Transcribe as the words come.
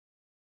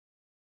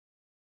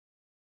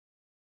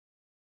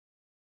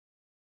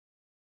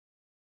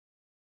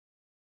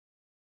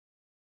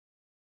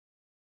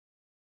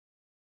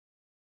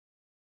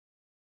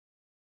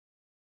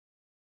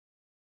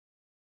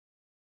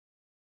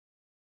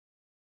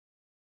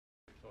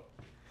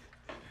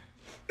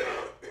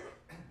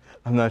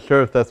I'm not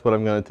sure if that's what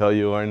I'm going to tell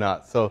you or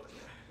not. So,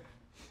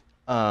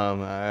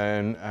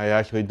 and I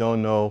actually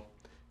don't know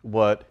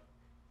what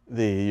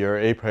your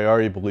a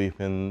priori belief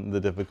in the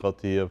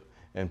difficulty of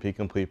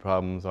NP-complete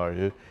problems are.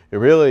 It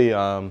really,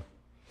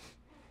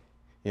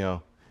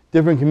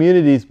 different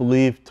communities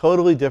believe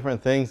totally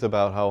different things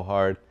about how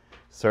hard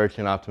search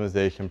and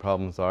optimization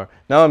problems are.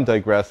 Now I'm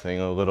digressing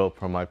a little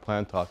from my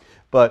plan talk,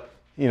 but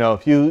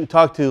if you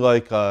talk to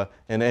like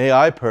an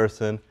AI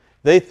person,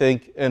 they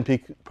think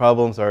NP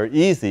problems are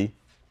easy.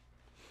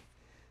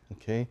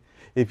 Okay,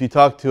 if you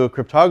talk to a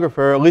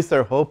cryptographer, at least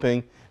they're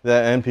hoping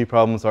that NP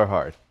problems are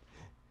hard.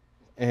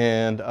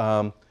 And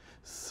and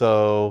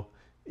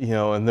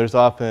there's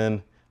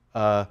often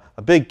a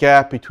big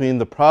gap between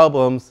the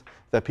problems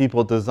that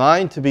people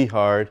design to be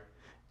hard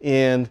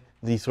and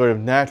the sort of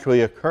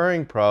naturally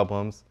occurring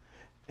problems.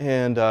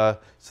 And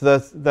so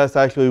that's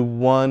actually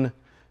one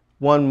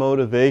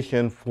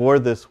motivation for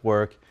this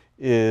work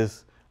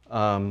is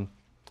to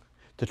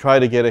try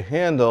to get a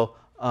handle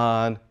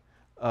on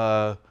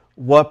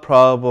what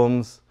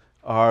problems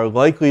are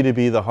likely to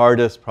be the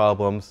hardest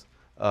problems,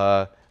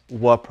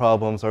 what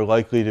problems are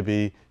likely to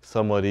be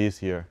somewhat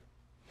easier.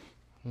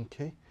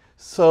 Okay,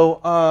 so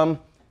I'm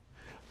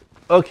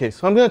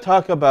going to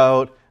talk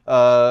about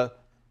a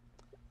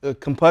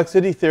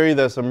complexity theory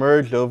that's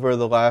emerged over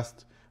the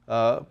last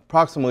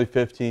approximately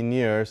 15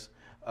 years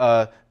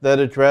that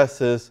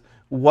addresses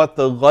what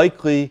the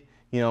likely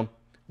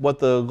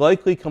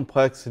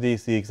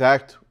complexities, the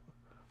exact,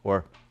 or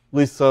at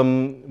least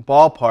some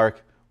ballpark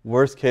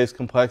worst case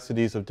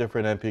complexities of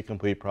different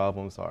NP-complete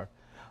problems are.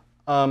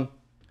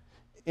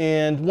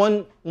 And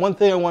one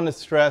thing I want to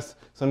stress,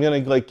 so I'm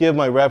going to give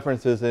my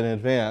references in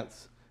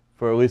advance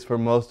for at least for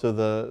most of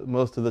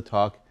the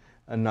talk,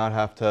 and not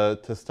have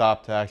to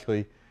stop to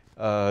actually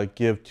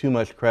give too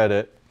much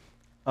credit.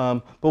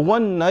 But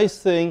one nice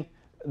thing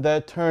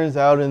that turns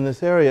out in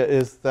this area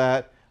is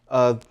that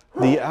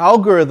the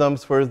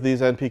algorithms for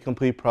these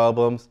NP-complete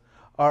problems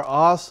are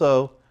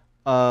also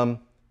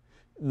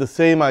the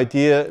same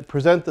idea,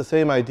 present the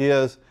same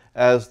ideas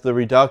as the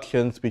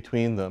reductions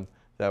between them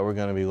that we're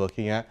going to be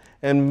looking at.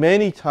 And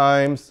many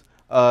times,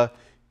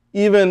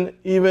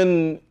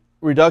 even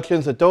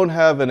reductions that don't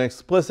have an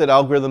explicit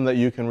algorithm that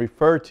you can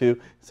refer to,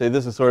 say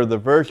this is sort of the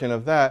version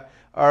of that,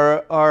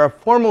 are a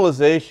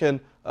formalization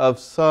of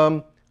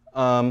some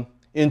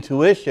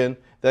intuition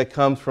that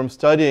comes from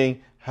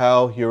studying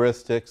how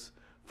heuristics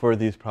for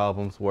these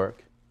problems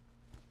work.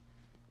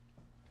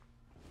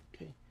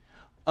 Okay.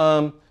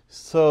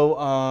 So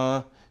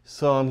I'm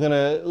going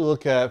to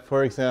look at,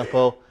 for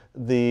example,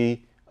 the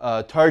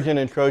Tarjan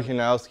and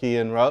Trojanowski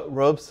and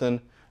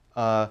Robeson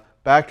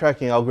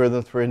backtracking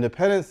algorithms for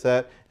independent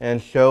set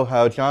and show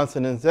how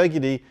Johnson and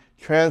Szegedy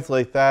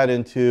translate that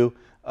into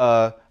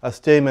a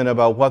statement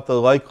about what the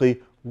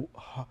likely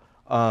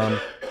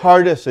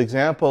hardest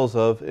examples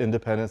of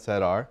independent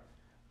set are.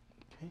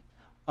 Okay.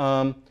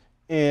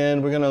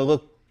 And we're going to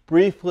look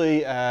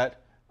briefly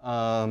at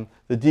the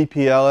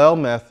DPLL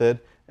method.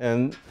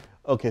 And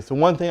okay, so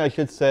one thing I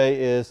should say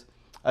is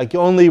I can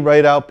only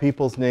write out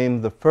people's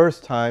names the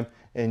first time,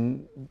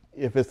 and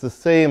if it's the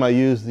same, I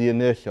use the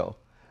initial.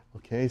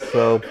 Okay,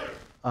 so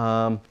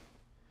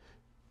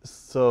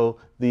so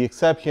the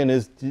exception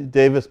is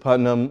Davis,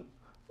 Putnam,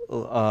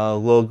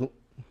 Logman,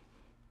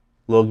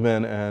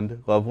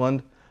 and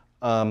Loveland,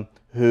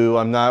 who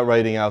I'm not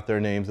writing out their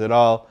names at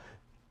all,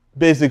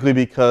 basically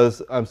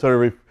because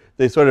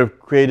they sort of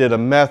created a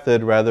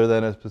method rather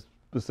than a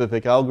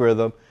specific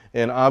algorithm,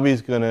 and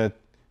Avi's going to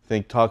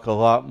talk a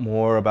lot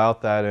more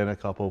about that in a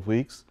couple of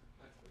weeks.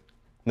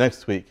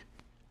 Next week.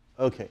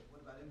 Okay.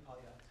 What about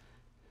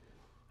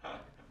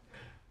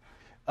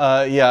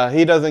Impagliazzo? Yeah,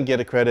 he doesn't get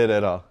a credit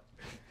at all.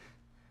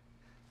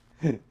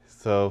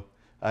 So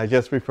I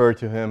just refer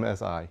to him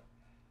as I.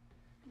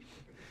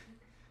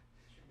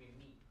 Should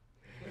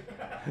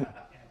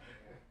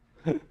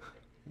be me.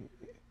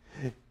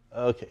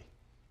 Okay.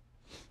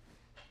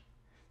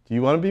 Do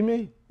you want to be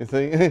me?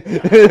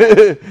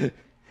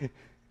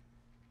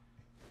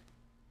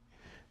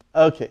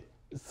 Okay.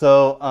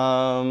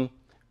 So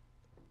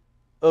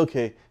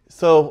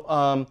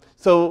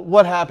so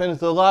what happens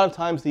is a lot of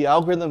times the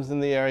algorithms in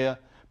the area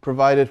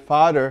provided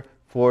fodder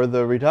for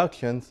the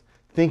reductions.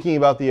 Thinking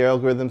about the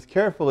algorithms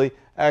carefully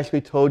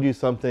actually told you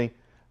something.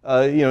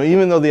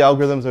 Even though the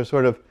algorithms are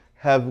sort of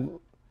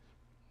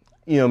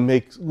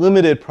make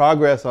limited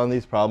progress on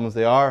these problems,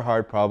 they are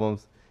hard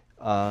problems.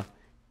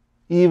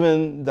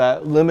 Even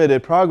that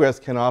limited progress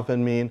can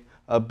often mean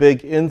a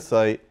big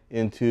insight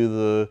into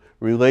the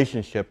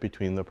relationship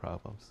between the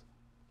problems.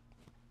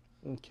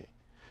 Okay.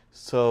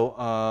 So,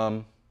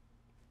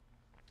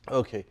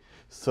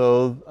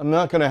 so I'm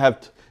not going to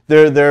have,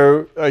 there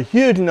are a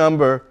huge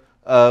number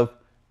of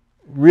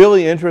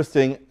really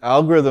interesting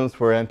algorithms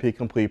for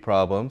NP-complete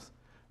problems,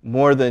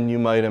 more than you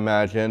might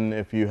imagine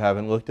if you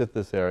haven't looked at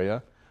this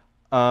area.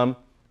 I'm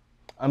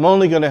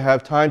only going to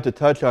have time to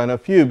touch on a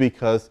few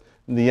because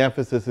the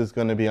emphasis is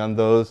going to be on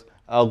those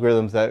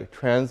algorithms that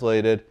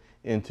translated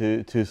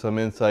into some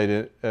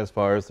insight as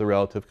far as the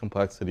relative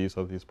complexities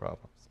of these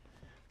problems.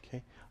 Okay.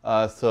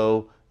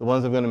 So the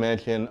ones I'm going to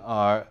mention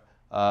are,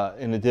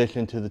 in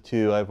addition to the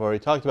two I've already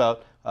talked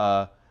about,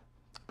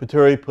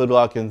 Paturi,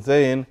 Pudlock, and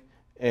Zain,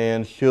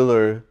 and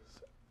Schuler's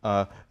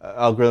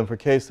algorithm for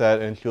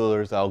K-set, and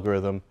Schuler's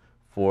algorithm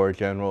for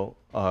general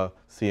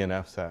C and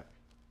F set.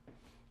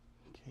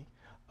 Okay.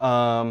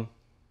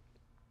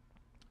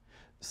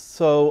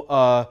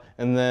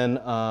 And then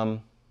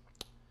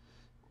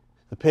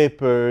the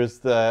papers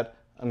that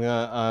I'm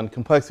going to, on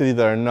complexity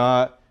that are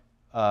not,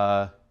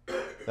 that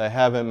I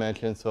haven't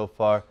mentioned so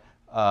far,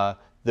 I'm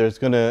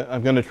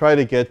going to try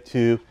to get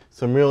to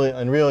some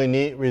really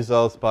neat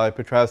results by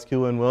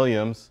Petrascu and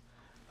Williams,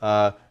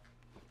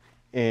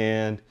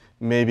 and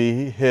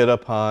maybe hit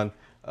upon,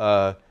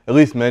 at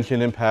least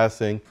mention in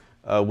passing,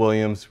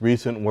 Williams'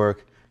 recent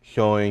work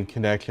showing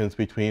connections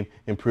between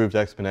improved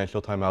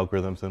exponential time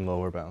algorithms and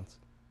lower bounds.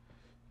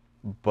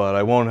 But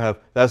I won't have,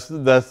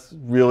 that's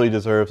really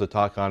deserves a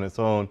talk on its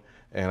own,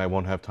 and I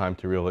won't have time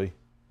to really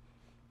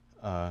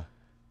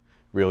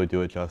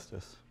do it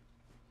justice.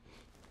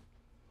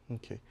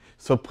 Okay,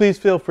 so please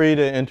feel free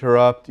to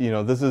interrupt. You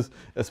know, this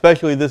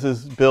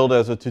is billed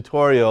as a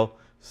tutorial,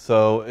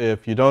 so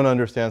if you don't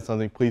understand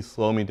something, please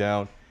slow me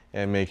down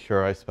and make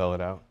sure I spell it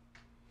out.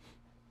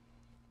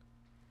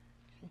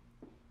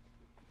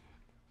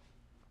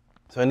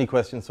 So any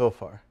questions so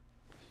far?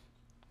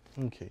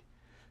 Okay.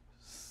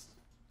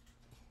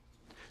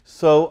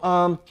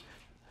 So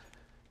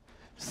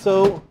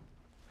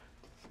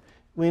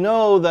we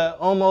know that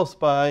almost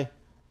by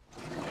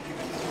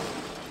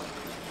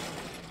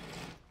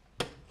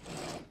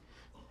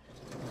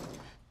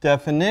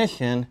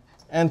definition,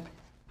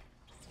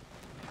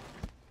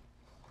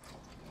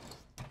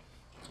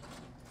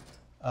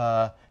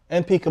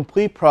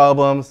 NP-complete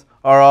problems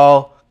are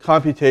all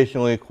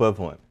computationally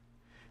equivalent.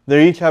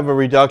 They each have a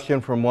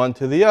reduction from one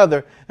to the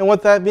other. And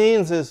what that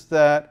means is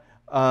that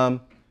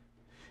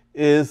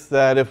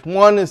if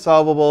one is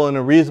solvable in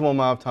a reasonable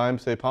amount of time,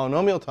 say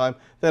polynomial time,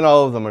 then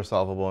all of them are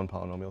solvable in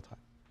polynomial time.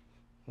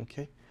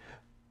 Okay?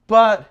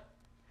 But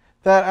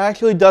that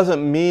actually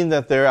doesn't mean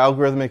that they're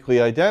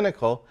algorithmically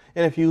identical.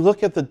 And if you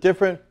look at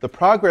the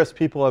progress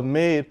people have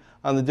made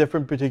on the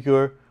different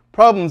particular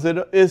problems,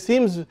 it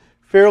seems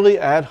fairly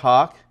ad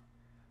hoc.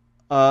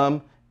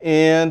 And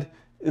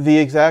the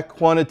exact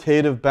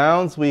quantitative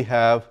bounds we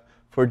have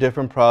for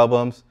different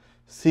problems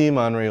seem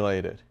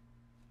unrelated.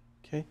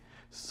 Okay?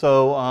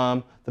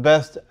 So the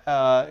best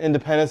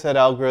independent set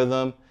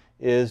algorithm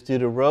is due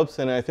to ropes,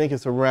 and I think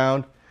it's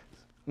around,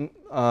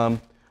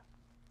 there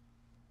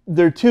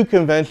are two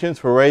conventions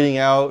for writing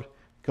out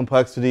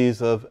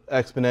complexities of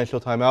exponential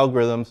time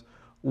algorithms.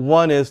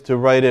 One is to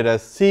write it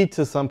as c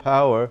to some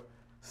power,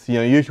 so,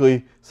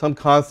 usually some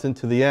constant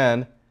to the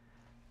n,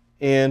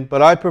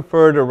 but I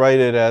prefer to write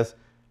it as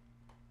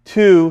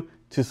 2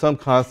 to some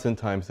constant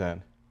times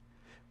n,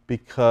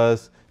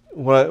 because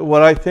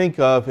what I think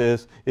of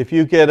is if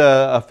you get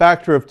a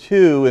factor of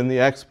 2 in the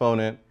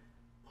exponent,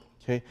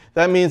 okay,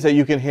 that means that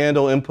you can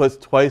handle inputs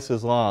twice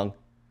as long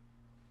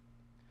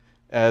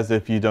as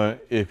if you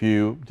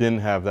didn't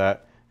have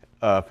that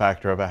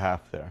factor of a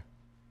half there.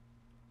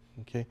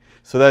 Okay,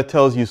 so that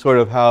tells you sort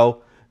of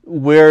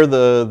where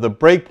the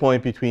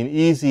breakpoint between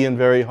easy and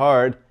very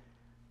hard,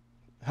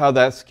 how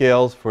that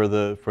scales for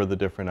the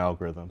different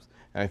algorithms.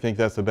 And I think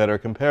that's a better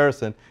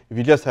comparison. If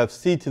you just have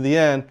c to the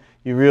n,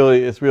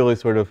 it's really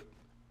sort of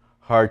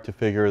hard to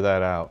figure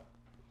that out.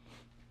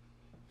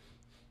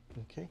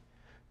 Okay,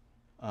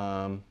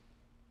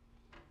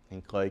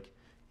 think like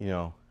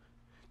 2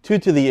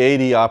 to the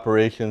 80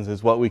 operations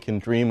is what we can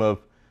dream of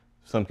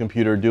some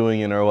computer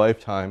doing in our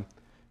lifetime.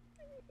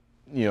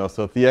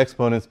 So if the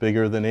exponent's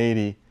bigger than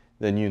 80,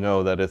 then you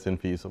know that it's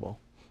infeasible.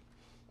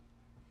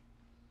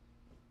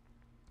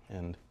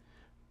 And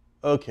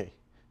okay,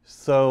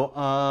 so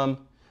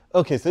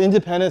so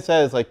independent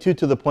set is like 2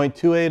 to the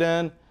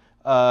 0.28n.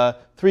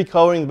 3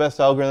 coloring the best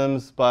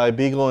algorithms by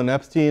Beagle and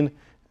Epstein.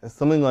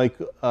 Something like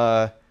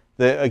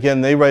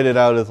they write it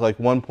out as like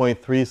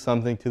 1.3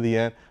 something to the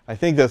n. I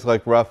think that's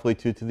like roughly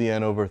 2 to the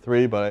n over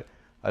 3, but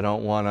I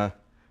don't want to,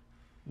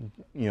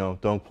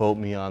 don't quote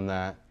me on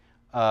that.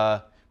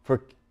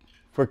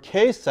 For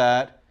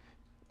K-sat,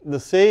 the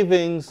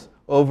savings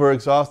over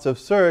exhaustive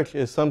search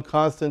is some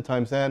constant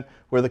times n,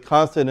 where the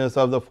constant is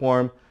of the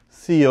form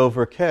c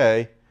over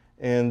k,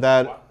 and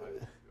that,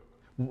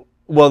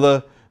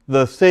 well,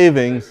 the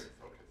savings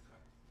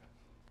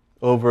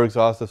over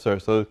exhaustive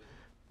search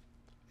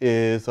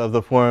is of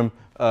the form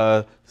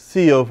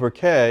c over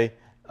k,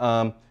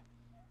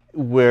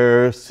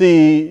 where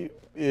c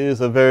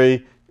is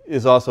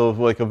also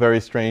like a very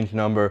strange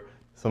number,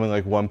 something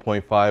like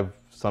 1.5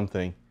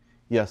 something.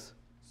 Yes.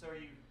 So are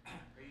you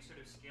sort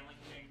of scaling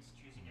things,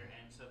 choosing your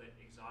n so that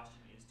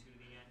exhaustion is to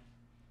the n,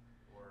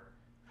 or?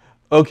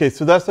 Okay,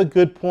 so that's a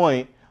good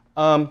point.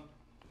 In other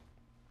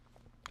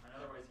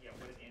words, yeah,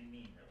 what does n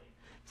mean really?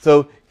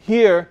 So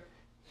here,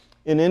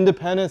 in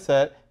independent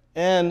set,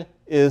 n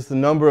is the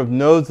number of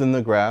nodes in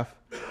the graph,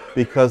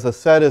 because a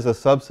set is a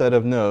subset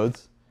of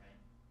nodes.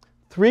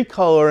 3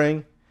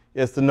 coloring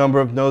is the number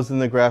of nodes in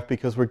the graph,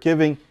 because we're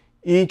giving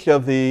each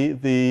of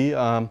the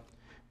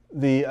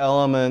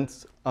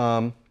elements.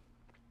 Right.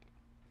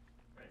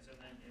 So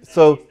then in that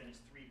So case, then it's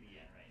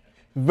 3bn, right?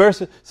 Okay.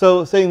 versus,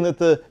 so saying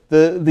that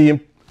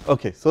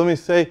okay, so let me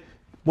say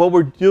what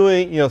we're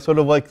doing, sort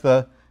of like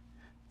that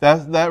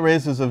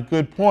raises a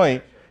good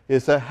point,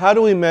 is that how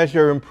do we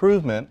measure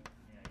improvement? Yeah,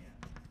 yeah.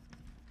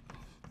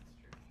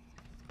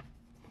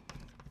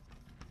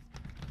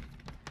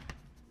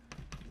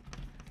 That's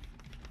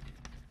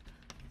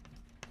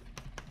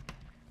true.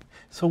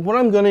 So what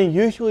I'm going to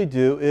usually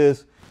do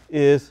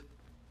is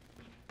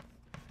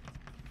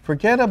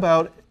forget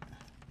about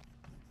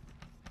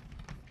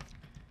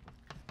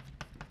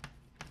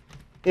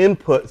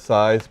input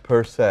size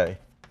per se.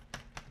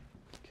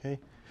 Okay,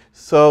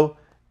 so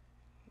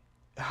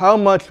how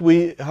much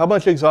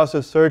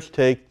exhaustive search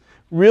take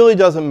really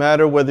doesn't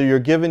matter whether you're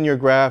given your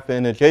graph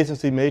in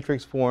adjacency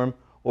matrix form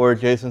or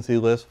adjacency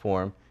list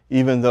form,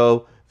 even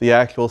though the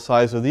actual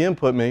size of the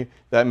input may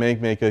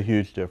make a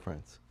huge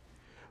difference.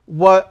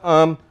 What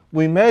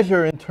we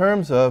measure in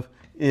terms of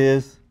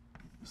is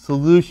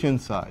solution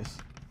size.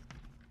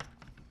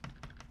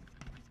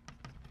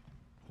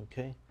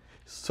 Okay,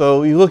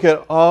 so you look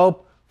at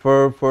all,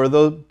 for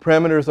those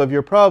parameters of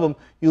your problem,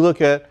 you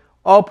look at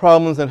all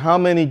problems and how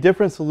many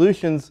different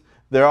solutions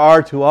there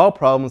are to all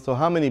problems, so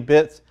how many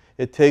bits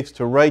it takes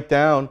to write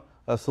down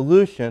a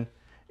solution.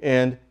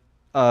 And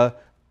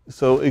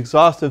so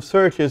exhaustive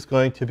search is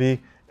going to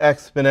be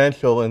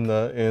exponential in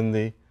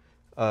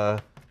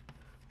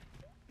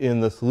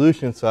the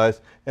solution size.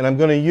 And I'm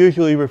going to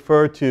usually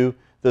refer to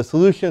the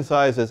solution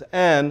size as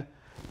n.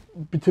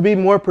 To be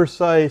more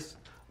precise,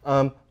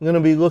 I'm going to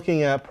be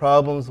looking at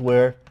problems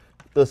where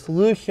the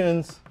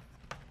solutions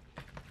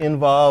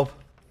involve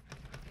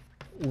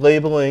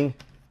labeling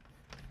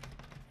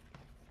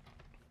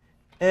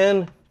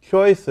n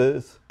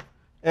choices,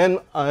 n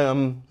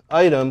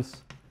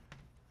items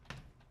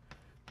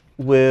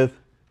with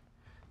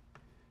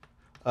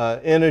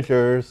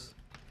integers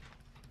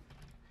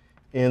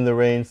in the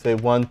range, say,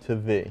 1 to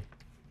v.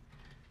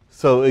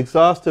 So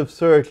exhaustive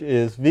search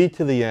is v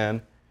to the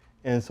n,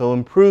 and so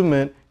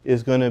improvement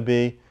is going to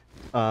be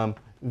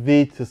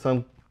v to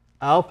some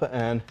alpha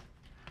n,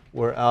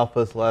 where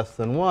alpha is less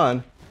than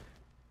 1.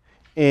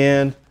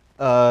 And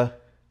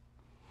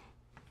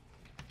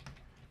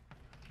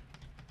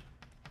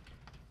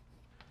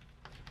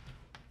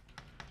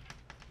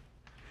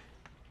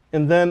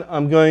then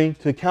I'm going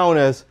to count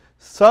as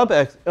sub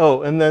x.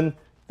 Oh, and then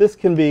this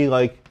can be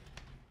like,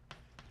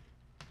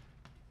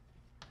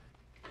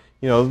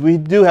 we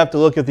do have to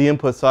look at the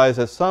input size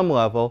at some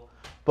level,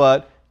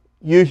 but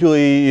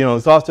usually,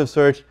 exhaustive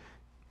search,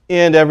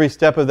 and every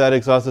step of that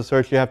exhaustive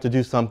search, you have to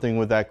do something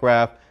with that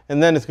graph.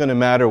 And then it's going to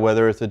matter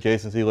whether it's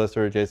adjacency list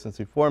or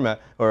adjacency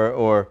format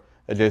or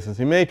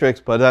adjacency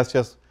matrix, but that's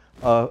just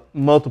a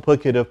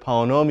multiplicative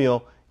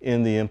polynomial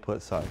in the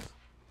input size.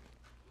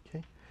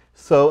 Okay.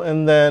 So,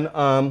 and then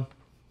I'm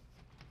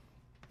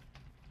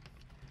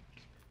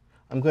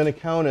going to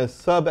count as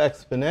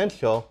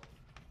sub-exponential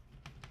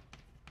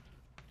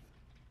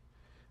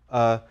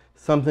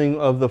something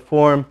of the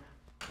form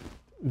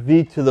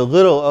v to the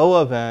little o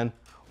of n,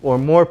 or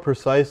more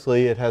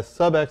precisely, it has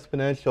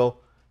sub-exponential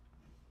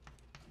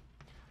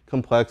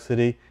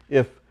complexity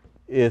if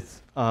it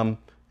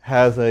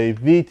has a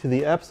v to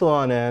the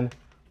epsilon n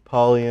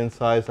Paulian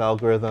size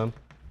algorithm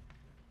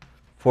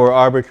for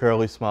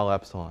arbitrarily small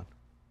epsilon.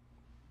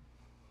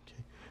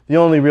 Okay. The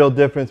only real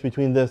difference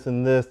between this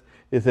and this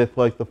is if,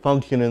 like, the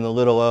function in the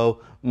little o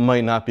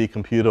might not be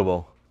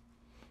computable.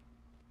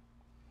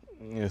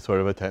 It's sort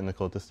of a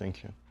technical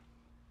distinction.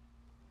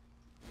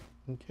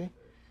 Okay.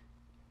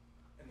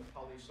 And the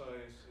poly size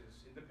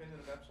is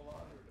independent of epsilon,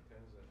 or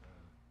depends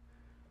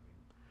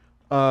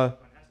on?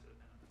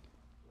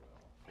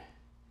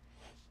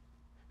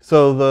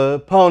 So the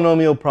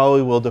polynomial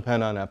probably will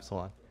depend on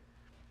epsilon.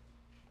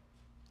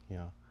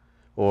 Yeah.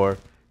 Or,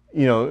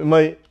 it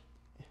might.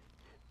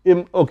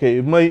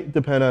 It might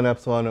depend on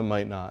epsilon. It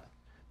might not.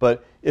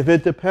 But if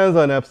it depends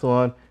on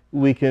epsilon,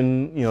 we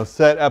can,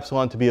 set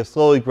epsilon to be a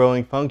slowly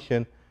growing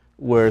function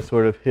where it's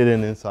sort of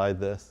hidden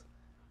inside this.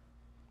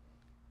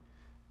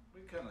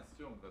 We can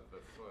assume that the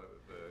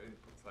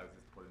input size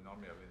is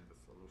polynomial in the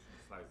solution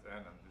size n,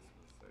 and this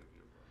will save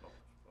you a lot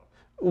of problems.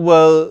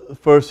 Well,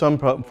 for most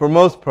problems. Yes, for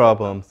most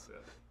problems.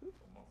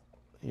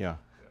 Yeah.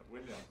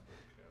 Williams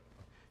would care.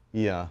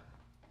 Yeah.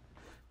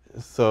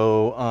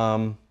 So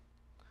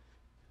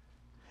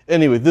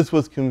anyway, this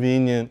was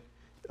convenient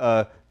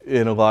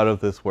in a lot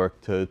of this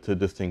work to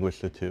distinguish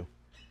the two.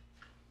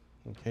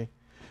 Okay.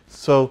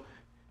 So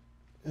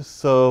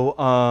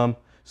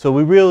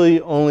we really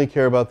only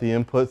care about the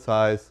input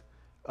size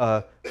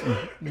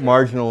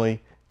marginally,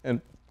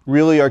 and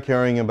really are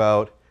caring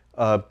about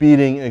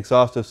beating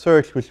exhaustive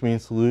search, which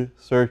means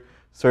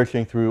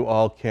searching through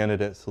all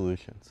candidate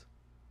solutions.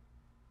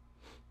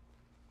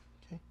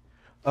 Okay.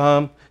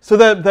 So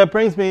that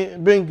brings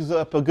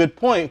up a good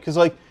point, because,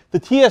 like,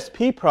 the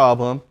TSP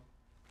problem,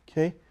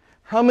 okay,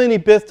 how many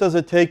bits does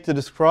it take to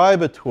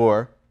describe a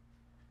tour?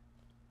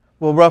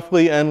 Well,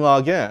 roughly n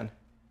log n,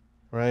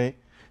 right?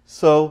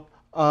 So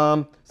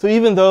So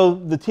even though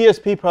the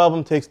TSP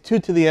problem takes 2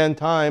 to the n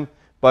time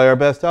by our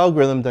best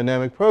algorithm,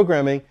 dynamic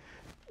programming,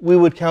 we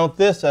would count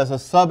this as a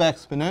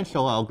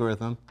sub-exponential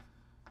algorithm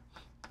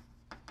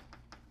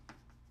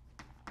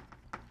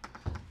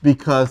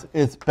because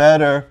it's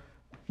better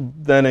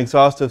than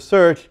exhaustive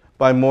search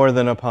by more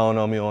than a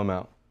polynomial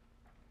amount,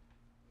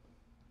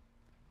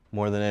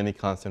 more than any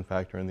constant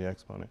factor in the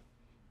exponent.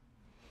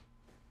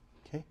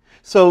 Okay.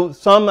 So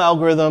some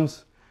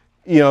algorithms,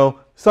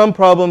 some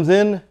problems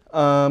in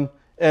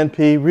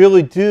NP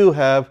really do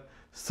have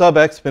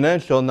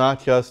sub-exponential,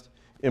 not just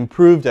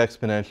improved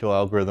exponential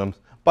algorithms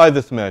by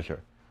this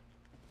measure.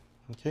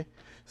 Okay?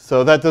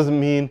 So that doesn't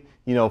mean,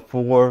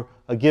 for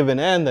a given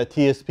n that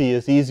TSP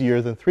is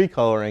easier than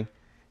 3-coloring.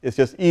 It's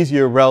just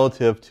easier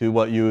relative to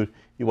what you'd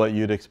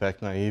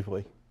expect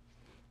naively.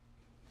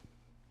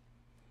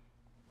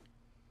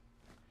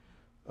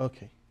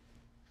 Okay.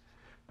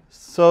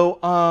 So,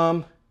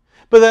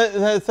 but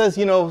that says,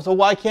 so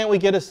why can't we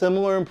get a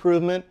similar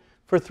improvement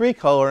for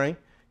 3-coloring?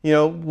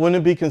 Wouldn't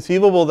it be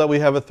conceivable that we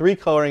have a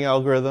 3-coloring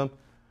algorithm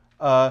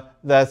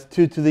that's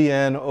 2 to the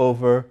n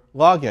over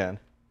log n?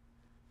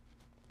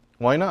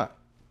 Why not?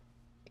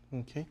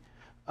 Okay.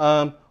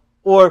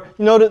 Or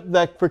note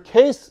that for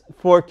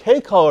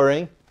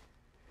k-coloring,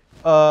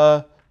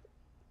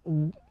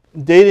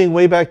 dating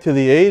way back to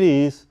the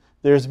 80s,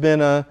 there's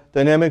been a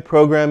dynamic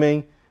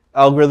programming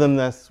algorithm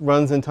that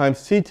runs in times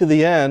c to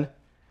the n,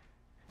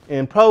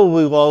 and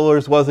probably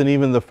Lawler's wasn't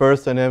even the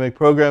first dynamic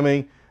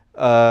programming.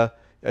 I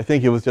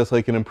think it was just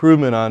like an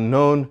improvement on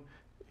known,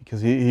 because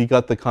he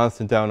got the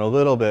constant down a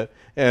little bit,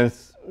 and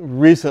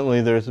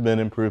recently there's been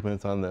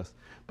improvements on this.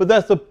 But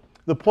that's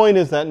the point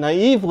is that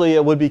naively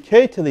it would be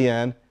k to the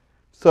n,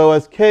 so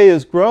as k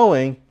is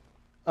growing,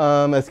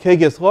 as k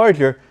gets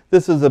larger,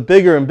 this is a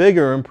bigger and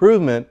bigger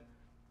improvement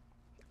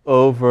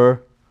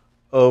over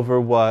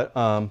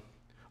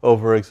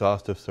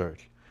exhaustive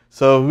search.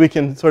 So we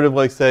can sort of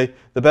like say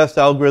the best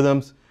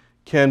algorithms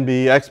can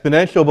be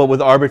exponential but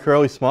with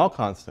arbitrarily small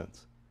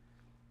constants.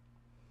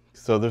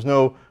 So there's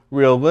no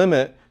real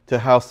limit to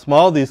how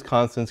small these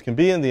constants can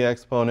be in the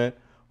exponent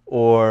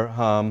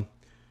or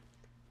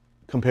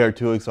compared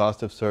to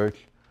exhaustive search.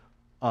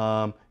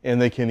 And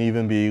they can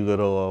even be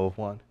little o of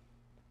 1.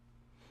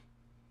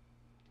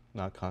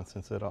 Not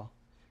constants at all.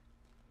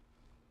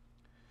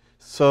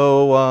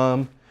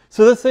 So,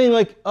 so this thing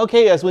like,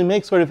 okay, as we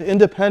make sort of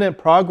independent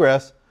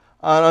progress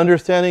on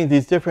understanding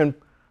these different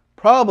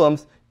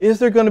problems, is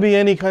there going to be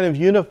any kind of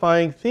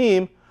unifying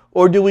theme?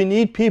 Or do we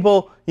need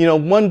people,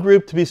 one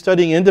group to be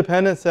studying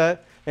independent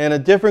set, and a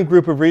different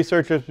group of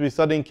researchers to be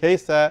studying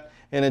k-set,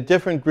 and a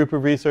different group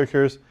of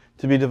researchers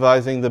to be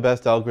devising the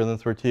best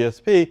algorithms for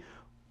TSP?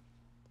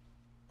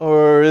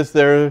 Or is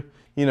there,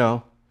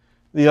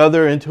 the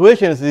other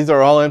intuition is these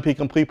are all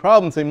NP-complete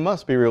problems. They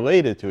must be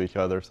related to each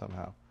other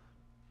somehow.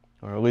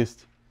 Or at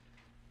least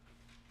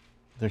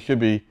there should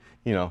be,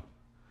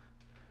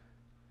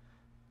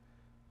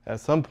 at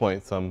some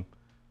point, some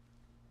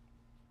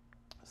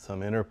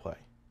interplay.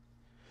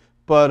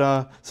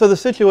 But so the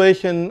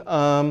situation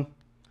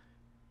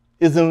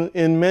is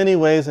in many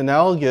ways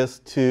analogous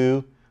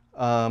to,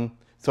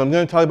 so I'm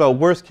going to talk about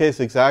worst case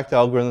exact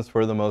algorithms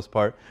for the most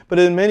part, but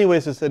in many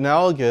ways it's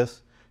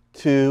analogous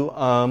to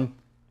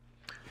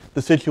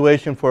the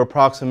situation for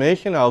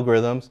approximation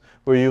algorithms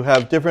where you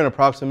have different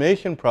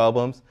approximation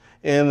problems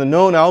and the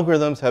known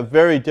algorithms have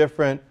very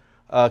different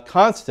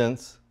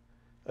constants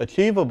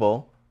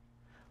achievable.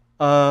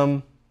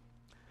 And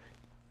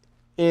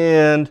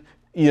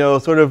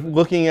sort of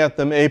looking at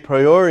them a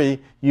priori,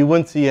 you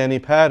wouldn't see any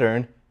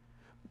pattern.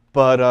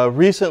 But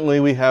recently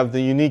we have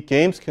the unique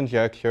games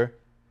conjecture.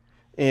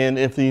 And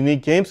if the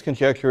unique games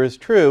conjecture is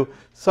true,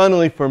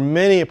 suddenly for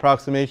many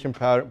approximation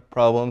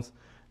problems,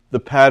 the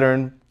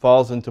pattern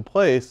falls into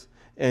place.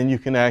 And you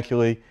can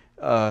actually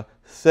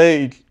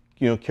say,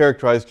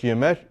 characterize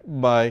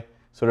by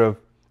sort of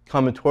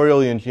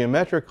combinatorially and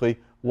geometrically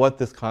what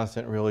this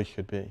constant really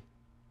should be.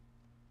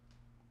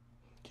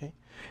 Okay.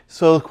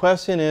 So the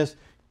question is,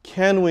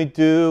 can we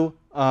do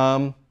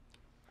the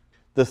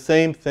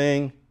same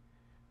thing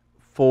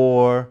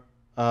for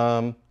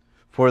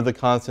the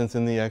constants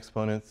in the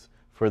exponents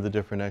for the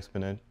different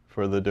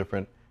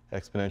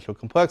exponential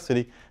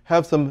complexity?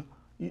 Have some,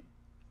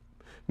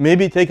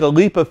 maybe take a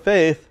leap of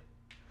faith,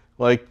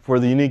 like for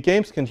the unique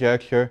games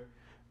conjecture,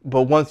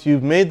 but once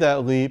you've made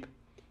that leap,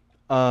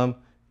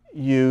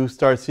 you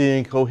start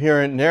seeing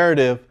coherent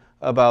narrative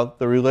about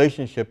the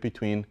relationship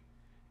between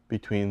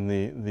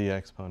the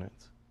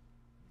exponents.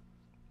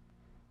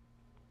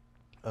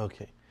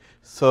 Okay,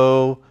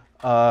 so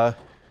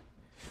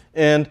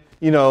and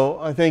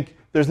I think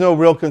there's no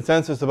real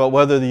consensus about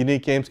whether the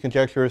unique games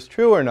conjecture is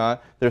true or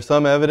not. There's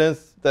some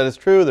evidence that it's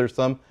true. There's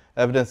some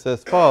evidence that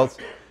it's false.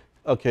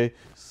 Okay,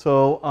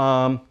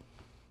 so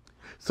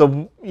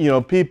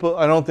people.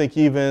 I don't think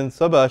even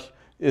Subash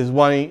is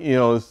wanting,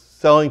 is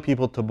selling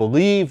people to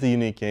believe the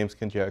unique games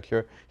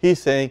conjecture.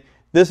 He's saying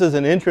this is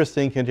an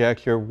interesting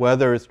conjecture,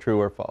 whether it's true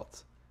or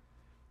false.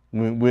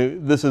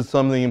 This is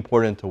something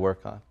important to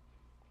work on.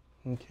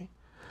 Okay.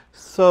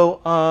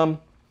 So,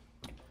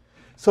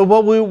 so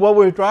what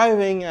we're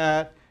driving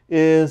at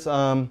is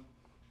a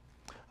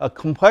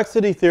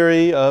complexity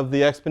theory of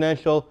the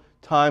exponential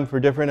time for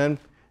different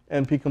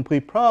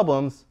NP-complete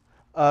problems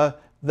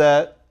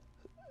that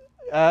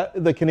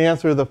can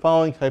answer the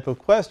following type of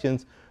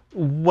questions.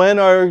 When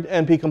are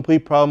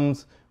NP-complete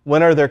problems,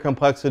 when are their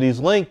complexities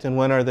linked and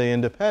when are they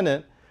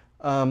independent?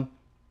 You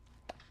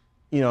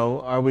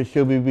know,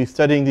 should we be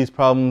studying these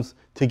problems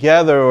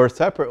together or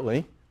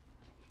separately?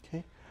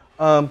 Okay.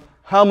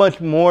 How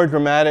much more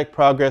dramatic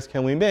progress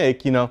can we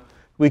make? You know,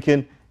 we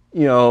can,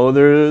 you know,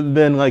 there's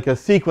been like a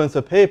sequence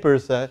of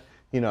papers that,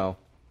 you know,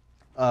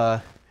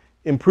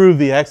 improve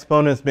the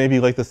exponents, maybe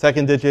like the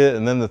second digit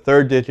and then the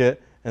third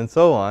digit and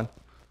so on.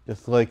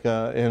 Just like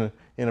in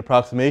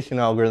approximation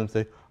algorithms,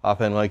 they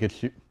often like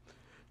it,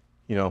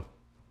 you know,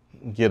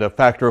 get a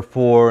factor of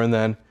 4 and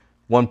then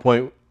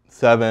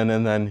 1.7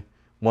 and then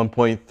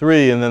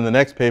 1.3 and then the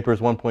next paper is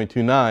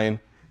 1.29.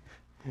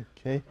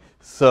 Okay,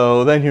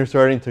 so then you're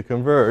starting to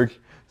converge.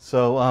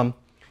 So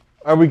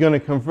are we going to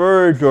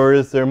converge, or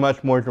is there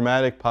much more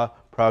dramatic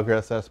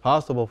progress as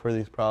possible for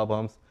these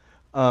problems?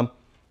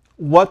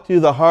 What do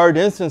the hard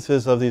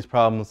instances of these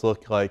problems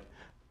look like?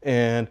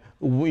 And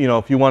you know,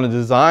 if you want to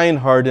design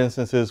hard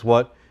instances,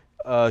 what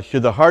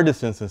should the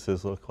hardest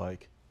instances look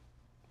like?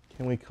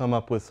 Can we come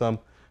up with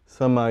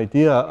some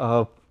idea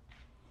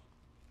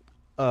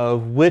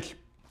of which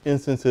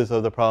instances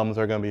of the problems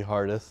are going to be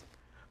hardest?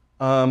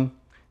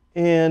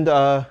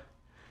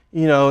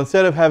 You know,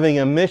 instead of having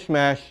a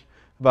mishmash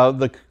about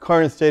the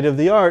current state of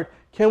the art,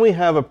 can we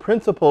have a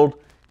principled,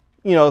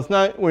 you know, it's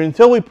not,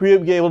 until we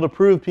be able to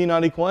prove P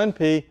not equal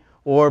NP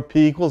or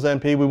P equals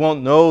NP, we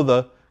won't know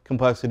the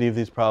complexity of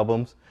these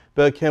problems,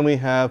 but can we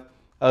have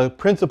a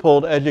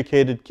principled,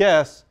 educated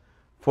guess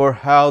for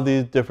how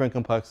these different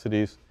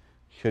complexities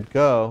should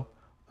go?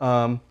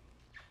 Okay.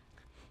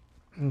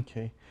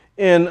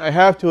 And I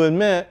have to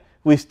admit,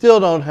 we still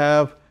don't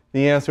have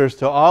the answers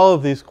to all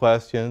of these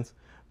questions,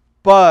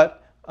 but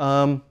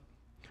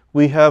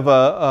we have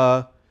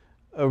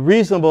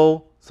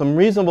some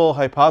reasonable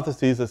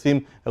hypotheses that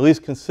seem at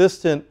least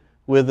consistent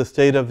with the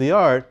state of the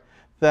art,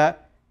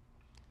 that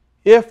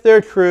if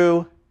they're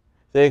true,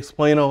 they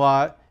explain a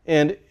lot,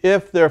 and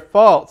if they're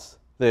false,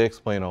 they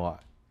explain a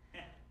lot.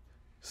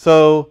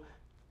 So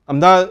I'm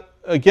not,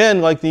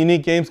 again, like the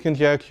unique games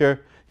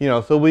conjecture, you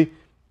know, so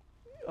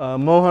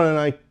Mohan and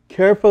I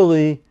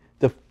carefully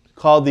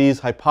call these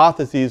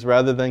hypotheses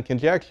rather than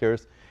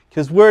conjectures,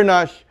 because we're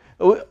not,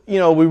 you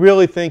know, we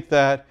really think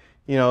that,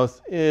 you know,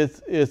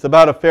 it's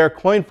about a fair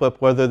coin flip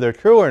whether they're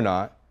true or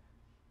not.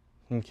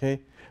 Okay,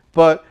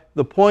 but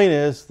the point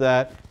is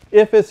that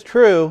if it's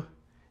true,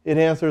 it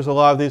answers a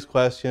lot of these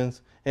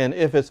questions, and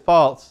if it's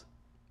false,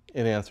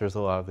 it answers a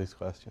lot of these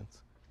questions.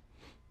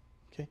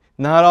 Okay,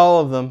 not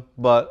all of them,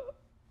 but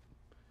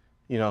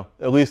you know,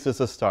 at least it's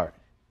a start.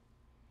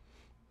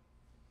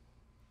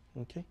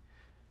 Okay.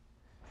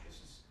 This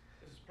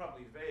is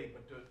probably vague,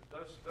 but does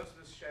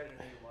this shed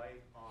any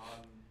light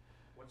on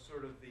what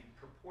sort of the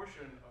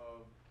proportion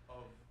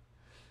of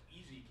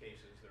easy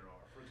cases there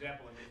are? For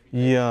example, I mean, if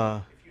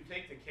you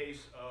take the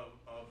case of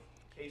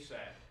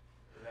KSAT,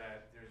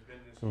 that there's been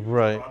this huge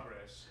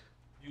progress,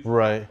 huge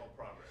progress.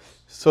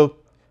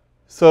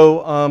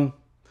 So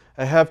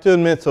I have to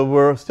admit, so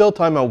we're still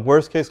talking about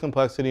worst case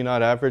complexity,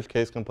 not average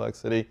case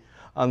complexity.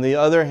 On the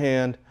other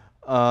hand,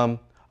 a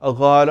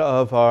lot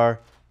of our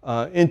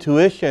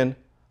intuition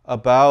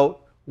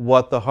about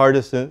what the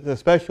hardest,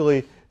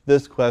 especially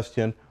this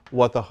question,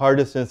 what the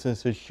hardest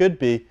instances should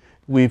be,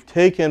 we've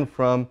taken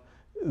from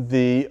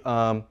the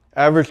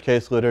average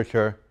case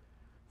literature,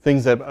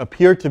 things that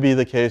appear to be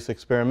the case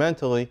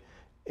experimentally,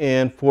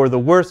 and for the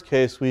worst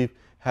case, we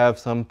have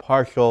some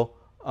partial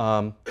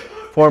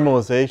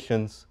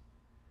formalizations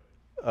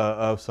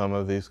of some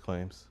of these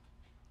claims.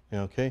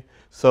 Okay,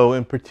 so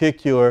in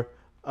particular,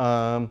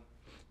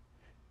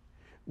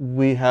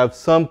 we have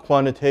some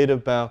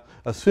quantitative bound,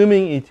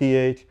 assuming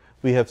ETH,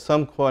 we have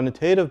some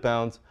quantitative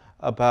bounds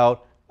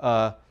about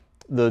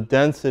the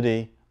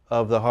density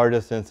of the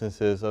hardest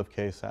instances of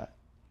KSAT.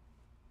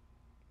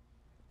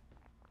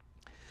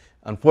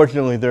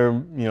 Unfortunately, they're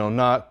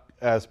not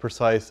as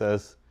precise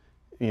as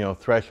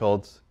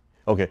thresholds.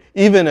 Okay,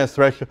 even as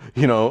threshold,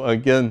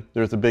 again,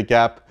 there's a big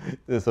gap.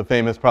 It's a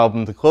famous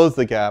problem to close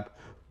the gap,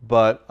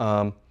 but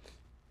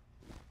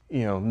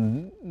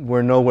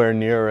we're nowhere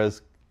near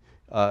as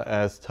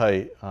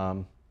tight.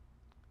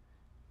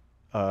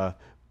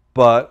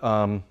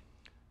 But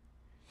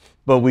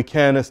we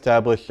can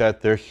establish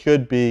that there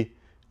should be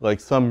like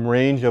some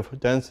range of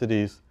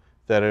densities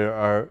that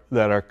are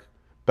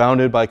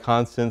bounded by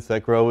constants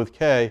that grow with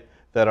k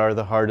that are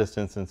the hardest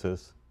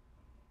instances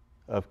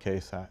of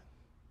KSAT.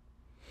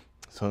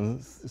 So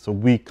it's a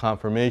weak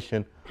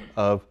confirmation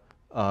of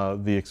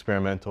the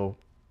experimental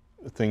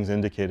things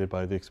indicated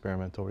by the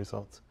experimental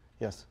results.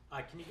 Yes?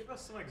 Can you give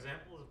us some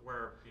examples of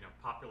where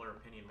popular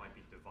opinion might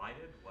be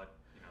divided, what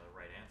the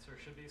right answer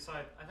should be? So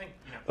I think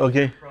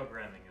okay.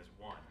 Programming is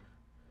one,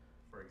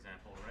 for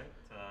example, right?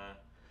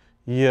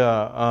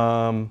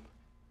 Yeah.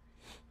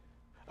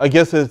 I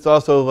guess it's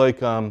also like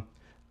how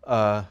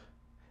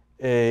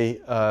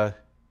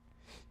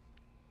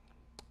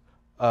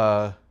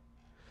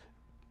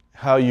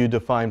you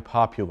define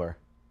popular.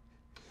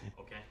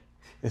 Okay.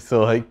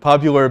 So like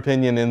popular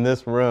opinion in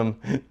this room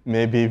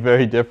may be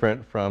very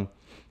different from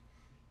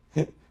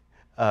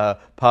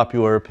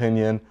popular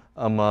opinion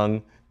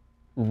among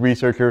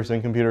researchers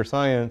in computer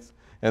science,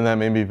 and that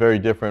may be very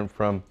different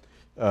from,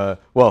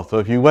 well, so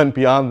if you went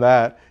beyond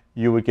that,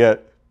 you would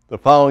get the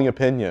following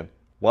opinion.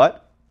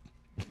 What?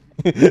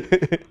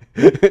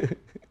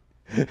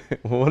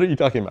 What are you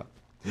talking about?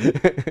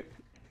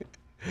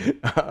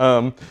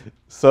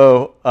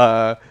 So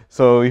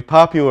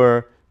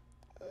popular,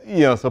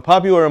 so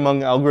popular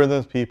among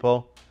algorithms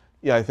people,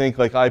 yeah, I think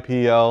like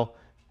IPL,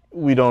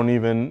 we don't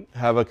even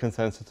have a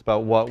consensus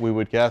about what we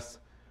would guess.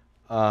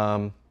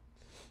 Some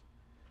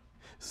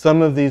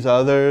of these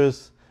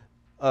others,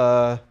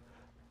 they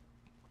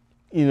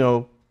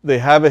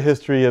have a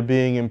history of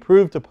being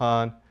improved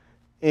upon,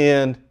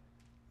 and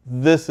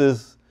this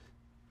is,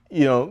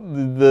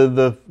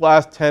 the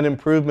last 10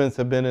 improvements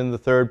have been in the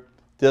third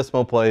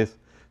decimal place,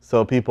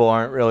 so people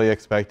aren't really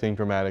expecting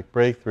dramatic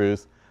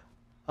breakthroughs.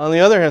 On the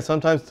other hand,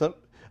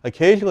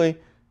 occasionally,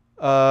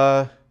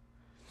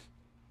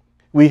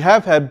 we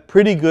have had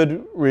pretty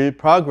good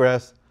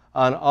progress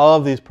on all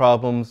of these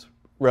problems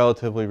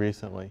relatively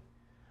recently.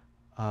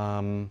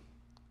 I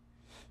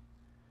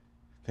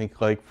think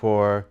like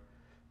for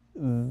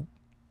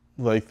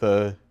like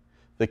the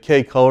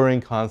K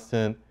coloring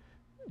constant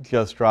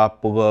just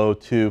dropped below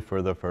 2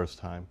 for the first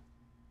time.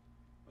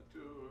 But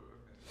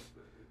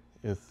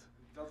it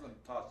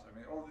doesn't touch. I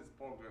mean, all this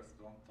progress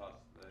don't touch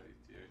the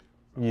ETH.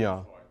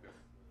 Yeah. So I guess.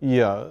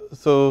 Yeah.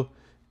 So,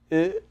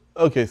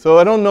 okay. So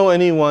I don't know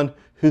anyone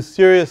who's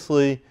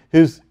in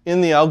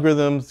the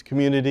algorithms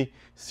community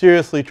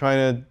seriously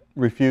trying to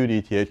refute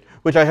ETH,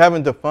 which I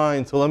haven't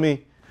defined. So let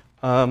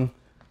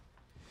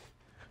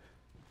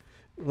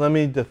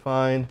me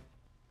define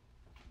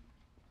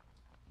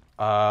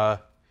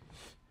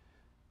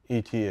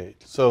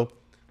ETH. So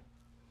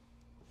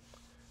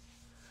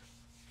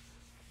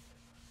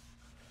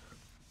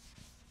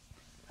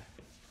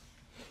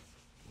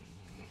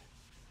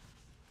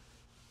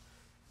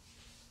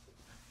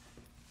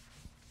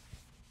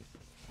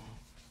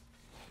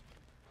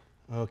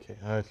okay,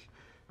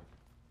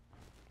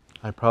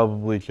 I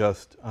probably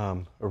just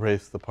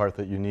erased the part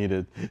that you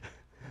needed.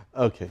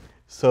 Okay,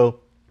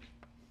 so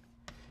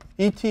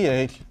ETH,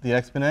 the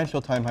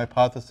exponential time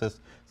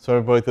hypothesis, sort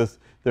of like this.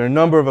 There are a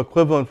number of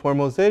equivalent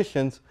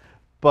formalizations,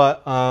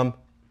 but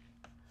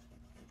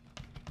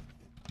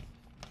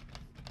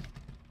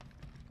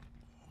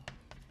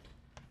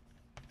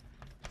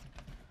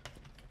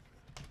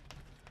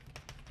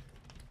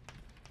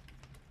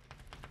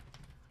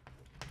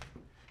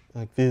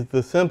like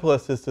the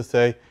simplest is to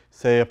say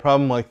a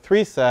problem like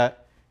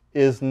 3-sat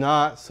is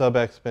not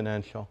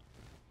sub-exponential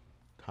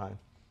time.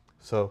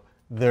 So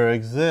there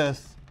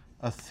exists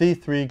a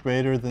C3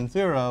 greater than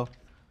 0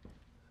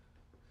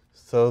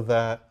 so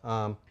that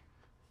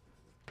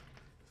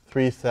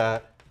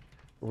 3-sat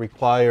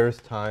requires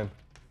time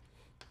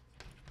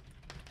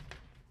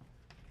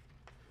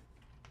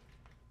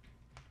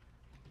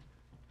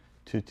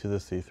to the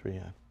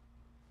C3n.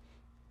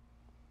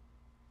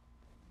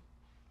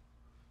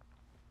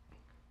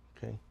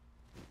 Okay.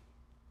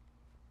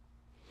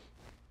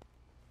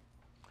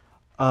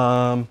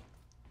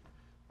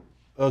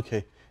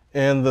 Okay,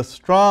 and the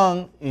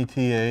strong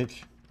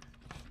ETH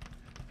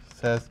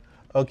says,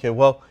 okay,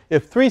 well,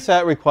 if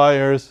 3-sat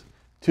requires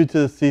 2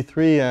 to the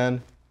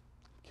C3n,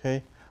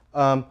 okay,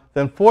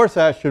 then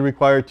 4-sat should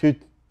require 2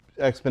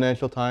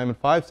 exponential time,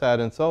 and 5-sat,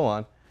 and so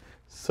on.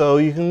 So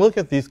you can look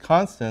at these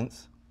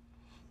constants.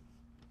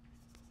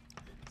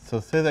 So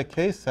say that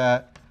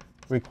k-sat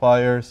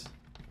requires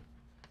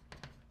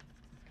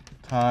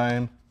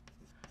time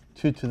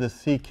 2 to the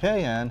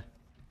ckn,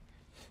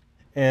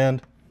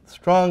 and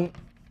strong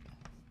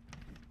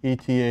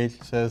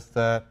ETH says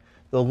that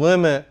the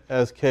limit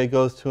as k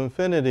goes to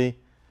infinity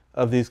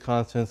of these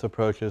constants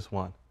approaches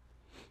 1.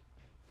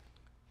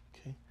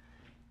 Okay.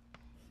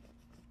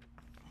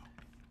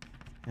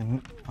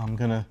 And I'm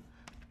going to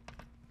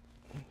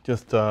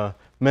just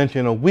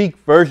mention a weak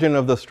version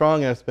of the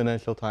strong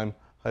exponential time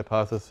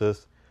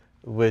hypothesis,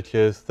 which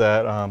is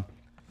that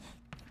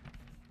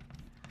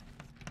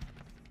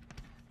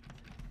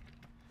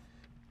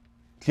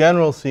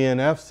general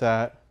CNF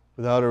sat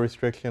without a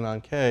restriction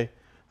on k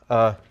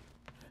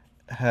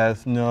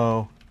has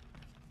no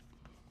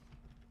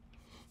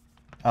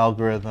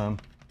algorithm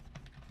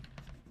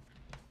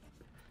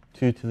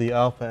 2 to the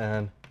alpha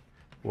n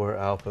where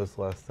alpha is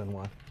less than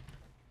 1.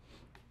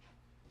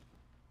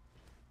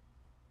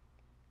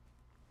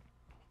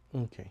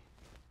 Okay.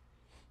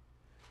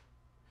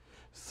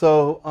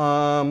 So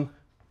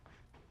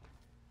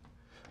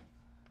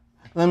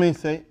let me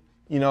say,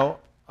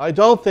 I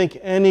don't think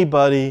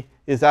anybody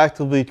is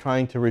actively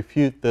trying to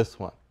refute this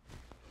one.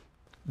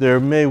 There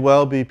may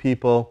well be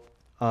people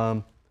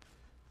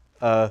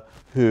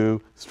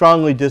who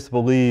strongly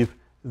disbelieve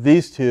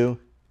these two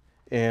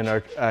and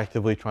are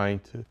actively trying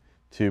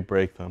to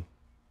break them.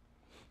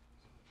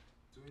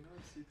 Do we know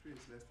if C3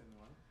 is less than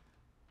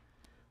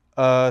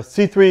 1?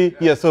 C3,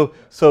 yeah.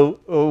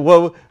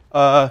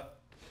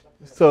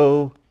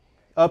 So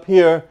up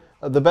here,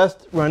 the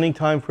best running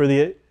time for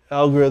the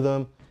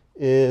algorithm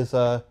is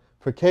for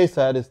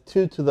ksat is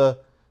 2 to the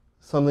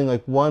something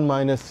like 1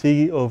 minus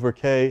c over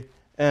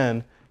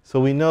kn. So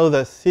we know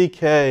that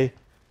ck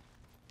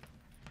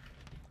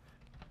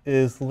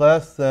is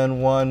less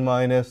than 1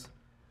 minus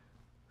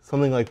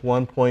something like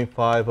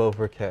 1.5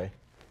 over k.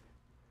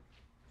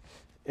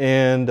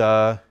 And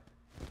okay,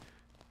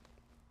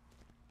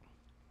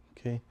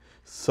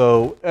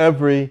 so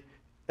for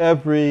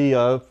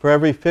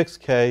every fixed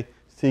k,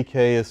 ck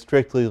is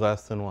strictly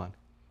less than 1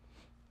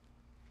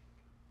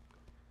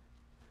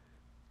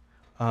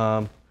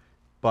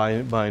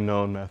 by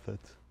known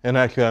methods. And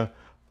actually,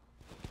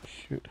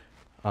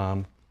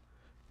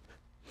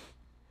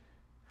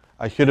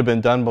 I should have been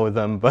done with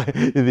them, but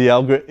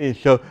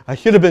I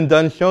should have been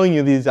done showing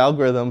you these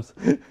algorithms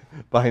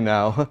by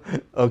now.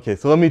 Okay,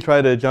 so let me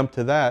try to jump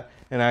to that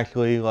and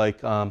actually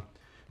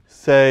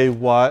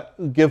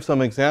give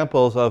some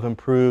examples of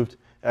improved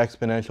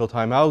exponential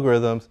time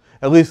algorithms.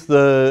 At least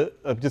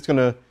I'm just going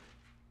to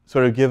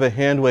sort of give a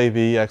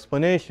hand-wavy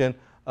explanation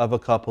of a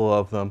couple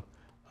of them.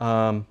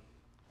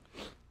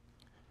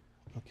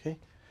 Okay,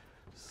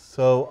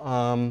 so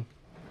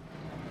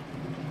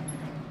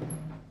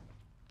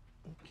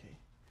okay.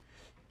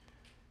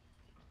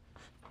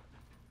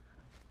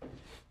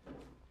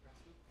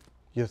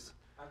 Yes.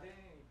 Are there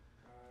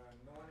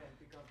known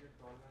NP-complete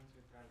problems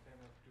with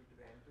runtime of 2 to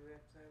the n to the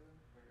epsilon?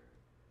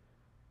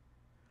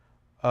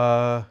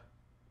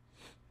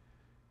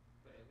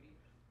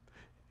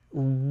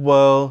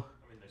 Well,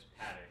 I mean, there's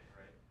padding,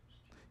 right?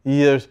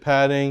 yeah, there's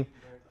padding.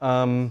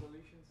 Solution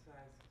size.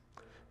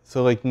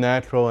 So like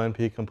natural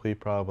NP-complete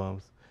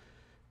problems.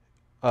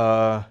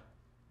 For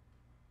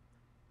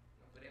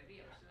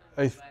every epsilon,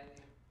 I th-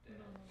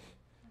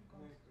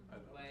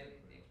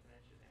 violate the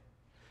exponential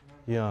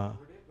time. Yeah.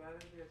 Would it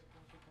violate the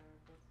exponential time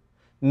hypothesis?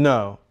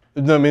 No.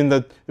 No,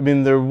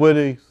 there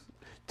would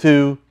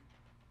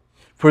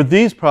for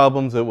these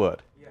problems it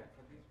would. Yeah,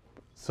 for these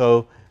problems.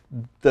 So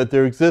that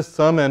there exists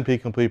some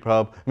NP-complete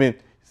problem.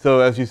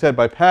 So as you said,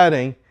 by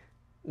padding,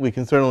 we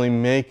can certainly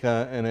make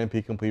an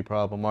NP-complete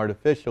problem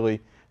artificially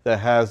that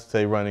has,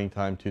 say, running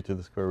time 2 to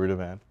the square root of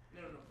n.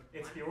 No, but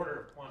it's the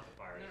order of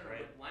quantifiers, No,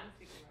 right? but one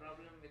fixed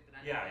problem with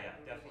random Yeah,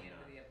 moving definitely into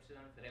not. the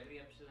epsilon for every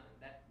epsilon,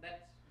 that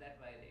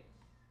violates.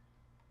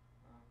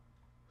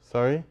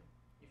 Sorry?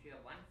 If you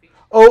have one fixed.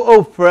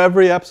 Oh, for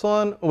every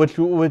epsilon? Which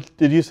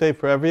did you say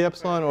for every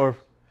epsilon,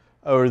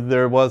 or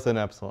there was an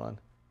epsilon?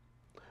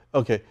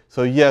 Okay,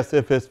 so yes,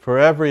 if it's for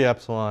every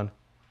epsilon,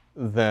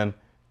 then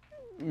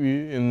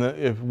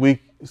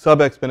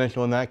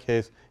sub-exponential in that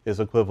case is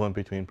equivalent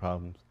between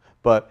problems.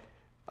 But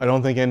I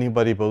don't think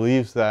anybody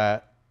believes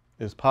that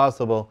is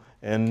possible,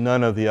 and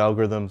none of the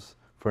algorithms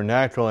for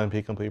natural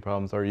NP-complete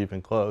problems are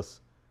even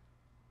close.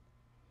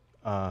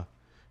 And that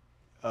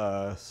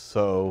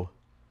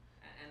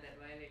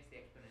violates the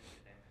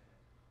exponential time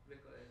hypothesis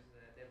because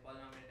they're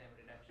polynomial time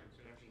reduction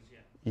solutions.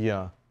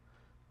 Yeah.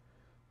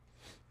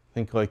 I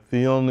think like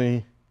the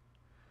only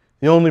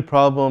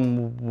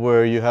problem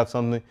where you have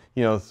something,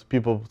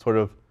 people sort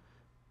of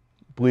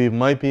believe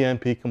might be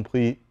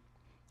NP-complete,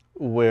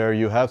 where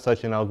you have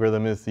such an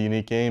algorithm is the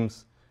unique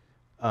games,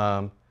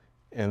 and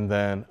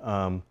then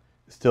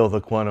still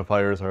the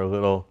quantifiers are a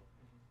little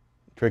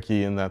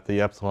tricky in that the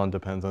epsilon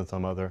depends on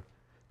some other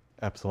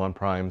epsilon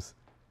primes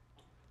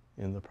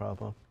in the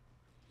problem.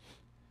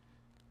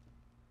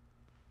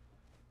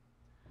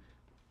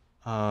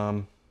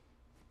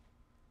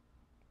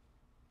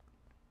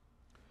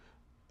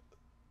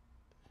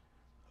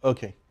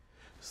 Okay,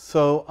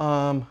 so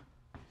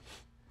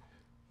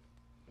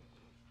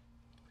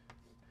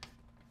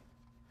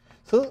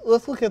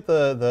let's look at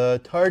the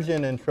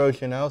Tarjan and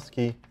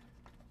Trojanowski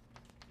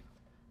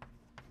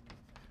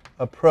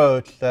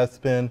approach that's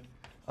been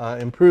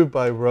improved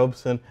by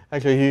Robeson.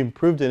 Actually, he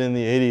improved it in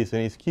the 80s,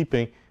 and he's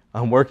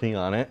working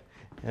on it.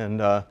 And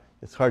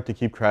it's hard to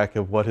keep track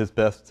of what his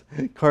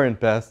current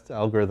best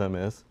algorithm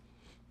is.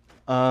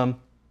 For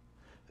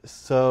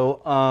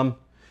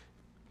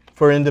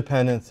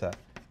independent set.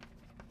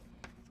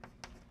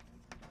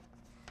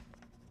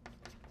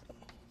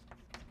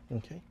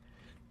 Okay.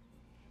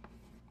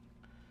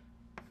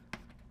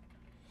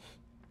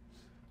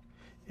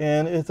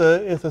 And it's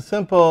a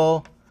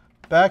simple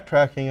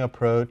backtracking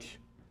approach.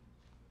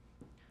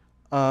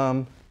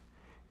 So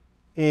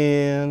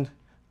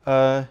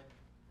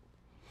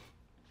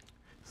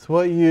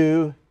what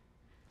you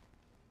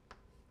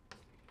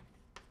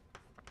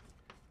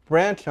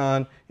branch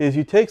on is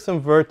you take some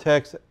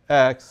vertex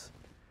x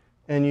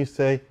and you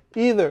say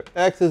either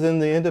x is in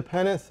the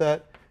independent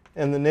set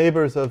and the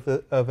neighbors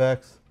of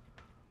x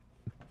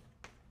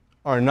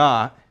are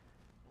not,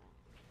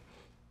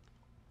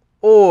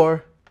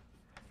 or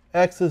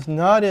x is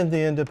not in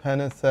the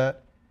independent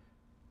set,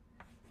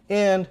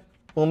 and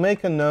we'll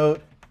make a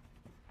note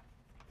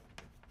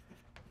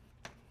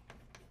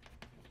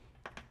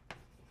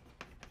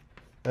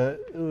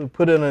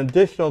put an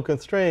additional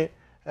constraint,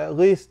 at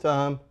least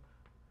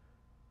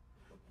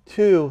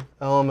 2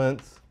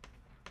 elements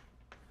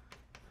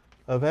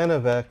of n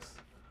of x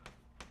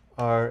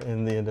are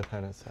in the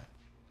independent set.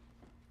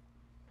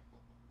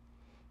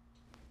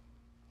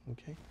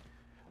 Okay.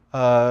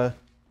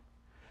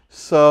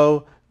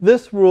 So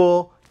this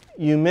rule,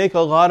 you make a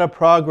lot of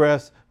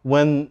progress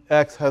when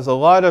x has a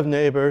lot of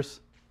neighbors.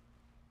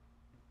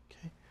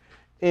 Okay.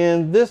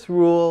 In this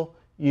rule,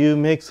 you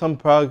make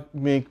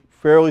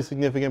fairly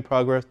significant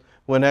progress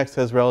when x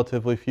has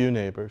relatively few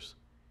neighbors.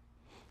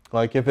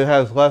 Like if it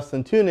has less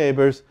than 2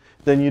 neighbors,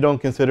 then you don't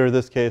consider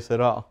this case at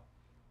all.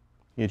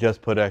 You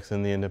just put x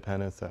in the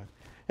independent set.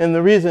 And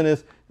the reason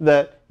is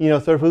that,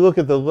 so if we look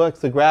at the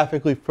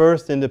lexicographically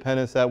first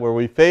independent set where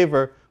we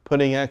favor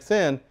putting x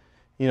in,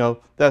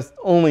 that's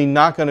only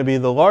not going to be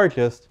the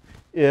largest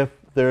if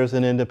there's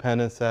an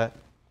independent set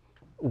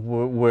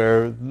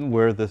where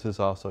this is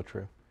also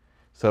true.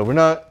 So we're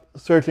not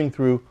searching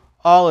through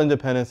all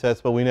independent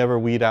sets, but we never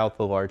weed out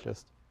the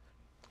largest.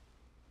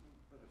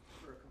 But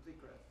for a complete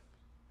graph,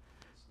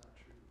 it's not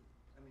true.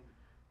 I mean,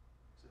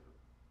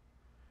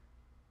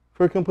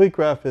 for a complete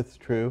graph, it's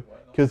true,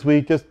 because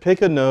we just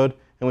pick a node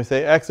and we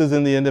say x is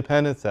in the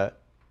independent set.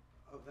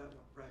 oh, that one,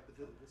 right, but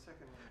the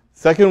second one.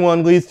 Second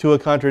one leads to a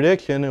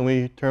contradiction, and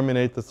we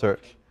terminate the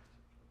search.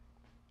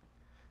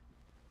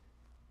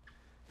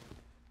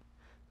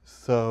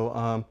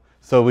 So,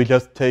 so we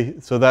just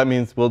take. So that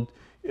means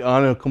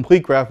on a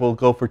complete graph, we'll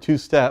go for 2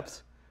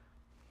 steps.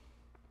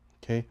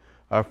 Okay,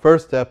 our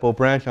first step will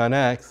branch on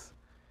x,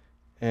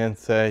 and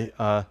say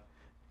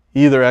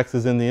either x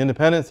is in the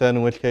independent set,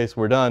 in which case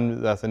we're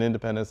done. That's an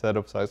independent set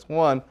of size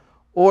 1,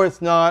 or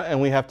it's not,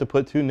 and we have to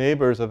put 2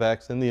 neighbors of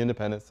x in the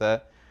independent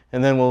set,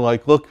 and then we'll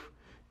look.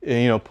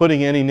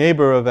 Putting any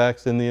neighbor of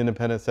x in the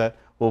independent set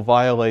will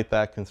violate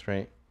that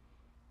constraint,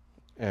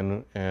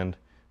 and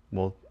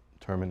we'll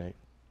terminate.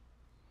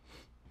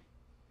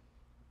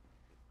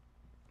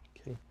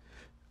 Okay.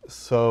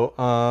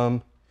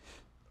 So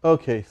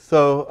okay.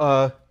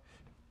 So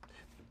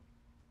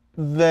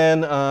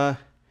then so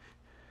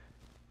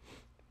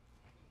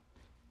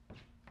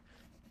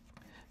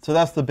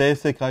that's the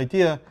basic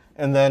idea,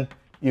 and then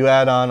you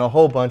add on a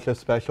whole bunch of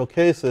special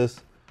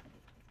cases.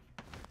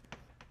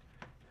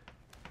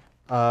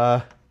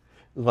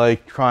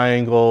 Like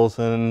triangles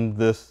and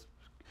this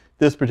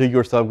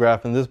particular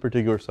subgraph and this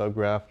particular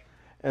subgraph.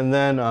 And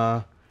then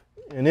an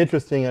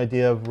interesting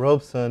idea of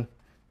Robeson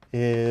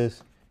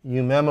is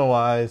you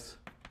memoize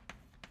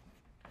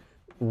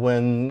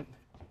when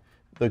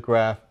the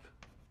graph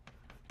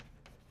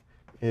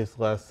is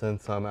less than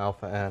some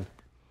alpha n.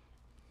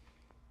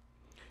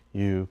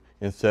 You,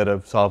 instead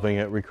of solving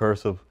it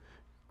recursively,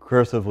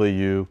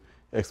 you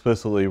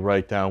explicitly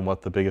write down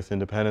what the biggest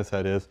independent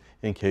set is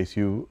in case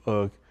you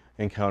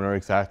encounter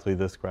exactly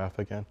this graph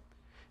again.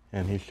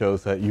 And he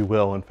shows that you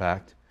will, in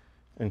fact,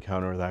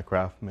 encounter that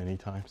graph many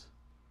times.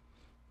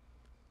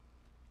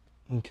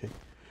 Okay.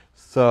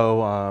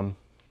 So,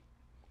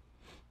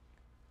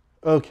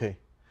 okay.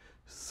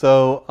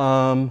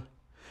 So,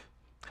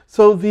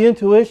 so the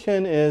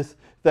intuition is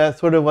that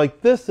sort of like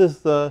this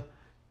is the,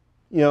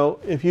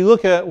 if you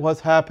look at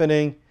what's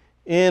happening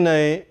in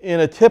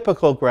a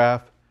typical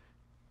graph,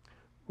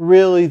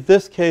 really,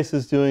 this case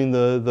is doing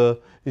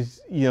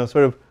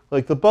sort of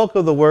like the bulk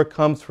of the work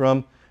comes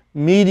from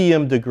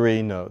medium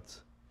degree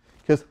nodes.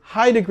 Because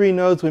high degree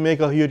nodes, we make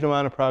a huge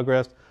amount of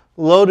progress.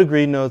 Low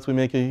degree nodes, we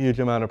make a huge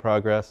amount of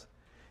progress.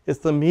 It's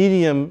the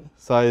medium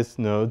sized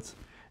nodes.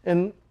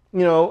 And,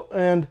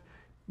 and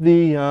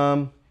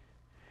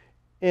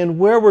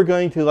where we're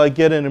going to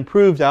get an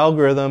improved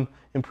algorithm,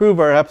 improve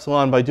our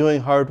epsilon by doing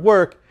hard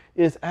work,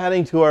 is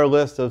adding to our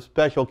list of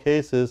special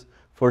cases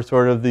for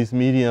sort of these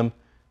medium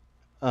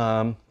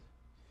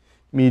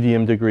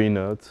degree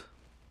nodes.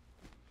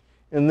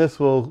 And this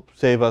will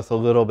save us a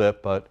little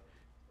bit, but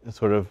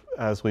sort of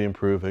as we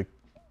improve, it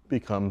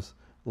becomes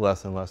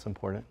less and less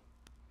important.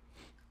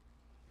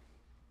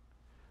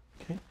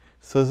 Okay,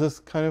 so is this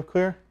kind of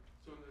clear?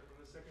 So on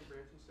the second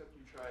branching step,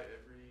 you try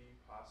every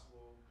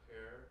possible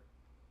pair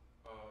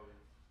of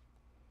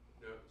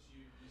nodes.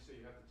 You say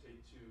you have to take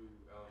 2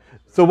 elements.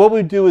 Right? So what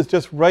we do is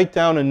just write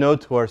down a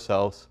node to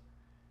ourselves,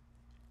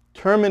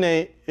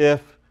 terminate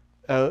if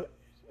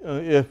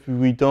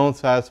we don't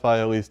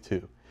satisfy at least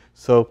 2.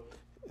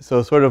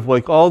 So sort of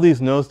like all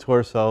these nodes to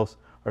ourselves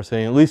are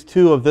saying at least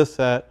 2 of this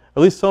set,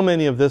 at least so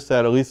many of this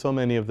set, at least so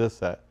many of this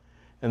set.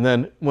 And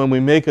then when we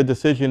make a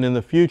decision in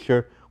the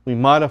future, we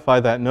modify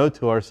that node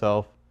to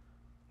ourselves.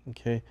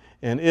 Okay?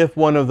 And if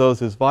one of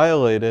those is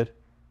violated,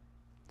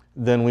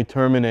 then we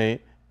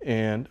terminate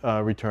and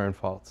return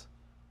false.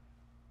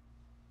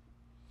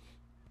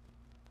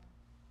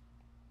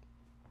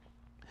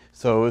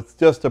 So it's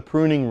just a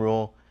pruning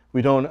rule.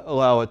 We don't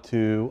allow it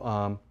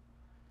to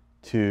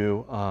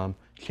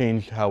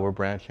change how we're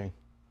branching,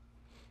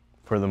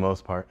 for the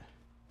most part.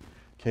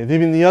 Okay.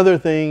 Even the other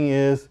thing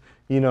is,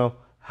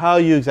 how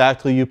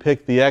exactly you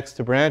pick the x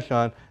to branch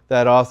on.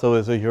 That also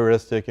is a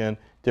heuristic, and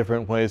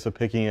different ways of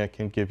picking it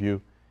can give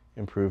you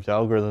improved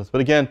algorithms.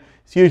 But again,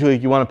 it's usually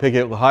you want to pick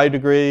it high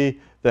degree,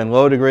 then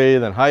low degree,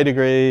 then high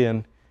degree,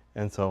 and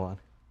so on.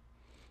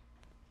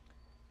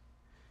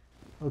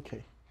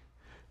 Okay.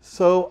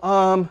 So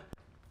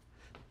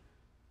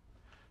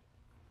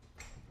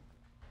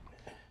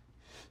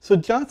so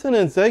Johnson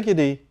and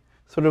Szegedy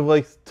sort of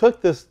like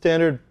took this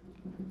standard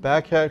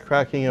backhat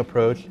cracking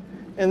approach,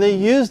 and they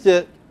used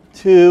it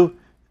to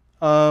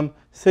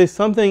say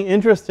something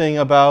interesting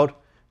about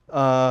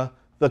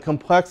the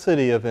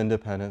complexity of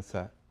independent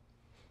set.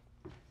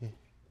 Okay.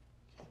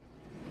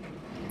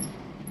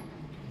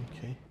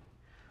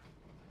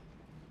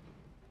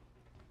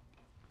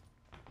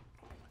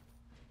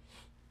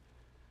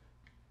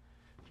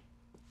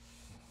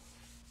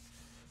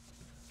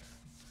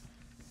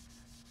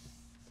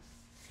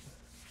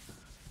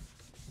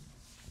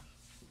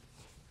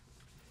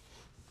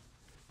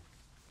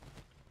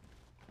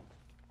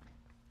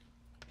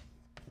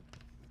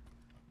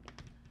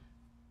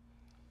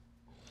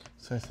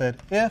 So I said,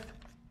 if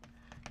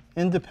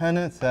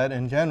independent set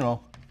in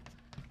general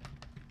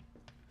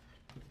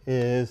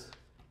is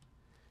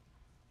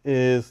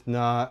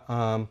not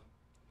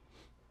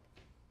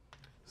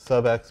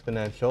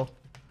sub-exponential,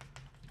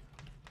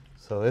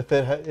 so if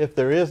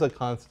there is a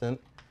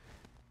constant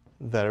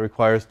that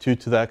requires 2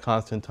 to that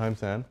constant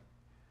times n,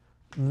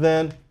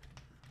 then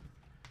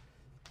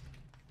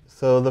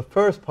so the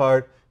first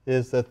part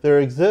is that there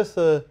exists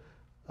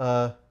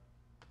a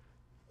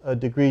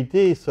degree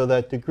d, so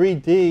that degree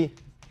d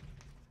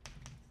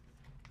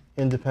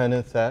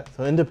independent set,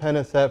 so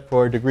independent set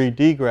for degree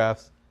d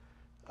graphs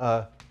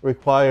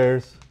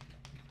requires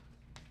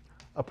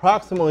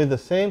approximately the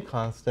same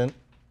constant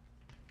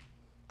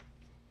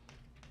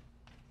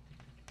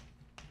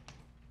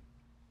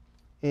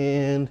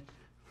and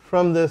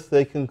from this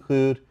they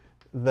conclude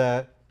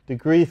that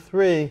degree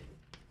 3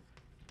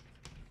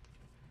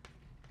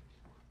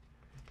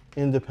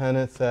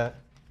 independent set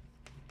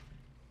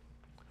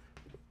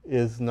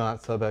is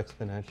not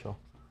sub-exponential.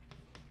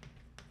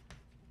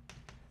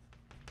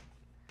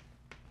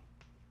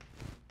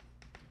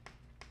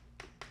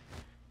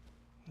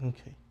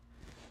 Okay.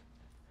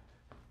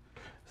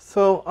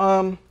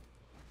 So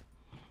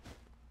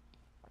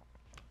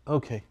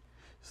okay.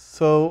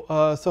 So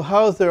so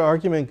how their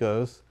argument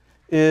goes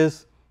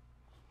is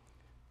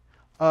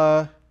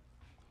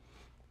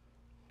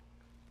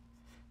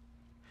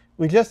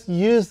we just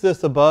use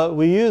this above.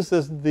 We use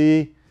this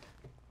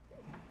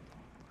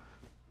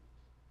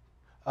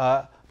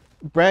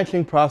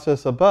branching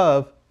process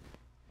above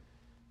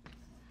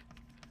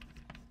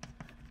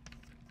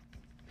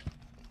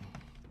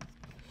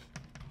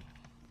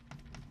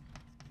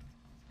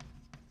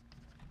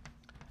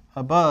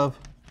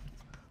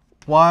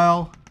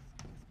while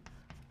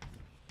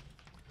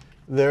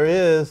there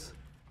is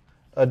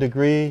a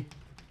degree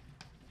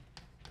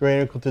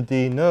greater or equal to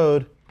d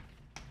node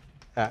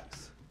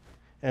x.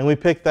 And we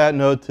pick that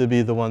node to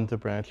be the one to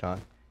branch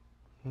on.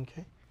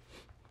 Okay.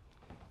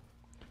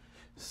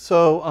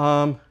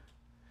 So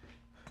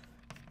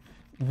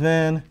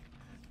then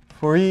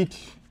for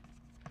each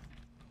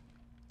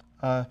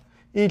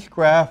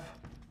graph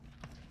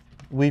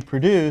we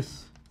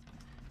produce,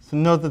 so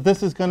note that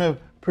this is going to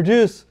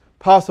produce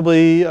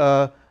possibly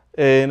an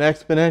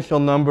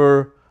exponential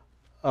number,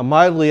 a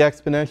mildly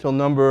exponential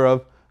number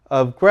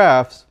of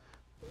graphs,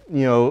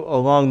 you know,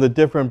 along the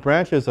different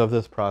branches of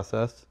this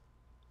process.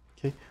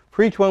 Okay.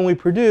 For each one we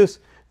produce,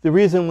 the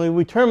reason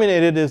we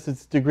terminate it is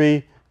its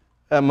degree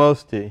at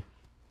most d.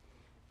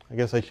 I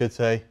guess I should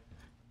say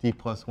d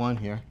plus 1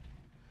 here.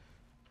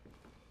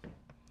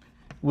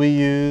 We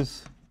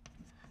use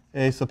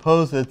a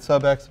supposed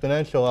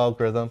sub-exponential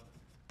algorithm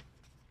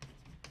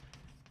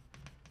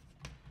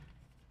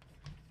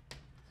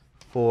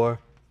for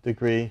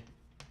degree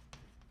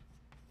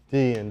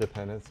d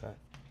independent set.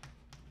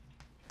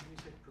 When you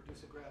say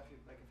produce a graph,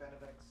 like if n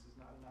of x is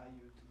not an I,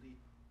 you delete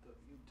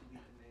the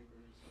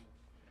neighbors, and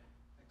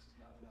if x is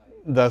not an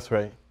I. That's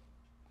right.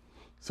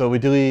 So we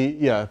delete,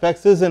 yeah, if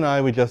x is an I,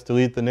 we just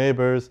delete the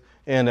neighbors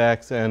and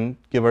x and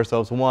give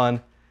ourselves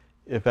 1.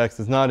 If x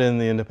is not in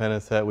the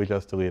independent set, we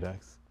just delete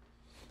x.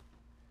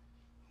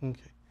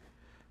 Okay.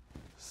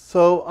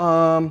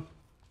 So,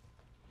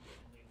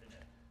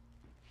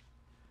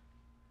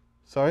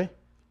 sorry?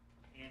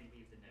 And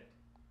leave the node.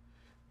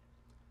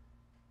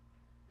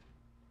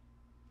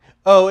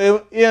 Oh,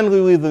 and we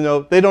leave the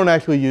note. They don't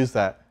actually use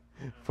that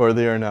for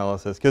their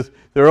analysis because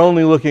they're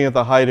only looking at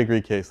the high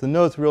degree case. The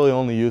note's really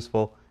only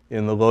useful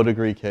in the low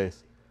degree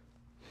case.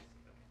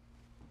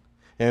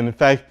 And in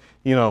fact,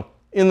 you know,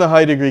 in the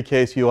high degree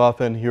case, you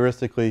often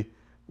heuristically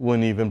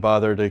wouldn't even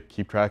bother to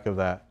keep track of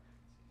that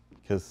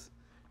because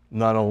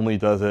not only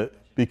does it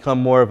become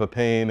more of a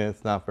pain,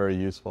 it's not very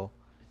useful.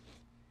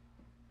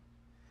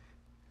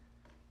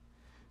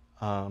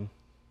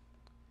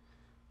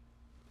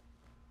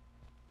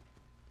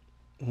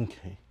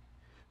 Okay,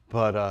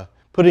 but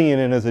putting it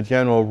in as a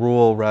general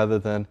rule rather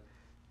than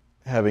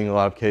having a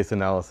lot of case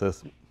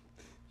analysis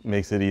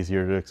makes it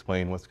easier to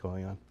explain what's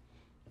going on.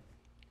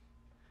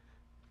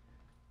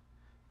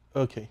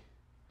 Okay,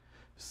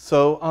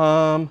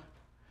 so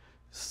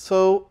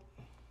So,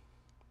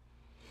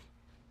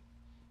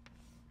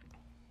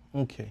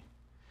 okay.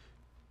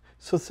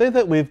 So say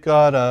that we've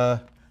got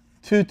a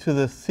 2 to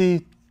the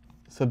c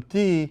sub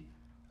d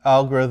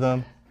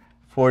algorithm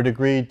for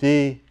degree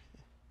d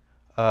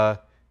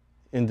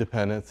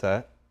independent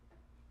set.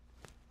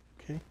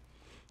 Okay.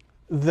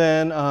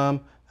 Then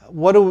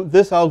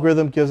this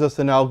algorithm gives us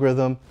an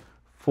algorithm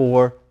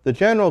for the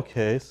general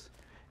case.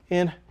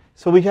 And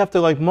so we have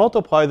to like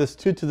multiply this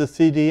 2 to the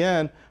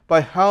cdn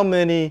by how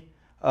many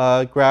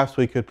graphs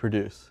we could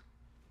produce.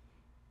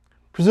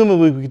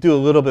 Presumably we could do a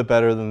little bit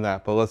better than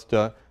that, but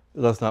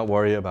let's not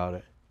worry about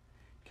it.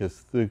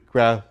 Because the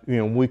graph,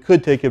 we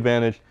could take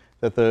advantage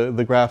that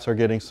the graphs are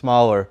getting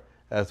smaller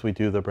as we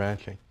do the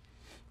branching.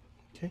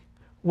 Okay.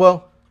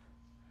 Well,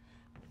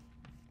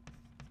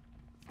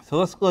 so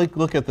let's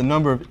look at the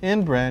number of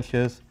in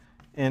branches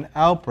and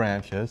out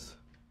branches.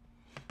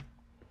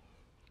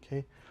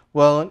 Okay.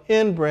 Well, an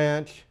in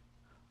branch,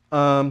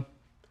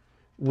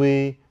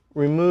 we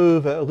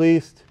remove at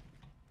least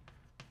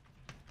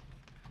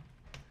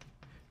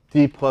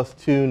d plus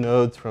 2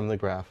 nodes from the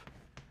graph.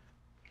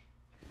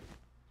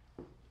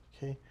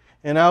 Okay.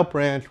 In out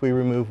branch, we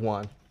remove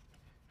 1.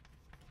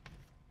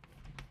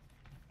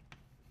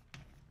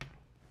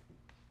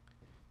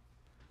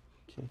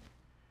 Okay.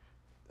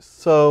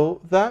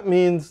 So that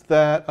means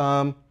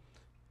that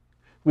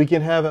we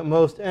can have at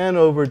most n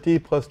over d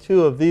plus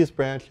 2 of these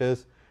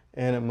branches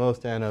and at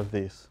most n of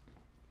these.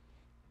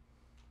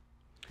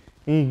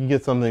 You can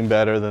get something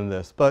better than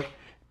this. But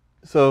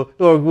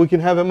or we can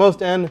have at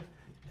most n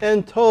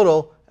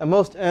total, at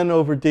most n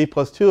over d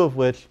plus 2 of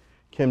which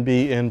can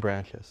be in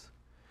branches.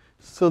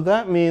 So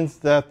that means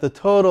that the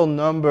total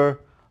number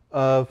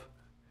of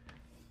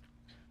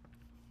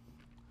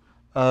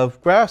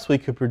graphs we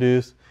could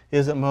produce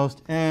is at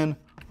most n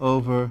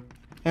over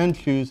n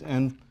choose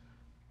n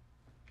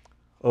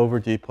over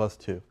d plus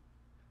 2.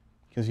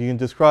 Because you can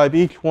describe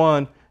each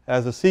one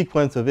as a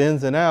sequence of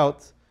ins and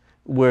outs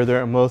where there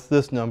are at most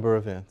this number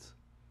of ins.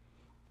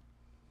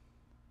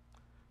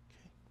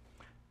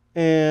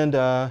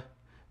 Okay.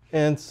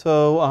 And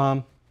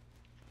so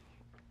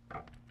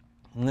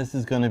and this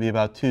is going to be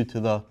about 2 to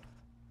the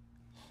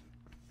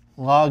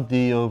log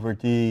d over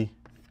d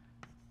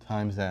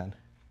times n.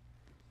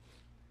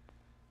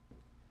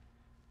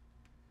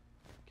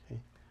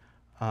 Okay.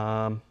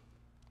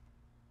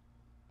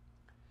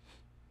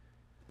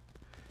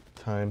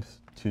 Times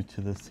 2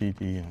 to the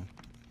cdn.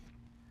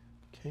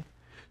 Okay.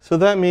 So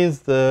that means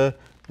the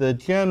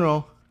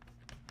general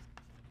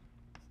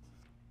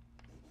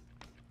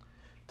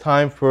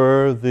time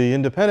for the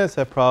independent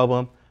set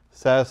problem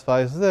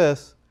satisfies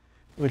this,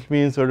 which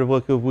means sort of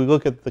if we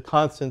look at the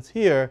constants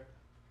here,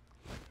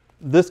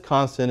 this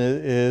constant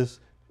is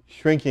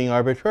shrinking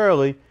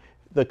arbitrarily.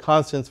 The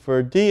constants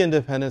for D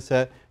independent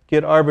set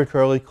get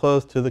arbitrarily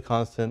close to the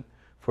constant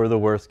for the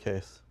worst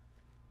case.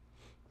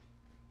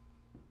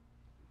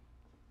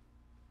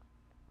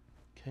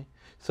 Okay,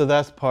 so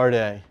that's part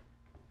A.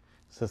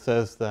 So it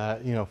says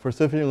that for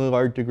sufficiently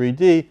large degree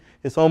D,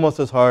 it's almost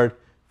as hard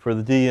for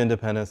the D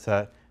independent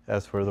set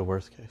as for the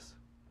worst case.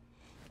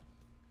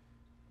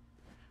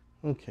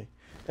 Okay,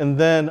 and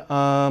then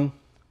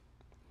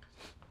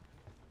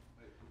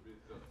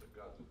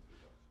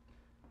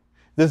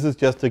this is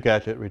just a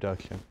gadget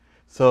reduction.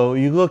 So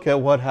you look at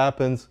what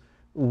happens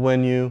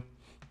when you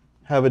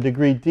have a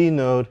degree D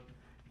node.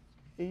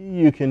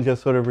 You can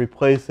just sort of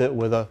replace it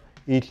with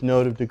each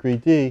node of degree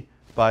D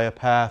by a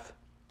path,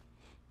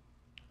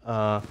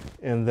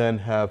 and then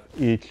have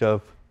each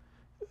of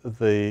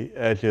the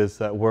edges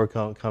that were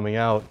coming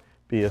out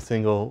be a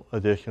single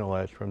additional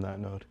edge from that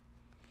node.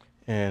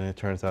 And it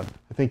turns out,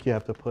 I think you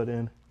have to put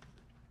in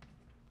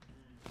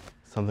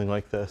something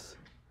like this.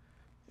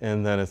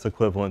 And then it's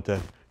equivalent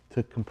to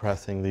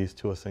compressing these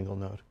to a single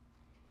node.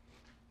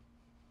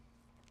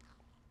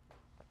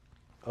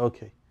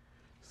 Okay,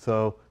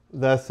 so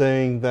that's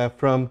saying that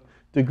from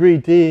degree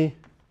D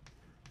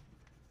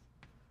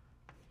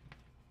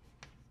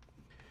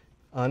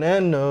on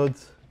n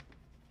nodes,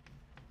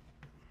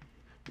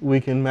 we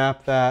can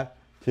map that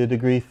to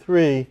degree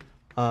 3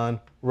 on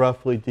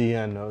roughly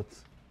dn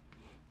nodes.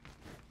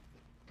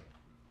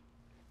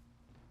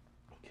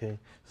 Okay,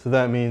 so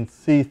that means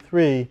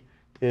C3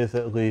 is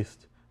at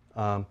least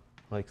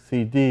like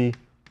CD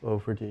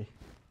over D.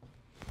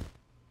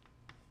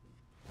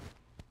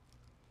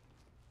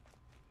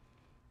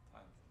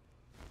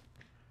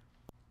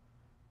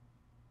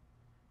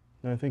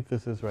 No, I think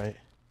this is right.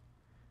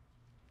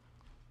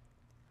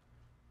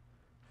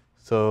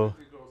 So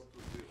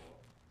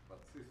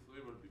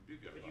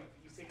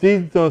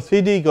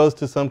CD goes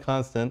to some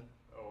constant.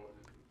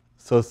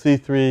 So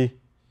C3,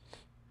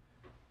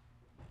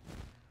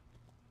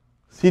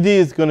 CD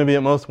is going to be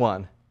at most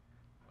 1,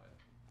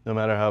 no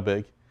matter how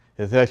big.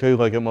 It's actually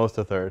like at most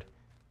a third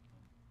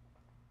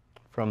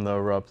from the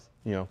rubs,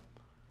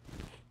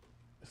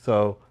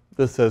 So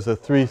this says a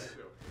 3.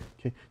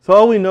 Okay. So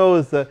all we know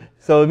is that,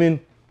 so I mean,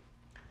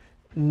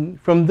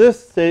 from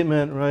this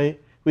statement, right,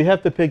 we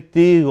have to pick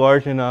D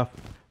large enough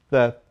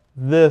that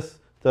this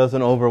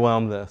doesn't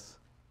overwhelm this.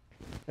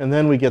 And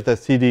then we get that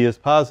CD is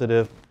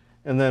positive.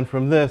 And then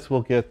from this,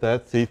 we'll get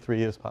that C3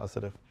 is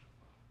positive.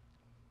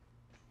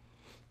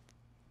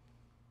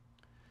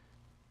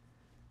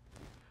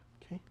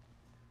 Okay.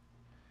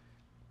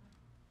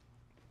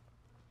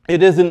 It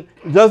doesn't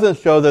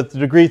show that the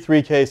degree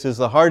 3 case is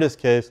the hardest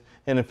case.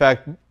 And in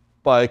fact,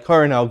 by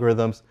current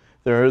algorithms,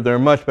 there are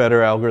much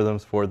better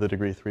algorithms for the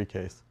degree 3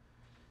 case,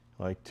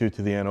 like 2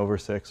 to the n over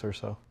 6 or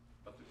so.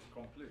 But it's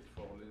complete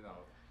for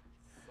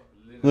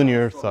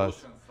Linear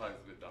size.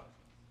 Reduction.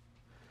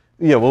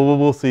 Yeah, well,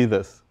 we'll see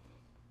this,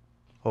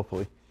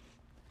 hopefully.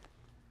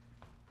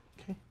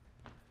 Okay.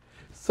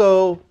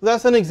 So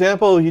that's an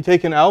example. You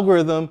take an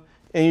algorithm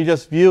and you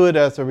just view it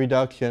as a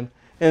reduction.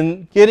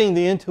 And getting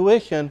the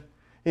intuition,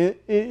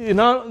 there's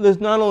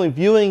not only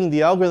viewing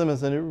the algorithm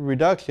as a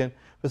reduction,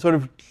 but sort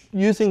of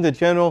using the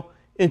general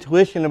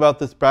intuition about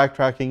this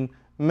backtracking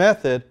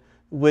method,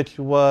 which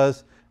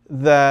was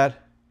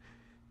that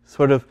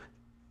sort of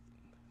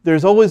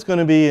there's always going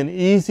to be an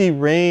easy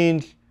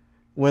range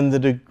when the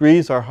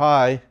degrees are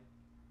high,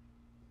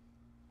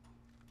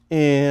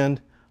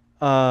 and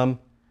an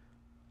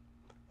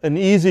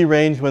easy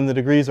range when the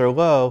degrees are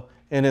low,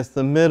 and it's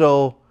the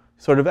middle.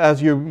 Sort of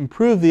as you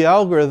improve the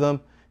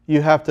algorithm,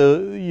 you have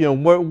to,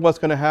 what's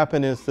going to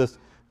happen is this,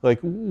 like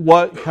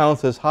what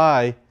counts as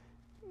high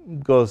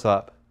goes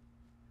up.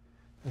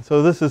 And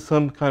so this is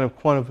some kind of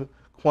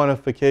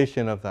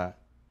quantification of that.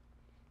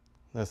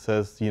 That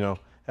says,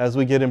 as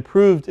we get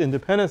improved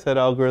independent set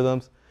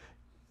algorithms,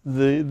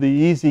 the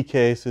easy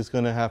case is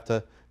going to have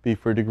to be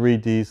for degree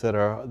Ds that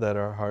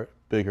are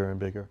bigger and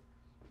bigger.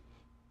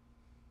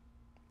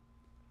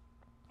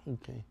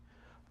 Okay.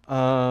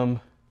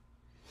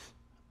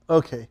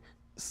 Okay.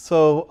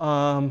 So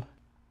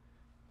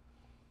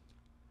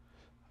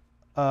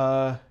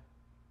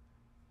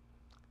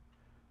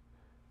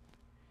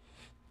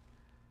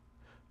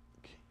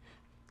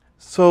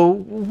so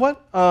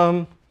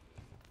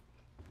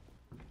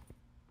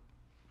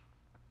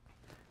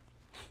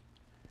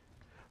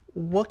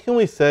what can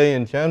we say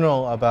in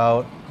general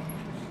about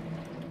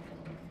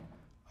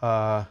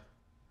now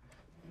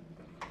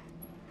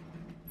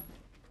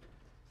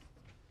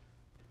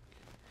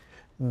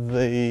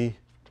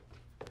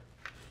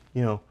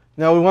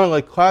we want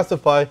to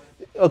classify,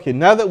 okay,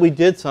 now that we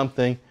did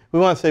something, we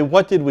want to say,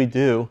 what did we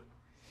do?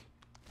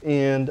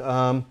 And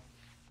Russell,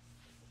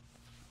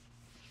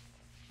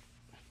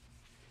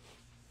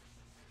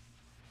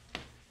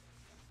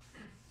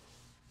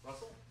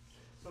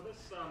 so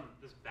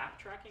this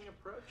backtracking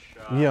approach,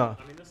 yeah.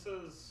 I mean, this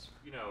is,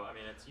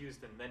 it's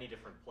used in many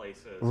different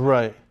places.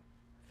 Right.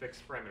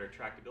 Fixed parameter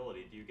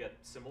tractability. Do you get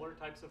similar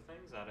types of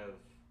things out of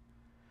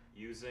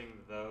using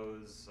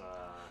those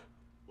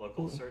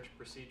local search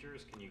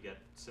procedures? Can you get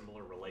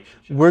similar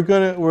relationships? We're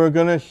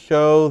gonna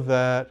show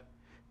that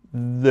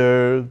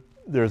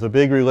there's a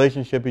big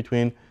relationship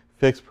between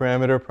fixed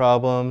parameter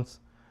problems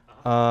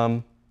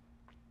and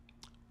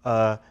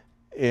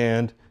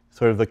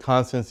sort of the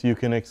constants you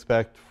can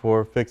expect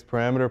for fixed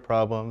parameter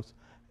problems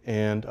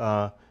and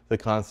the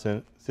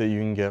constants that you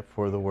can get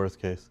for the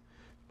worst case.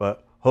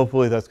 But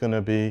hopefully that's going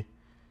to be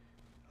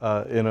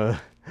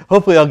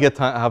hopefully I'll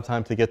have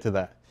time to get to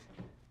that.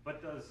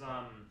 But does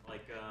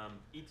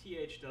ETH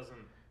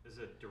is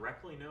it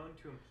directly known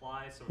to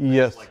imply some things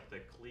yes. like the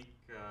Clique?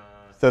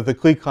 So the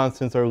Clique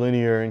constants are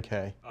linear in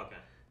K. Okay.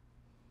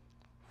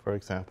 For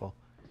example.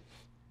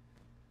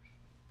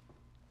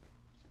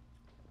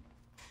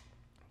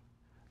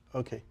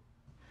 Okay.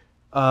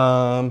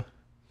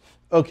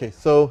 Okay,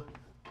 so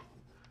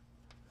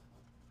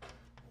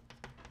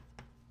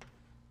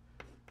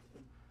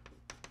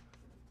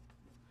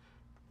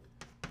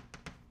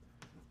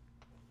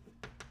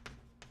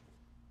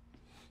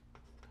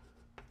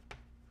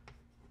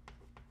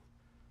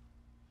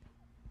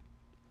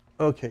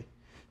okay.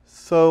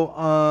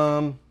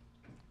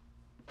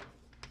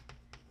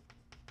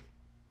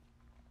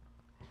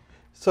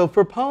 So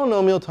for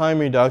polynomial time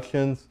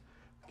reductions,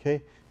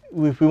 okay,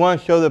 if we want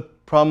to show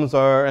that problems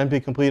are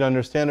NP-complete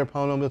under standard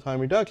polynomial time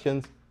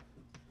reductions,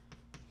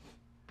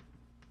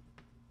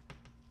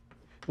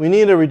 we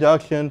need a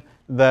reduction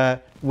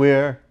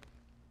where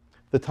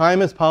the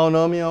time is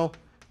polynomial,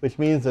 which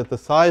means that the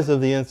size of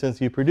the instance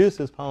you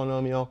produce is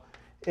polynomial.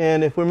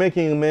 And if we're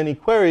making many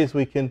queries,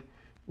 we can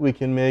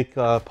make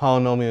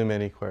polynomial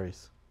many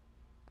queries.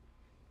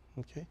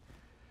 Okay.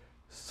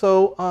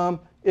 So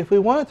if we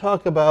want to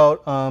talk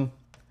about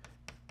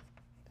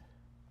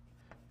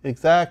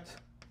exact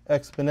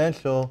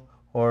exponential,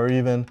 or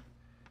even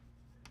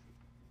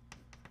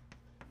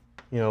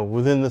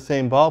within the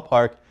same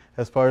ballpark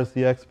as far as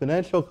the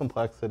exponential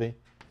complexity,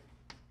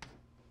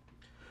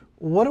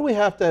 what do we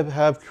have to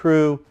have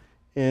true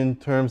in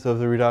terms of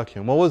the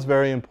reduction? What was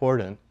very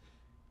important?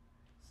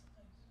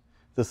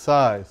 The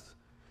size.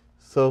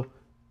 So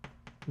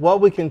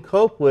what we can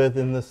cope with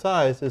in the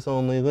size is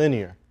only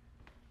linear.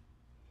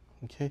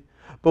 Okay?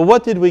 But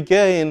what did we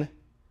gain,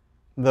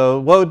 though?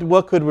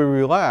 What could we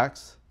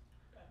relax?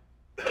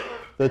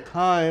 The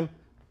time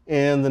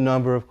and the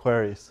number of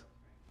queries.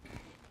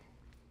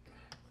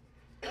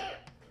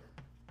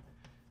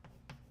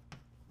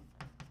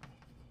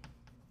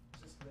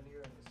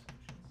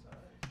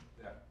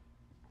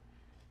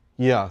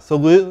 Yeah,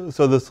 so,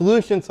 so the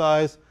solution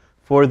size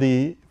for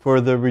the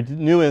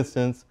new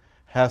instance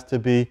has to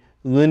be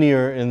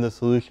linear in the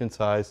solution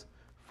size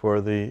for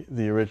the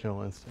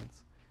original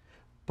instance.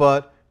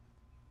 But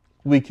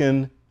we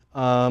can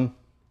have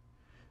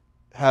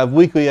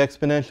weekly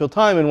exponential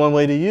time, and one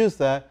way to use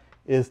that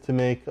is to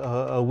make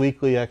a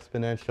weekly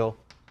exponential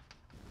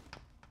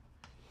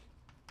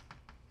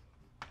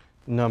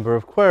number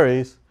of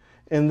queries.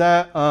 And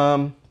that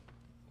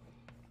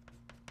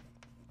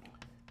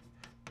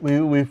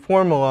we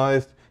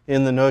formalized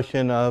in the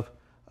notion of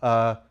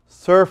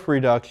surf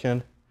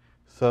reduction.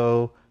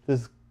 So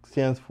this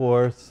stands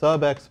for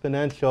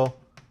sub-exponential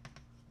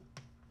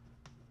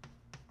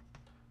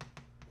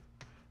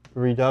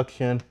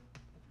reduction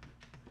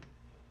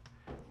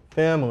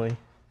family.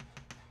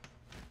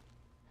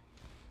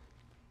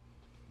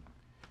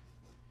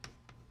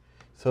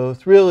 So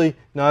it's really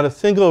not a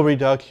single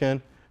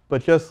reduction,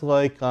 but just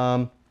like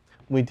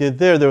we did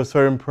there, there was a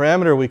certain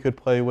parameter we could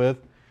play with.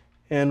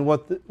 And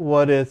what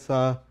it is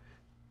a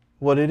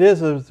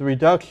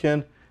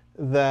reduction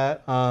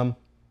that for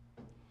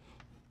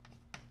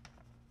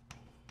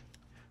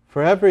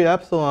every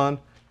epsilon,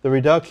 the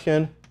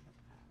reduction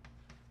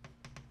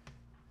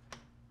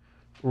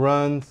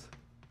runs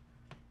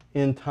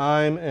in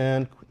time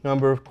and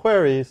number of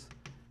queries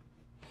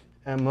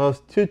at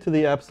most 2 to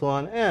the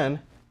epsilon n,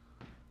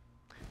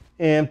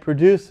 and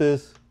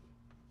produces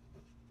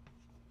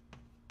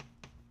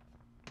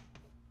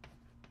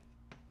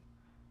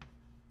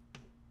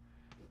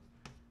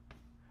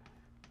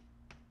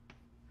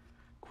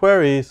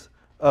queries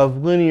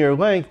of linear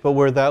length, but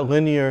where that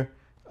linear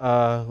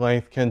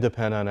length can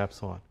depend on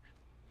epsilon.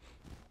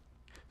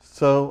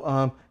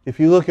 So if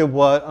you look at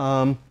what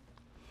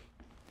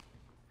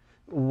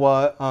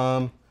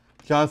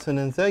Johnson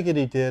and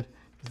Szegedy did,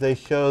 they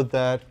showed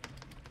that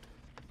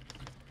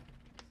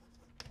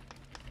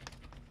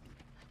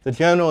the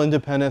general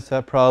independent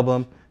set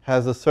problem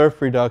has a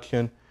surf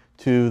reduction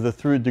to the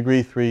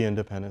degree 3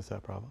 independent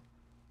set problem.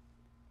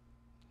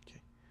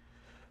 Okay.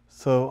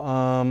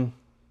 So,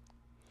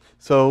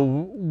 so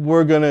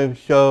we're going to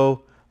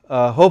show,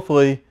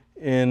 hopefully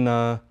in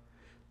a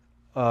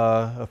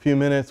few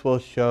minutes, we'll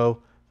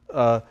show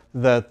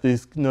that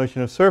this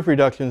notion of surf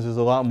reductions is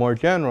a lot more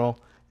general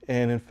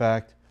and, in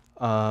fact,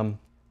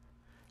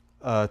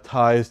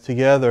 ties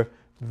together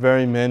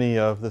very many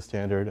of the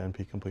standard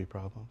NP-complete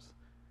problems.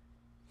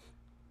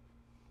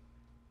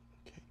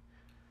 Is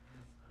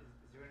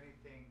there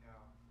anything,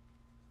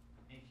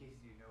 any case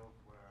you know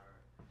where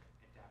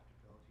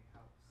adaptability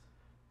helps?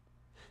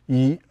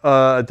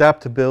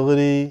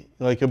 Adaptability,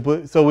 like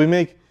so we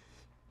make,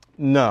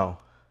 no.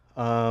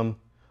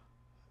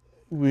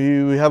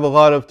 We have a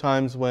lot of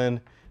times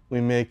when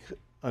we make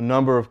a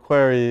number of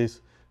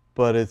queries,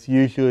 but it's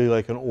usually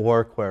like an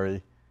OR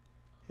query.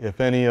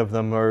 If any of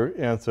them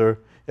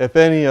if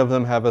any of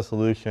them have a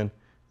solution,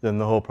 then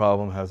the whole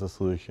problem has a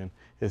solution.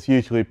 It's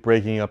usually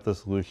breaking up the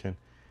solution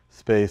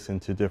space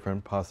into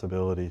different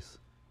possibilities.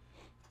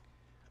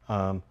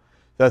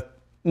 That's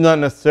not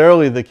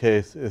necessarily the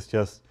case. It's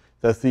just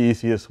that's the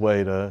easiest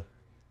way to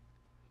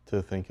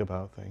think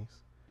about things.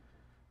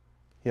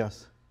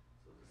 Yes?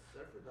 So the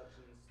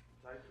self-reductions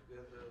tie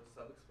together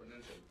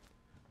sub-exponential.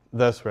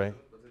 That's right.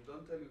 But they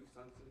don't tell you if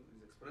something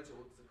is exponential,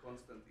 what the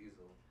constant is,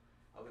 or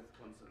how it's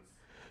constants.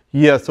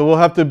 Yeah, so we'll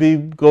have to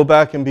go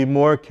back and be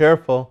more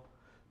careful.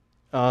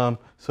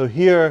 So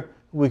here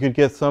we could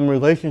get some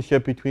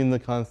relationship between the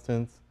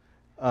constants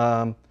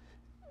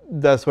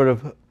that's sort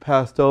of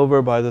passed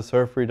over by the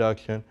surf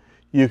reduction.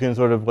 You can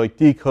sort of like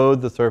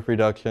decode the surf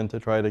reduction to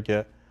try to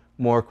get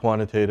more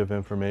quantitative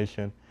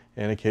information,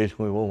 and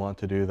occasionally we'll want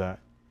to do that.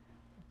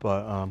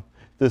 But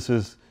this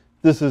is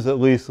at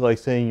least like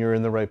saying you're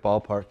in the right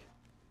ballpark.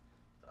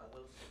 Are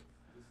those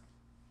this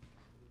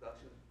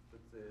reduction that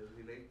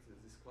relate to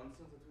this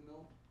constant that we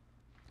know?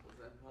 Was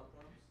that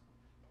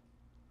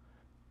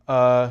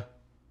problems?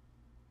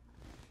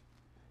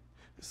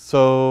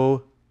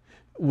 So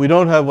we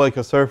don't have like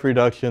a surf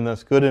reduction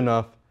that's good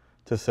enough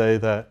to say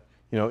that,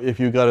 you know, if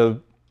you got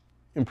an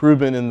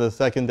improvement in the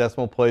second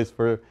decimal place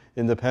for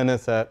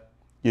independent set,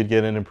 you'd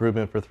get an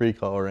improvement for 3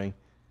 coloring.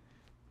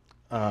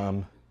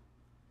 You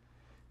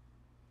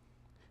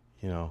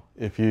know,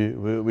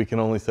 we can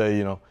only say,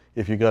 you know,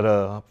 if you got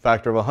a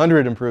factor of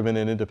 100 improvement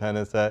in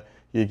independent set,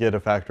 you get a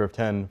factor of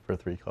 10 for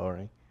 3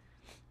 coloring.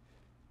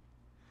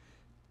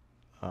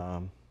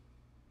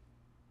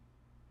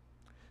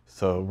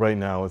 So right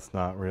now it's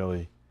not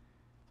really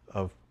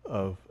of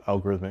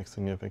algorithmic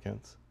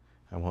significance.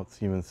 I won't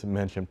even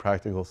mention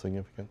practical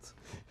significance.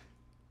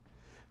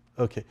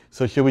 Okay,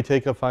 so should we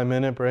take a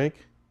 5-minute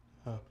break?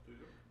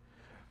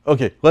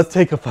 Okay, let's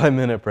take a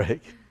 5-minute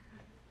break.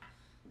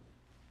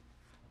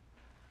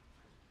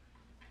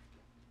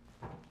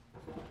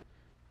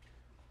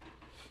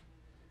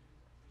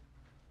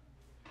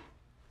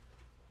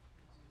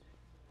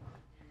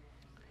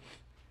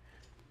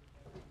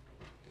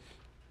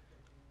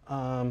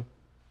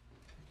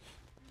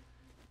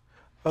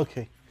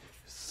 Okay,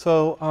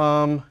 so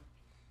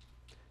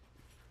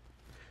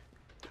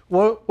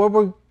what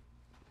we're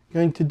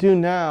going to do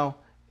now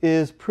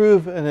is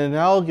prove an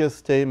analogous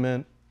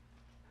statement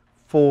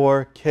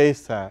for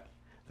KSAT.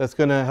 That's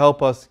going to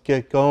help us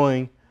get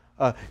going.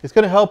 It's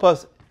going to help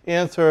us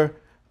answer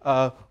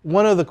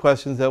one of the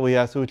questions that we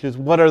asked, which is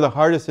what are the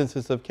hardest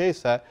instances of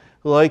KSAT?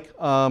 Like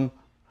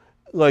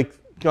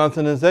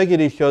Johnson and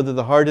Szegedy showed that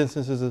the hard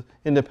instances of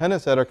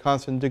independent set are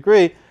constant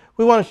degree.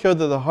 We want to show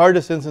that the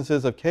hardest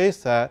instances of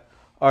KSAT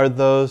are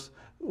those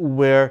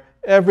where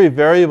every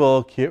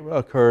variable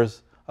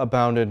occurs a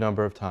bounded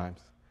number of times.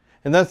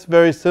 And that's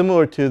very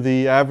similar to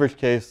the average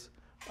case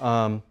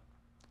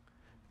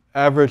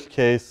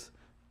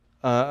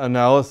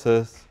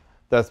analysis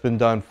that's been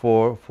done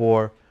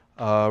for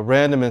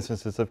random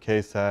instances of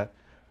KSAT,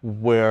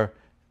 where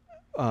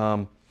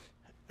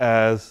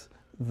as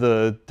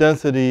the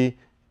density,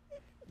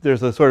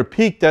 there's a sort of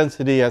peak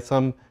density at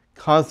some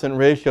constant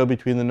ratio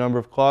between the number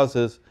of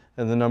clauses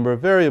and the number of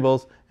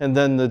variables, and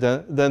then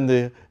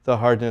the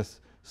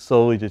hardness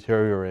slowly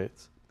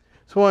deteriorates.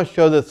 So we want to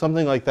show that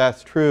something like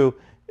that's true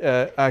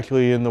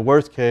actually in the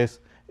worst case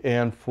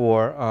and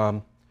for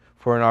an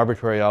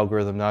arbitrary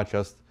algorithm, not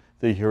just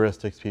the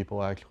heuristics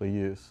people actually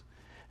use.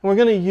 And we're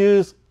going to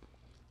use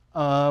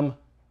a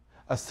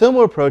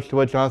similar approach to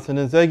what Johnson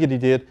and Szegedy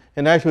did,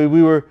 and actually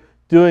we were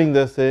doing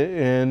this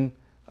in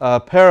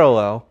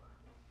parallel.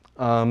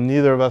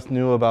 Neither of us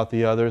knew about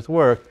the other's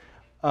work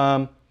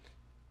around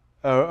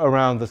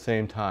the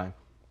same time.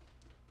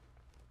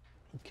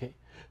 Okay,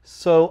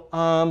 so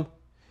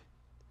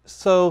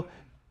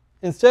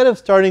instead of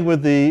starting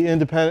with a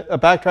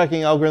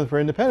backtracking algorithm for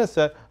independent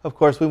set, of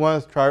course we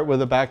want to start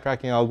with a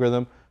backtracking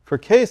algorithm for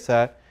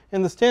KSAT.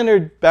 And the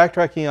standard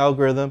backtracking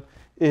algorithm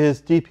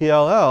is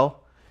DPLL.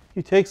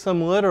 You take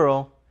some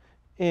literal,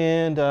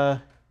 and I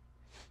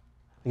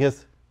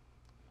guess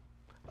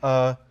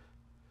I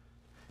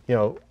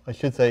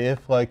should say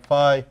if like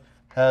phi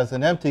has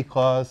an empty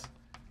clause,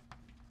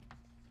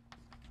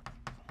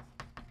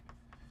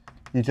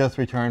 you just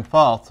return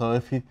false.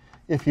 So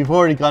if you've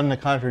already gotten a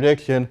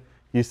contradiction,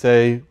 you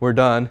say we're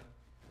done.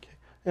 Okay.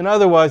 And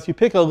otherwise, you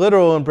pick a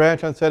literal and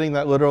branch on setting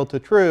that literal to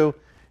true,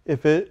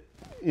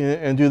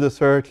 and do the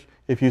search.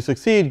 If you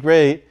succeed,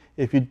 great.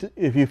 If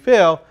you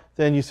fail,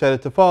 then you set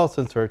it to false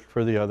and search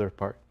for the other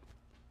part.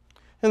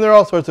 And there are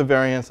all sorts of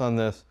variants on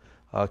this,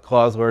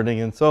 clause learning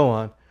and so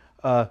on.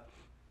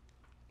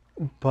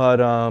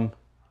 But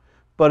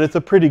it's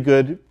a pretty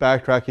good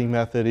backtracking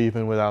method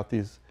even without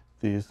these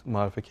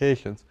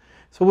modifications.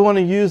 So we want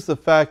to use the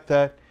fact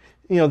that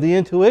the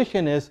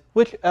intuition is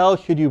which L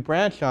should you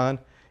branch on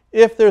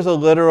if there's a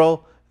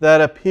literal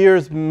that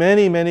appears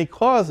many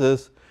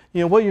clauses.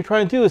 What you're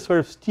trying to do is sort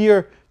of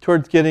steer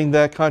towards getting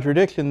that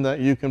contradiction that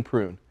you can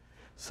prune.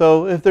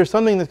 So if there's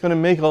something that's going to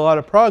make a lot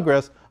of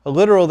progress, a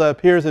literal that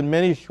appears in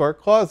many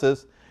short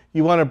clauses,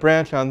 you want to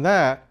branch on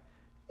that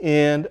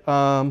and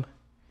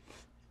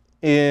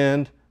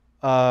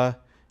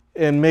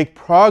make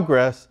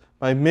progress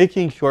by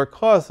making short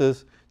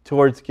clauses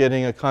towards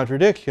getting a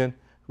contradiction,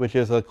 which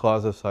is a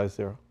clause of size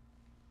 0.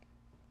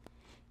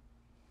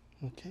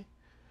 Okay,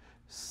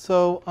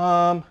 so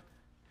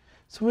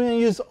we're going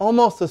to use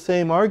almost the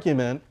same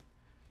argument,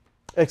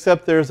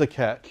 except there's a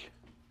catch.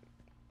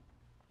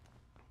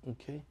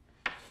 Okay,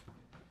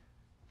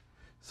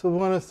 so we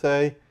want to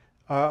say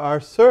our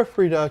surf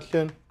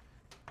reduction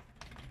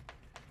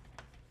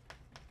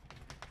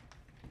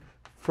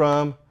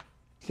from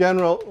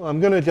general, I'm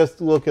going to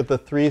just look at the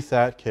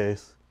 3-sat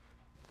case,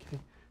 okay,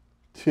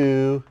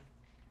 to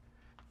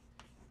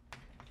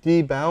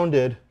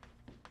debounded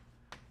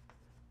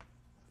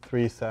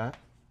 3-sat,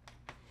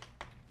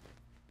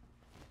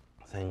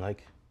 saying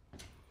like,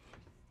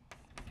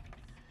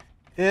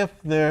 if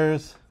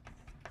there's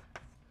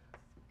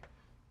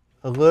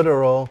a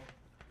literal,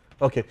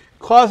 okay,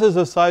 clauses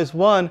of size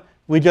 1,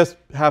 we just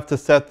have to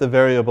set the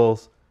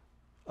variables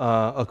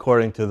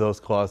according to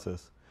those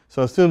clauses.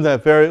 So assume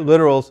that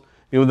literals,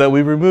 that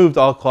we removed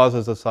all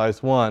clauses of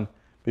size 1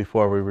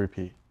 before we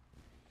repeat.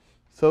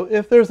 So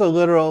if there's a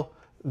literal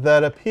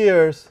that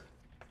appears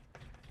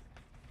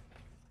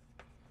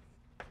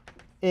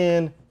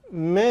in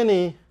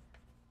many,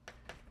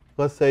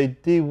 let's say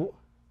I'm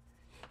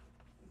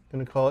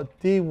going to call it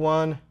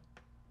D1,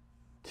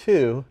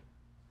 2,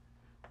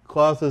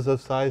 clauses of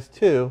size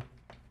 2,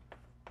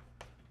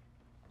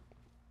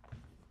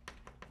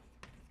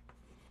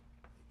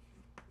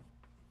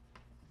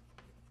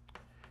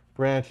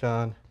 branch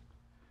on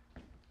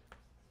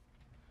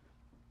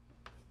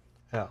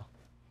L.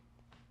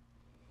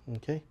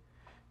 Okay,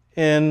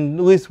 and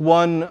at least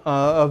one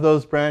of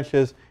those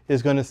branches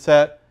is going to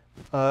set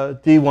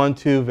D1,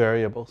 2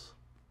 variables,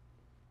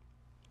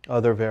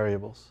 other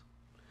variables.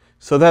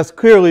 So that's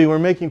clearly, we're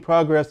making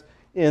progress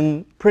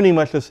in pretty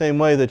much the same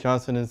way that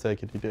Johnson and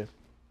Szegedy did.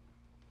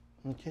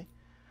 Okay,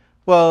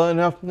 well,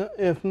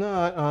 if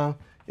not,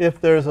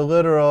 if there's a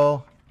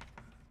literal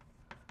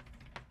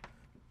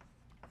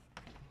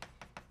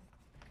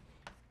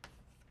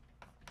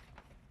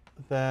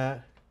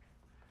that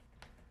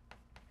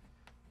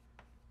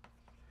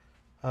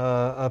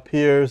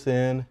appears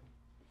in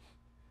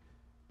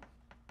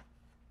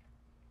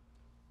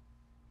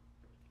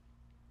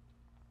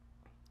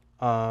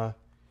D1,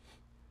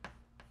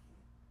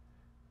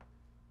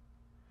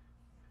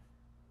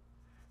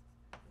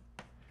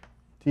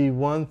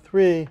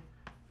 3,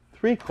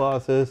 3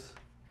 clauses,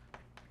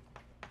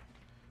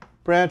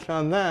 branch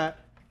on that,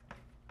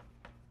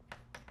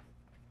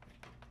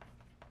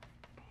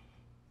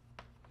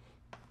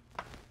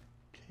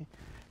 okay.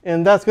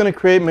 And that's going to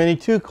create many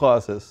 2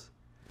 clauses.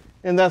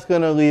 And that's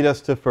going to lead us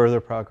to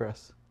further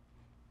progress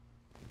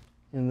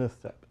in this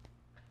step.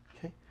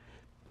 Okay?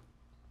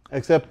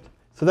 So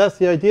that's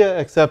the idea,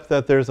 except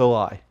that there's a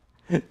lie.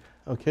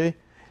 Okay?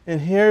 And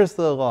here's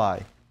the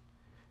lie.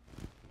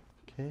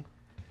 Okay?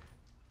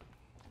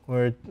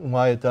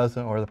 Why it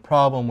doesn't, or the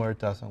problem where it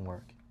doesn't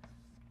work.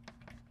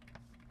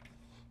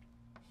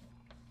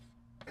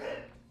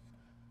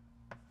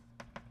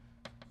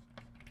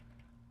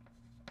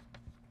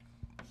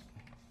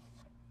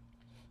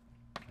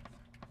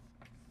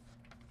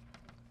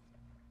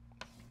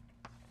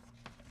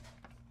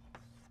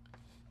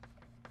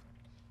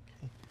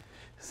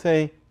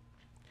 Say,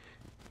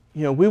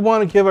 we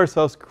want to give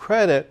ourselves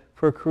credit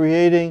for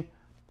creating,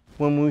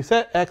 when we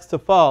set x to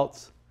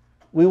false,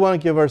 we want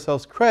to give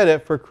ourselves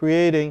credit for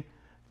creating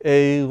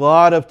a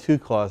lot of 2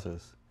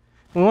 clauses.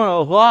 We want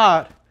a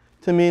lot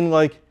to mean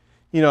like,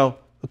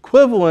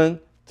 equivalent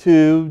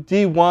to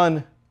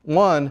D1,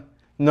 1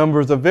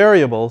 numbers of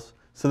variables,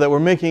 so that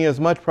we're making as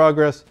much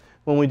progress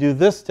when we do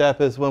this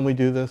step as when we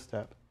do this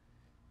step.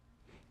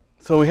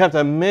 So we have to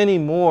have many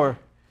more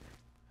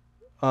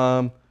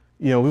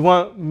we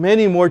want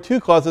many more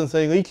 2 clauses, and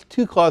saying each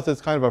 2 clause is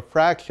kind of a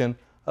fraction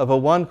of a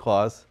 1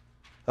 clause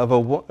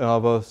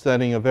of a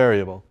setting of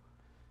variable,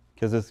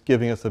 because it's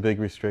giving us a big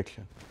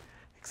restriction.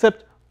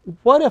 Except,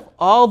 what if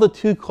all the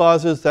 2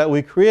 clauses that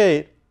we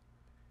create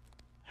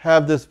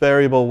have this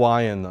variable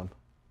y in them?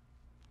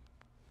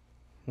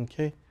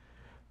 Okay.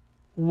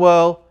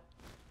 Well,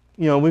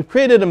 we've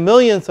created a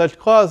million such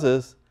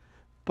clauses,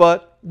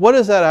 but what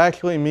does that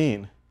actually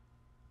mean?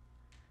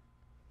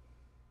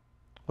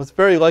 Well, it's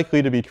very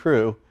likely to be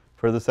true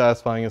for the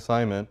satisfying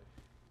assignment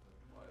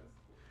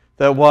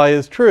that y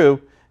is true.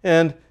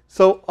 And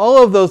so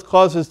all of those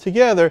clauses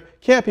together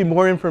can't be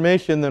more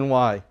information than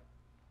y.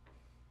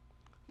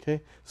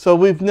 Okay? So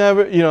we've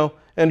never,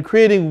 and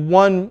creating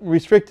one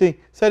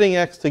setting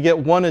x to get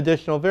one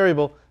additional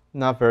variable,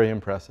 not very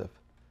impressive.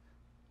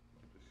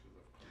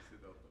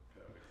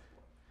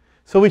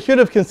 So we should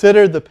have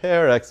considered the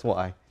pair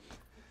xy.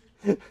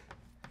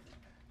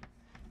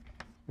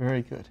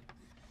 Very good.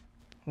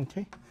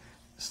 Okay.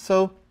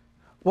 So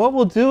what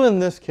we'll do in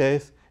this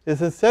case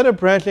is, instead of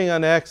branching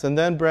on x and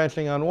then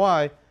branching on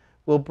y,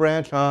 we'll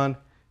branch on,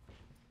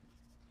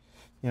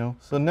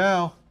 so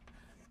now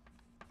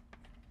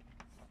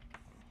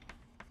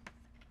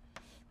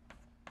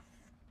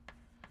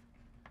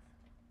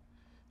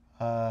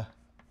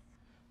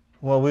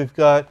what we've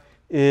got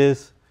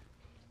is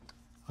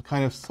a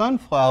kind of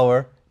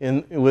sunflower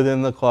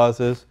within the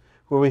clauses,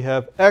 where we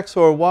have x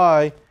or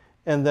y,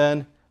 and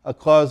then a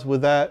clause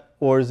with that,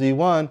 or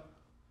z1,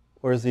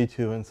 or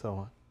z2, and so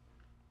on.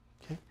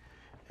 Okay?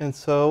 And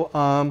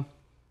so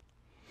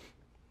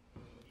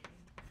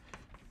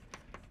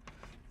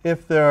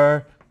if there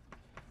are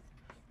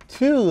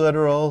 2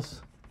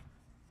 literals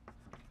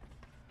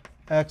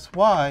x,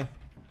 y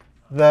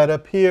that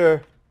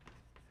appear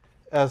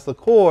as the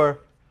core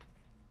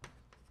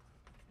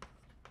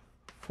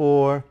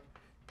for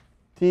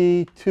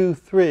D2,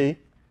 3,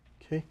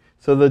 okay?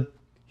 So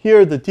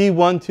here the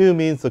D1, 2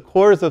 means the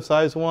core is of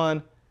size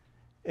 1,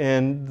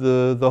 and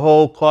the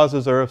whole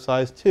clauses are of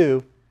size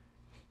 2.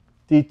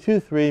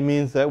 D2, 3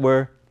 means that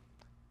we're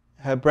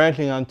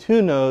branching on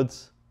 2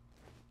 nodes,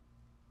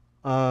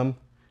 and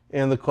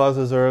the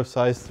clauses are of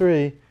size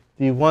 3.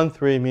 D1,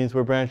 3 means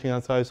we're branching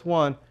on size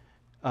 1,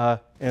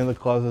 and the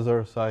clauses are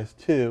of size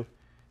 2.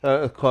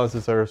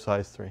 Clauses are of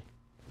size 3.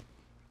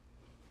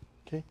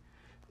 Okay,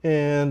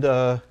 and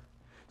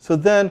so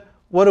then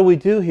what do we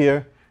do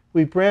here?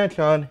 We branch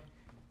on.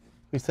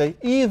 We say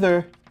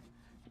either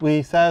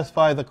we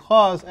satisfy the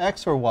clause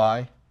x or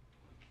y,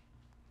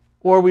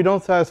 or we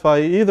don't satisfy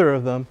either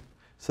of them.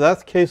 So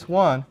that's case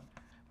 1.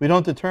 We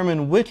don't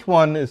determine which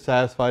one is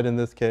satisfied in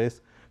this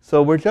case.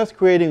 So we're just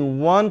creating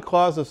one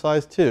clause of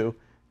size 2,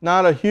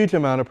 not a huge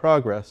amount of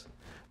progress.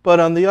 But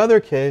on the other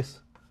case,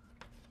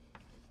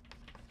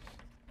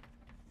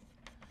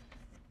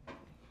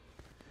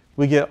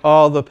 we get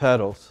all the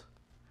petals.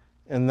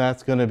 And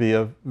that's going to be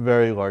a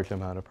very large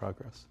amount of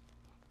progress.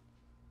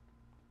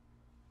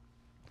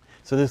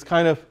 So this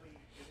kind of...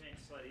 Isn't it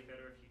slightly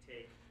better if you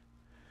take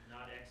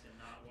not x and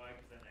not y,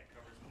 because then that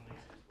covers the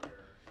places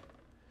where...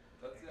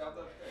 That's the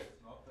other case,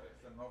 not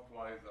x and not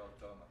y is the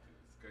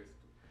alternative.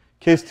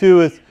 It's case 2. Case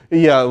 2 is,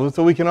 yeah,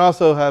 so we can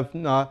also have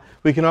not,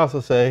 we can also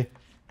say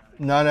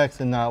not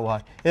x and not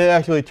y. It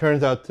actually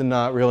turns out to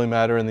not really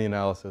matter in the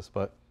analysis,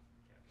 but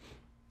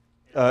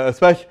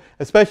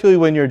especially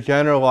when you're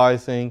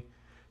generalizing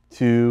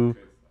to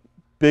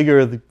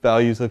bigger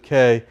values of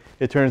k,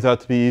 it turns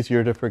out to be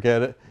easier to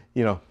forget it,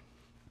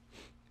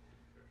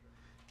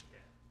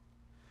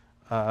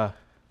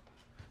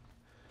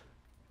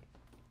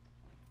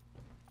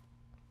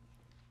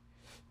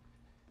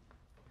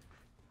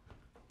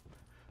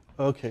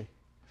 Okay.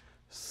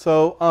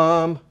 So,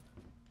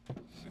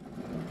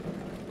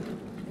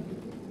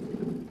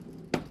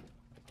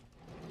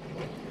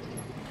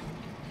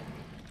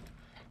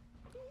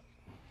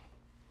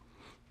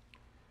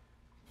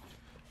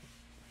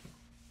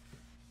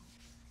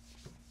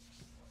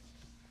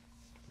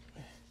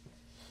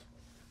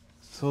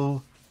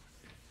 so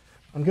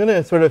I'm going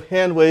to sort of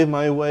hand wave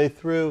my way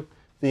through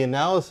the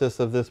analysis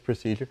of this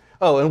procedure.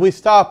 Oh, and we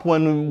stop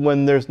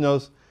when there's no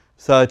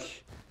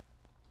such,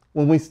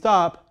 when we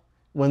stop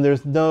when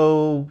there's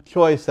no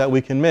choice that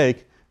we can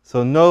make.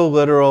 So no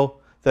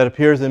literal that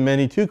appears in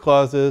many two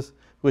clauses,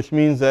 which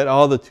means that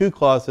all the two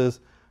clauses,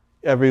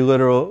 every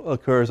literal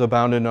occurs a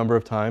bounded number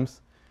of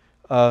times.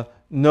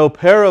 No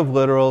pair of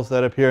literals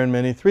that appear in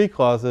many three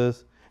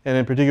clauses, and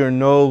in particular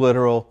no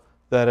literal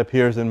that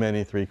appears in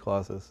many three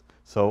clauses.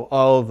 So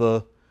all of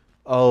the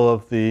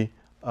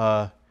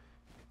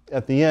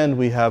at the end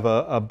we have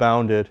a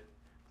bounded,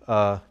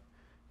 a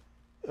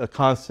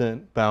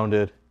constant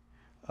bounded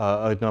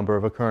a number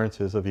of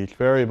occurrences of each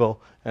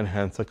variable, and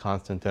hence a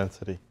constant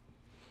density.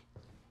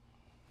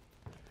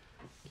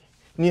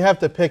 And you have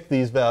to pick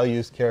these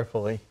values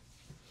carefully.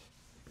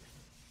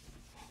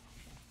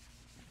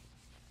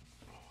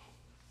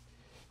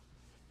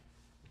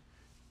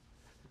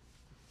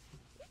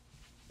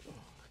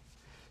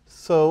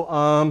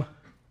 So,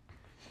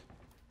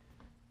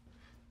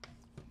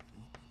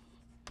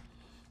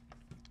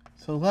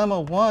 so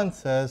lemma 1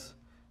 says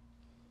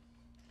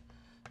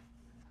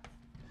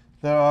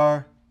there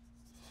are,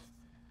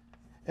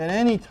 at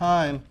any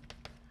time,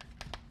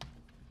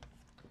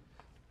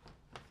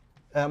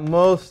 at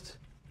most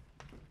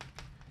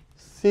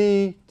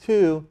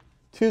C2,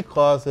 two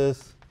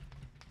clauses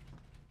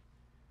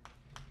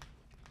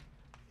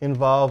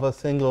involve a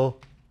single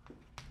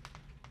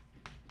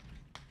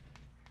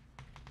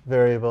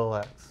variable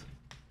x.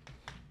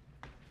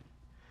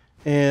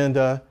 And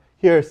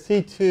here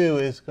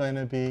C2 is going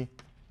to be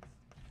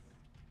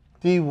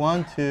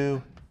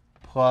D12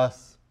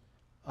 plus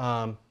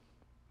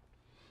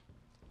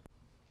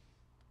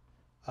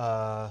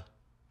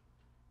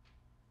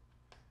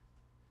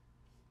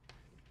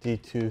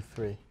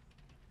D23.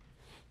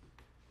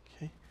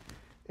 Okay,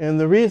 and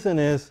the reason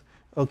is,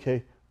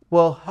 okay,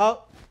 well,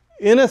 how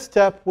in a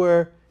step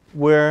where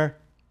we're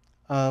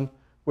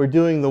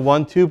doing the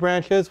 1-2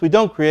 branches, we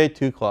don't create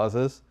two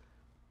clauses.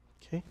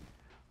 Okay,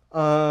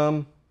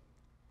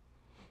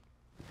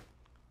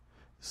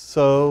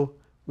 so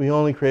we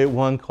only create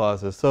one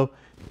clauses. So,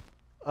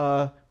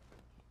 so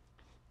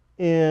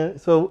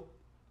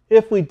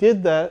if we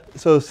did that,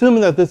 so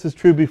assuming that this is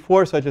true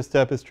before such a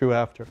step is true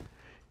after.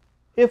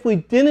 If we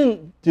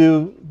didn't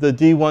do the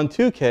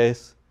D12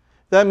 case,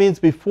 that means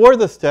before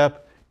the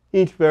step,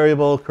 each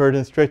variable occurred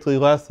in strictly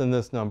less than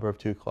this number of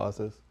two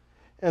clauses.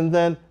 And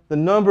then the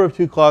number of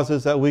two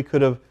clauses that we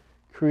could have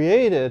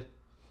created,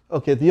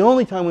 okay, the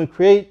only time we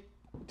create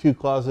two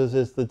clauses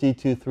is the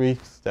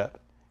D23 step,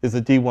 is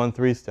the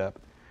D13 step.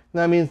 And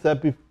that means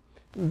that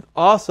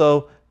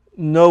also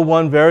no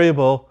one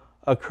variable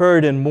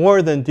occurred in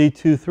more than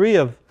D23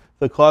 of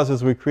the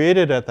clauses we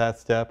created at that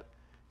step,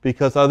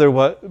 because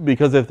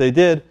if they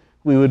did,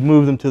 we would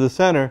move them to the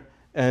center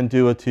and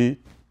do a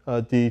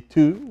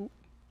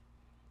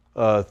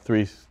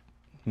D23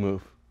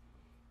 move.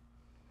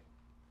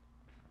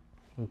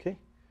 Okay,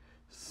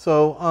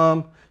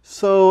 so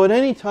so at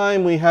any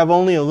time we have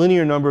only a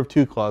linear number of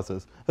two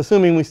clauses,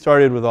 assuming we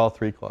started with all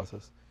three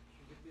clauses.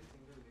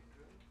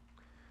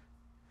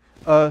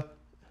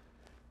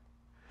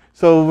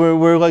 So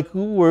we're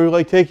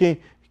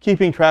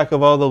keeping track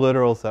of all the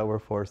literals that we're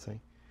forcing.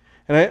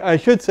 And I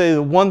should say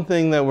the one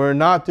thing that we're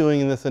not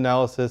doing in this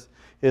analysis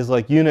is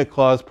like unit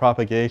clause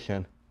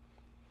propagation.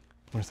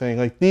 We're saying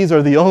like these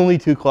are the only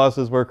two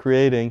clauses we're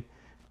creating.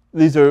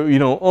 These are,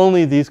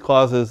 only these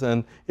clauses,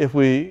 and if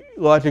we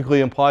logically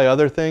imply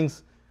other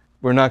things,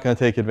 we're not going to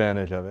take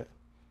advantage of it.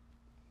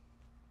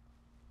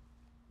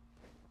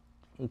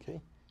 Okay.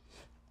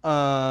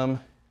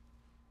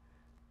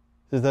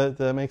 Does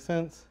that make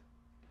sense?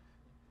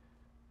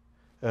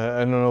 I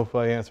don't know if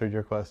I answered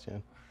your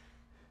question.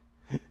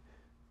 No,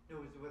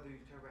 it's whether you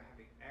talk about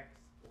having x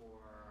or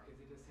is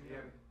it a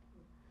single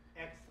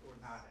x or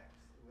not x?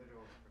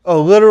 Literal.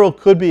 Oh, literal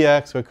could be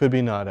x or it could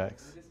be not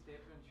x. In this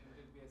statement, should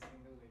it be a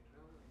single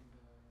literal in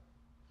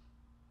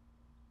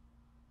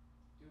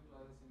the two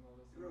clauses involve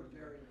a single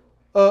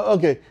variable?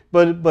 Okay,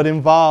 but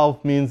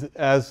involve means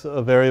as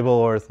a variable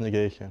or its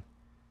negation.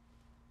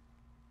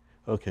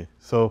 Okay,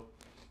 so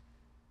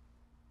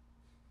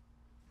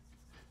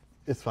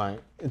it's fine.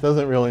 It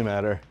doesn't really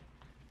matter.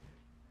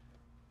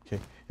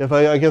 Okay,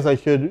 I guess I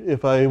should,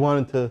 if I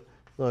wanted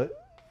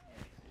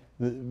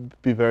to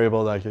be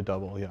variable, I should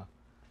double, yeah.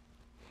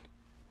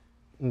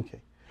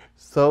 Okay,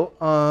 so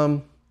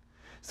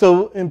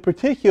so in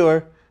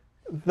particular,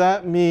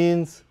 that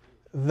means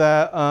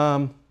that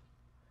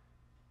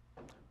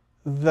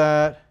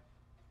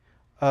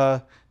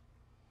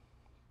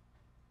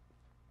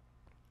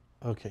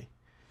okay.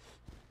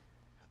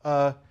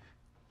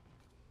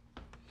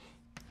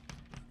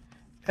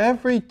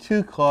 Every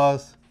two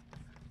clause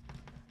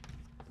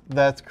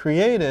that's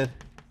created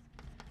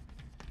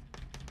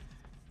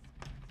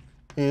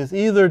is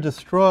either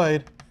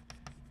destroyed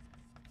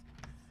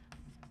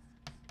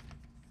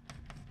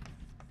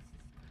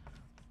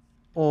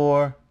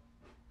or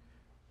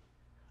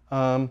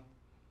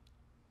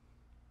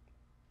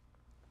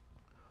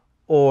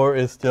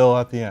is still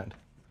at the end,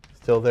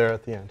 still there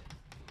at the end.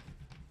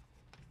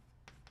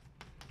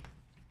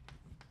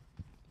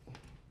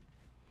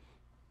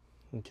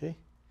 Okay,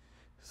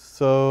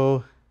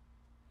 so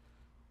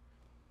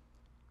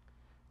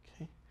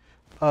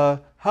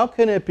how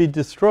can it be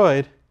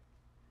destroyed?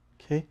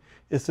 Okay,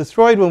 it's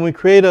destroyed when we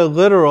create a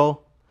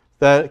literal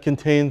that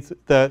contains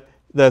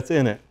that's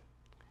in it.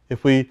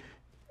 If we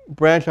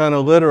branch on a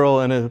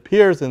literal and it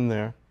appears in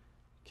there,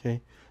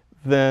 okay,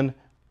 then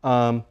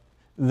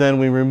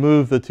we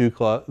remove the two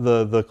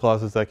the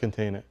clauses that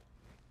contain it.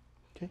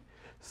 Okay,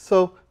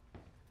 so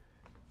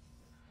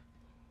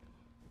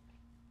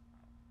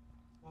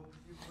well,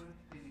 you put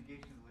the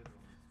negation literal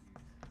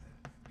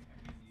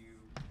you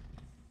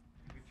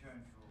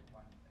return to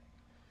one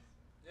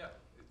thing. Yeah,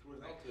 it will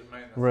not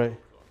remain as right. two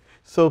clauses.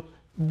 So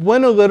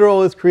when a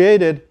literal is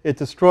created, it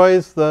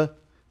destroys the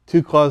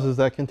two clauses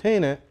that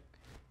contain it.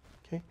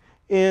 Okay,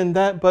 and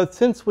but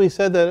since we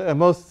said that at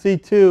most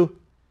C2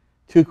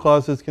 two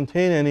clauses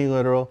contain any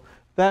literal,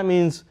 that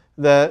means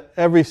that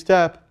every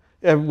step,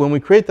 when we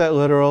create that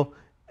literal,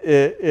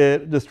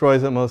 it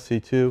destroys at most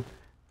C2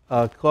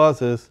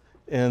 clauses,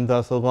 and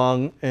thus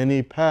along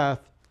any path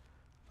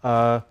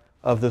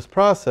of this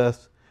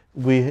process,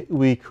 we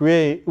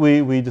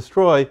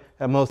destroy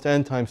at most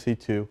n times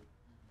C2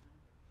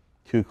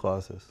 two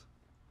clauses.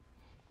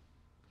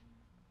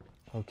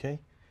 Okay,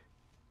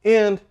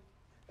 and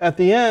at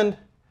the end,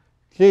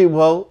 gee,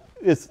 well,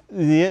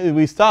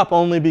 we stop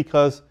only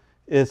because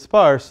it's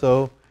sparse,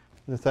 so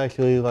it's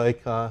actually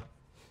like, okay,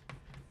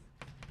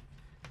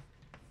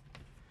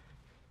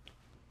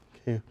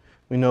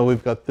 we know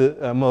we've got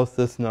at most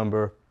this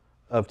number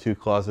of two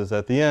clauses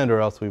at the end, or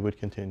else we would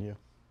continue.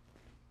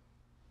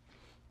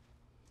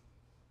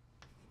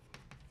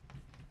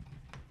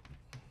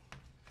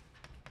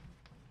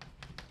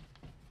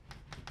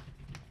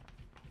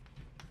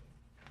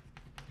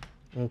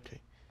 Okay.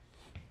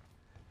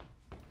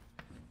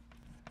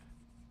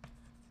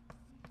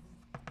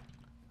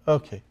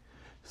 Okay.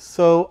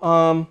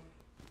 So,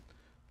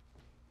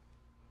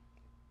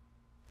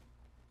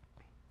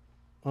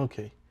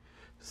 okay.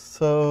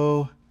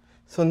 So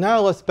now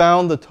let's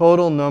bound the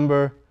total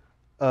number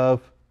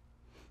of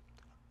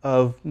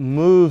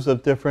moves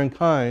of different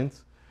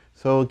kinds.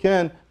 So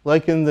again,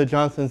 like in the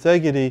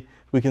Johnson-Szegedy,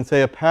 we can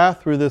say a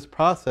path through this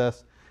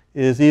process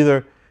is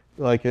either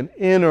like an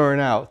in or an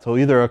out. So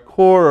either a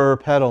core or a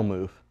pedal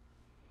move.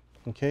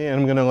 Okay, and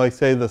I'm going to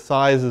say the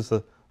sizes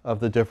of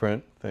the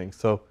different things.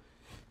 So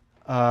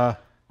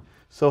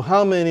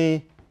how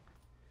many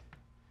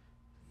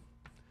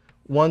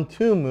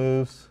 1-2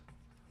 moves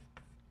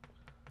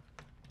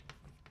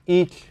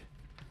each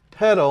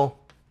pedal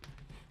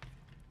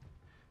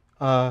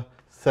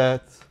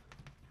sets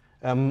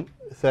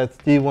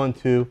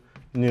D12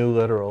 new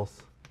literals.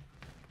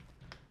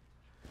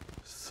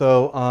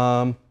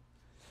 So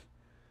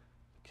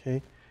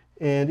okay,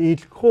 and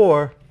each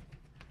core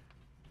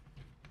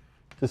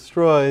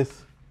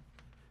destroys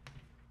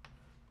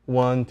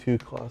 1-2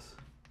 clause.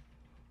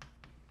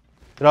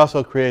 It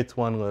also creates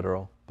one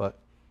literal, but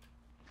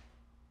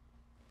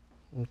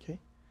okay.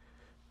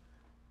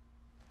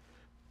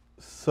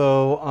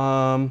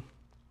 So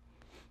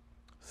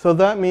so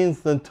that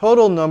means the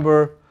total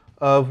number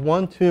of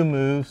 1-2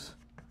 moves.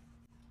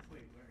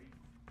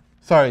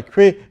 Sorry,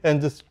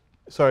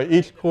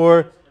 each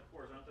core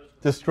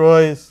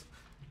destroys.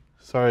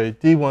 Sorry,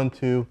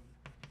 D12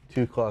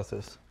 two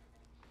clauses.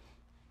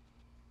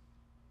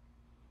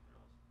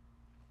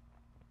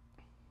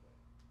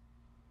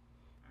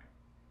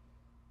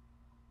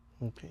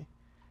 Okay.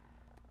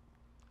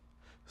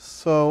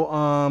 So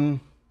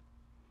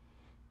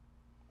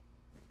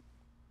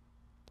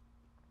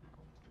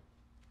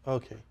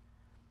okay.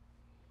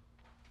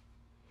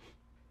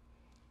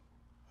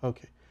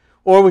 Okay.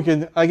 Or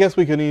I guess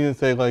we can even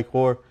say like,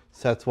 or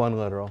sets one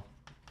literal.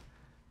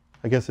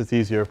 I guess it's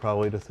easier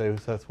probably to say who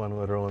sets one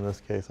literal in this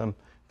case. I'm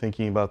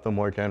thinking about the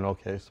more general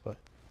case, but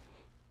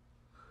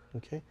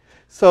okay.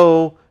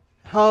 So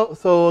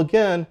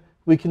again,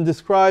 we can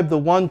describe the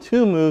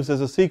 1-2 moves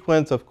as a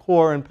sequence of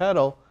core and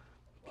pedal.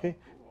 Okay.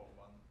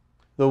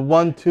 The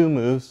 1-2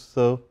 moves.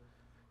 So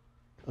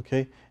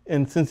okay,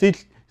 and since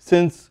each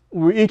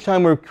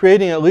time we're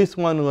creating at least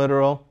one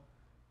literal,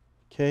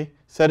 okay,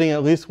 setting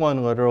at least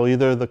one literal,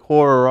 either the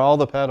core or all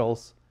the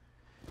pedals,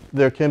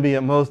 there can be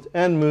at most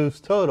n moves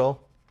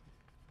total.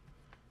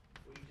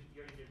 You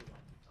already did the 1-2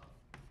 top.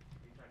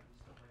 Are you trying to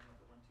still play with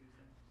the 1-2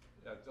 thing?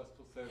 Yeah, just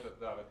to say that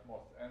there are at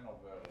most n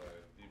over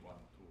D12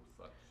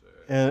 such.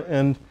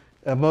 And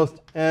at most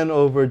n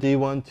over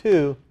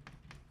D12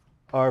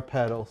 are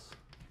pedals.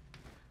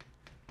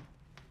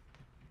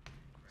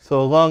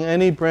 So along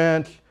any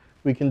branch,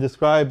 we can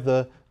describe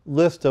the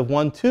list of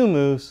 1-2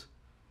 moves,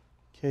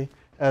 okay,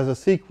 as a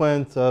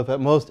sequence of at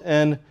most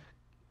n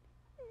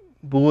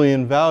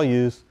Boolean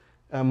values,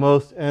 at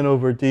most n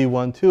over d,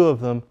 1, 2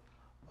 of them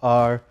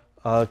are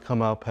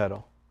come out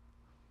petal.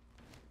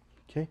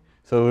 Okay,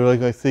 so we're like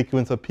a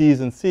sequence of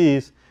p's and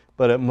c's,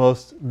 but at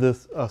most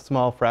this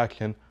small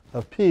fraction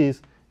of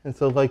p's. And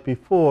so like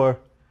before,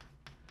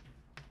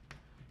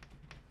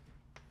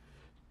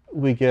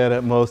 we get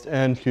at most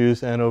n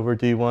choose n over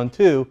d, 1,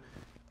 2,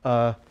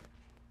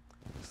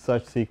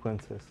 such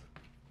sequences.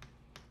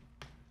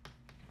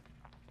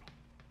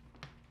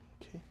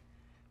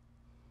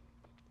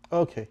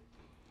 Okay.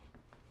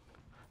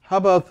 How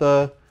about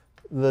the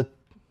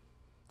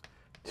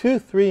 2,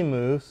 3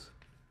 moves?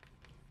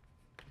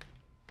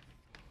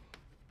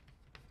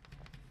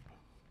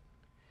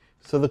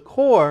 So the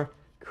core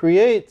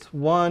creates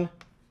 1,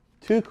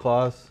 2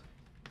 clause,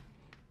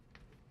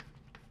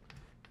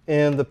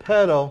 and the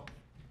pedal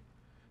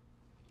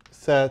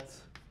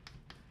sets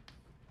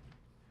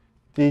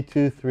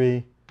D2,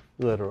 3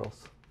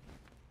 literals.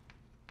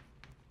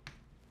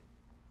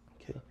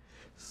 Okay.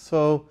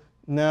 So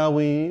now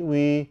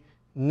we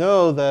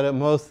know that at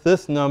most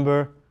this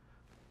number,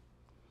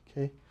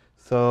 okay,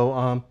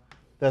 so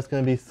that's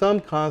going to be some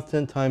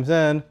constant times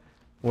n,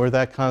 where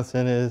that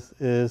constant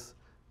is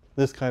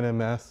this kind of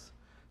mess.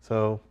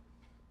 So,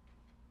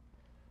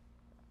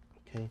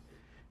 okay,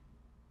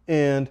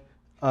 and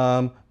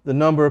the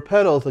number of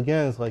pedals,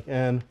 again, is like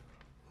n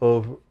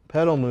over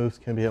pedal moves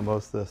can be at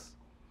most this.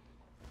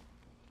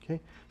 Okay,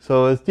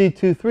 so as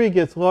D2, 3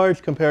 gets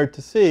large compared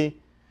to C,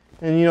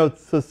 and you know,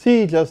 so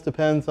C just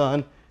depends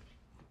on,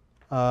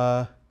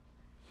 okay,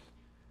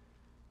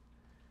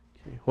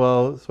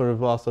 well, it sort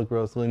of also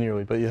grows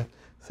linearly, but you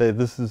say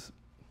this is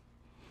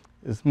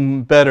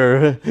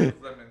better.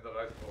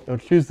 Don't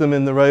choose them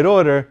in the right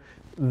order,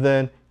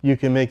 then you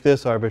can make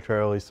this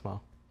arbitrarily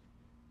small.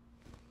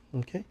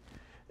 Okay,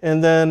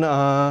 and then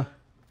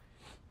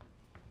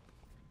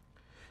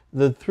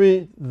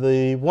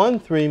the 1,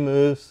 3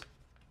 moves.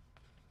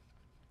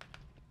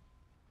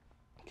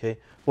 Okay,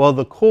 well,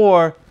 the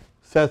core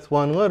sets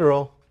 1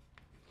 literal.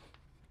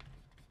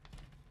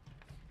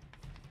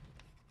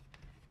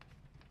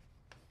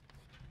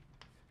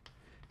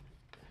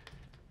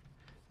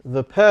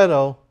 The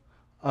pedal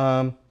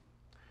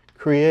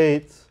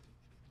creates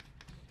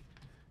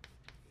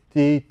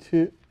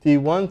D2,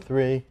 D1,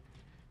 3,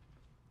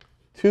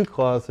 2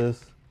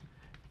 clauses,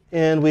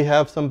 and we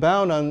have some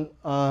bound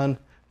on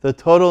the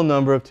total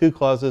number of 2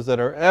 clauses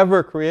that are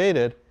ever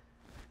created,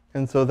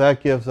 and so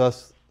that gives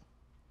us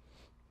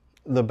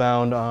the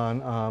bound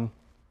on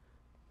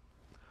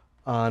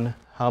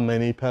how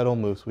many pedal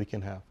moves we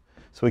can have.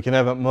 So we can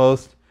have at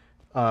most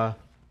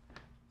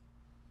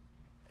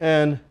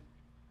n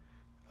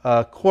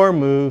core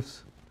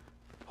moves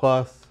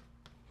plus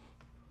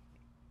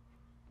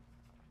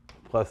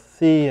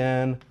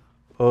Cn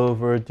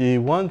over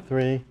D1,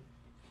 3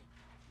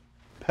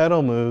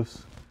 pedal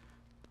moves,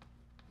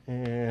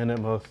 and at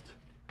most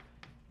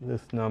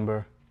this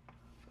number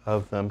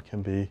of them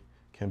can be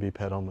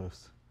pedal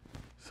moves.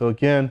 So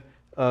again,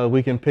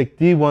 we can pick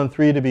D1,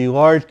 3 to be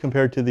large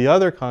compared to the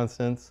other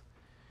constants.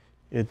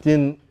 It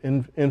didn't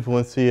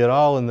influence C at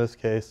all in this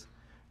case,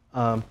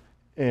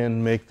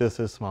 and make this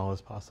as small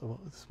as possible,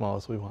 as small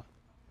as we want.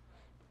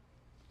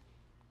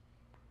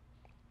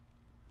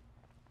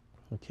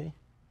 Okay.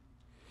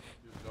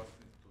 You just need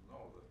to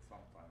know that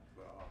sometimes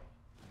there are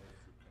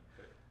moves you can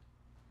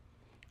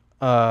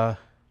take.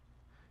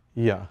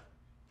 Yeah.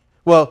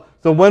 Well,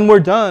 so when we're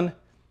done,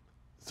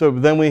 so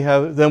then we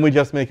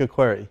just make a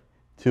query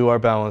to our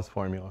balance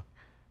formula,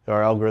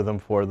 our algorithm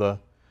for the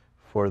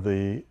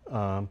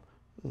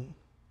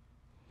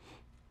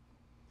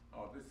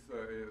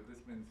this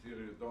means here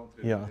you don't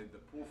really need the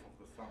proof of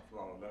the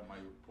sunflower lemma.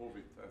 You prove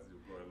it as you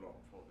go along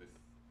for this.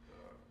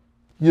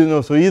 You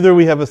know, so either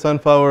we have a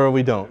sunflower or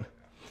we don't.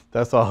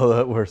 That's all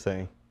that we're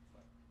saying.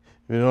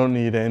 We don't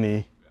need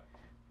any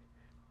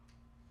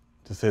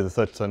to say that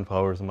such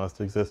sunflowers must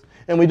exist.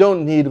 And we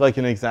don't need like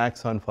an exact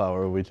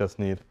sunflower. We just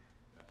need,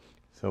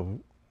 so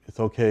it's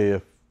okay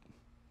if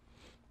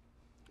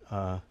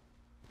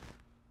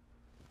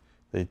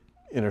they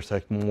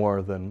intersect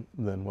more than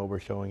what we're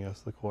showing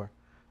as the core.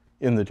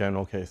 In the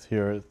general case,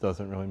 here it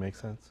doesn't really make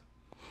sense.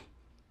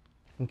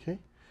 Okay,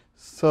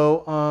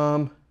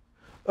 so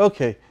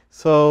okay,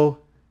 so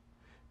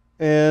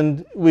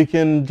and we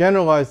can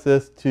generalize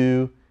this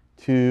to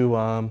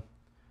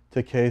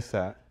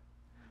K-sat.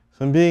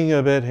 So I'm being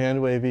a bit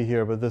hand wavy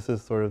here, but this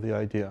is sort of the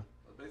idea.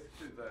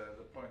 Basically,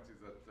 the point is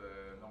that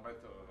no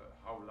matter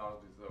how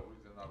large is the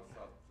original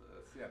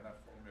CNF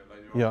formula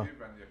you are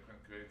given, you can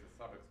create a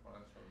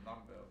sub-exponential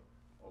number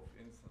of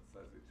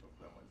instances. Each of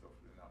them is of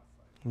linear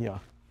size. Yeah.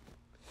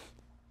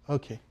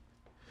 Okay.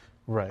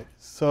 Right.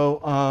 So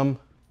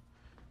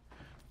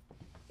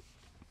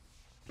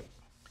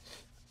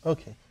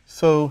okay.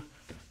 So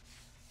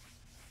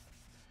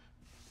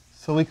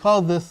we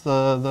call this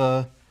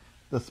the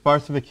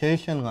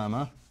sparsification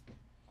lemma.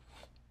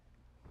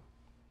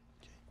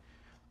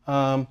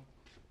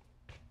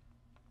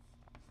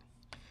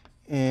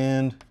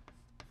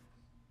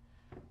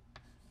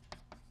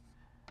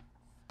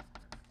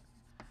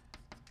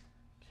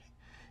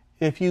 Okay.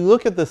 if you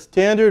look at the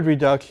standard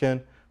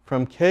reduction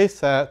from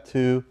k-sat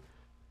to,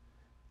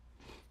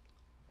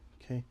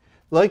 okay,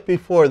 like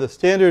before, the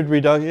standard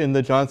reduction in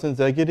the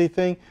Johnson-Szegedy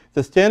thing,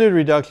 the standard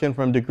reduction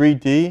from degree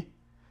D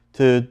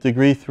to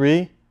degree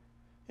 3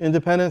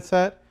 independent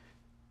set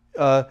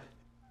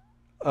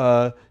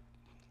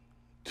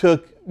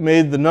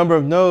made the number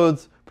of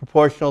nodes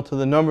proportional to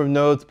the number of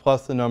nodes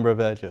plus the number of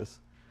edges.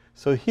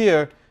 So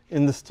here,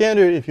 in the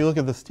standard, if you look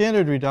at the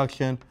standard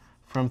reduction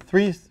from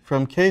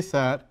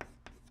k-sat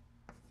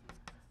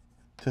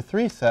to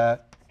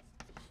 3-sat,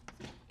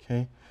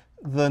 okay,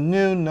 the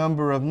new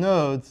number of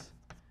nodes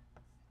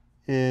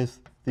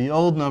is the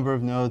old number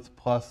of nodes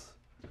plus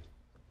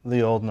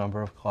the old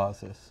number of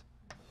clauses.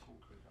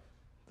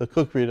 The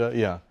Cook reduction,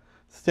 yeah.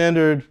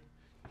 Standard,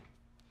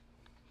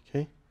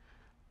 okay,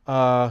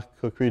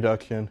 Cook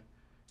reduction.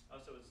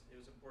 Also, it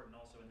was important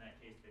also in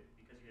that case that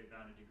because you had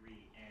bounded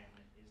degree, n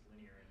is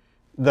linear.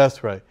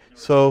 That's right.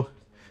 So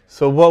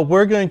what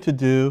we're going to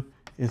do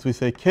is we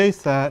say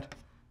k-sat,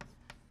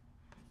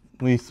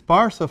 we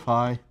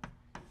sparsify,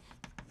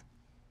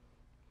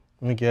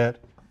 we get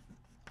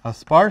a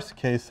sparse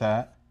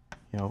k-sat,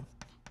 you know,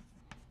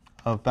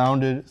 of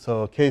bounded,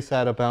 so a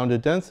k-sat of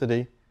bounded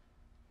density.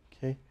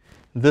 Okay,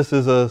 this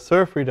is a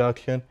surf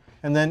reduction,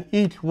 and then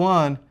each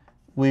one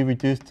we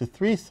reduce to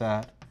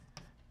 3-sat,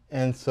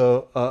 and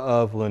so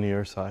of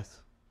linear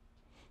size.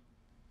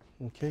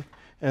 Okay,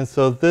 and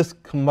so this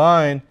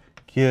combined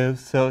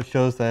gives, so it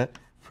shows that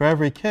for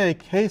every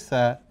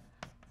k-sat,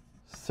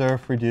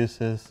 surf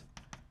reduces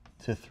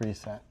to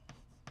 3-sat.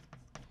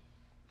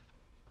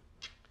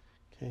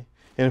 Okay,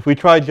 and if we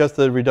tried just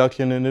the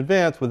reduction in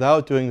advance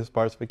without doing the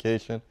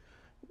sparsification,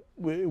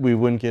 we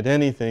wouldn't get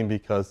anything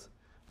because,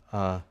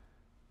 okay.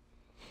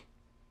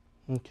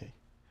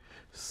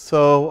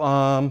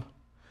 So,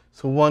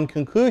 so one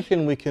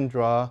conclusion we can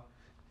draw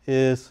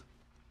is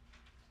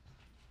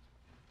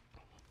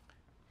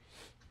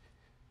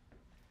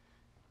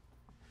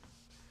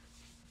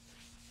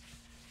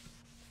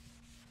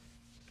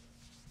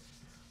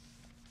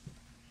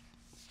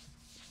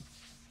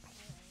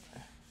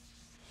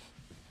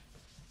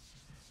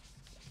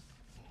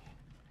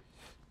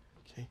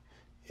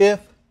if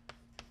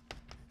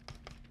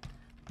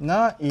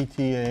not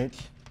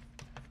ETH,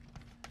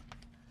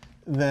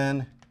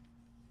 then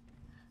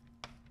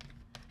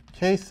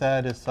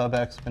k-sat is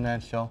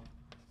sub-exponential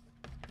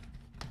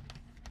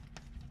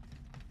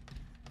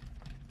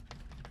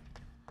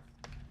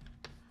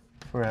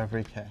for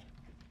every k.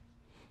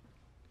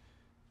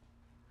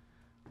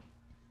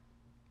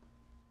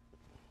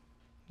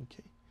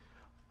 Okay.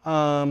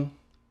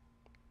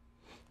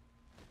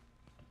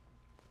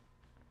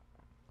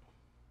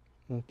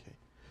 Okay.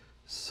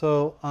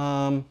 So,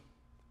 Don't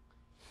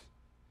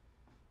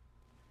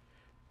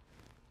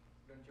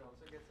you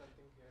also get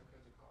something here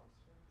because of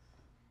constants?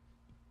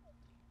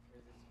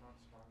 Because it's not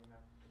strong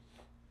enough to...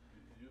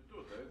 You do,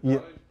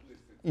 right?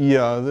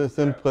 Yeah, it's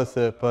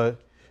implicit,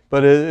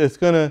 but it's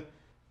going to,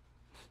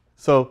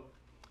 so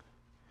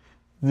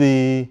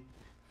the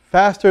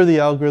faster the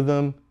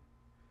algorithm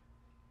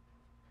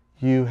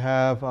you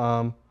have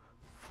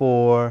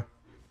for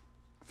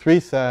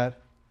 3-sat,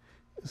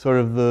 sort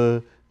of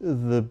the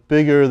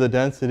bigger the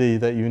density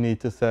that you need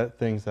to set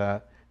things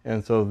at,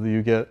 and so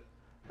you get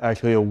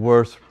actually a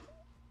worse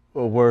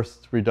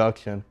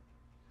reduction.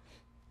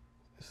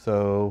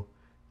 So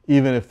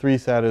even if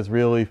 3-sat is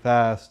really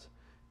fast,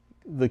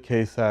 the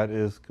k-sat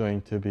is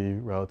going to be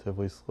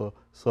relatively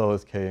slow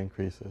as k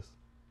increases.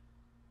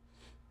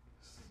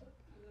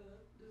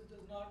 This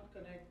does not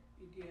connect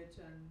ETH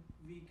and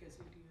weak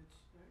SETH,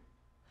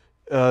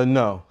 right?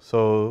 No.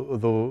 So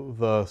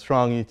the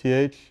strong ETH,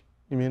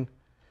 you mean?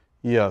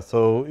 Yeah.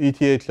 So ETH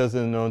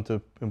isn't known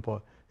to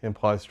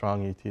imply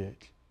strong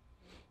ETH.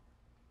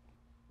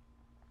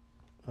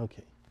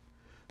 Okay.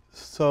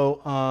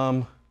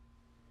 So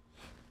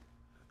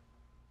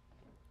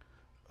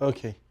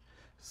okay.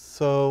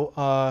 So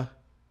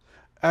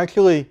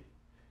actually,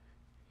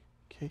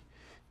 okay,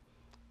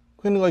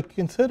 I'm going to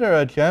consider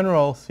a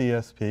general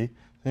CSP.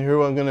 And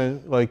here I'm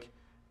going to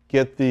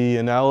get the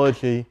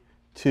analogy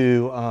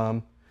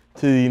to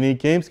the unique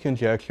games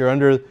conjecture.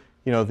 Under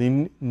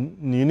the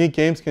unique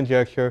games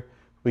conjecture,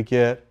 we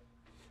get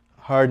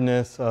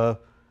hardness of,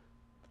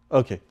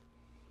 okay.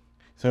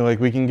 So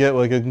we can get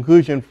a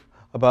conclusion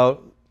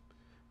about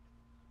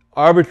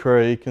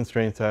arbitrary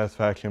constraint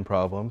satisfaction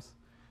problems.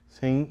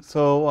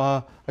 So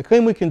I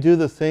claim we can do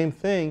the same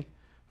thing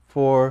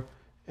for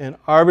an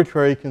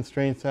arbitrary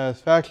constraint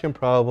satisfaction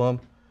problem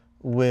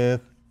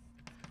with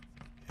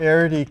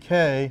arity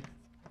k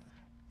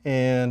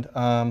and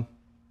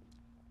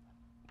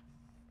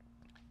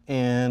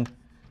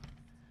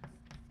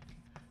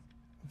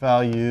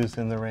values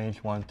in the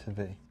range 1 to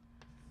v.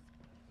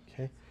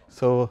 Okay,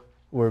 so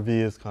where v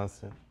is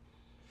constant.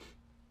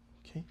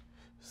 Okay,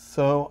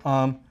 so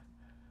a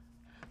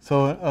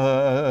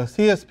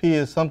CSP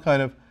is some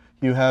kind of,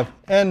 you have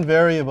n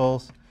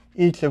variables,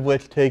 each of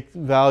which take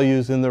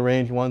values in the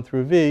range 1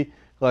 through v,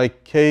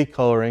 like k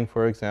coloring,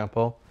 for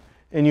example,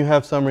 and you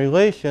have some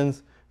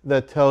relations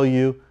that tell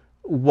you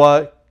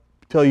what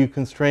tell you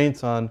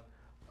constraints on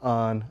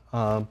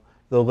the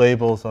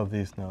labels of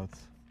these nodes.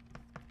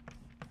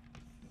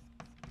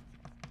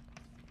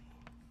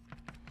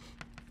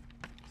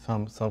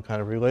 Some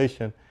kind of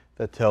relation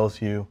that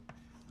tells you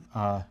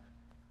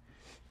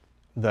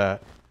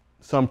that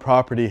some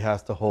property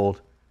has to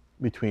hold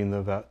between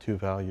the two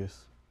values.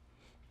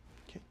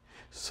 Okay.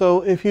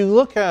 So if you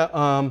look at,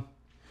 so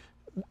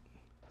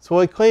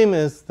what I claim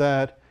is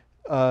that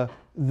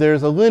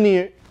there's a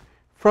linear,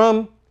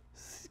 from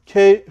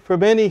any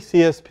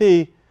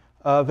CSP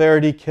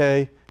varity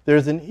k,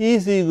 there's an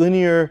easy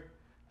linear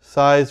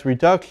size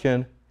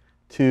reduction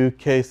to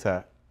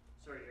k-sat.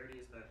 Sorry, arity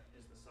is the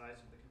size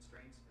of the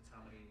constraints? It's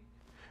how many?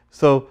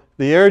 So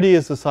the arity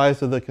is the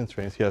size of the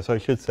constraints. Yes, I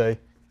should say.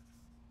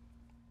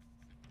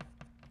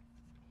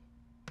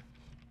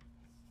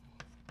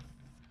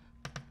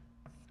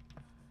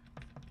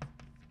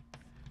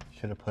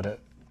 Should have put it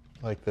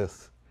like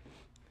this.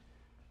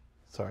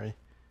 Sorry.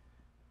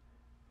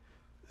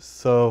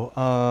 So,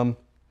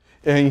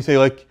 and you say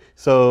like,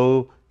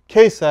 so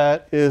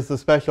k-sat is the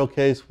special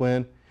case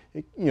when,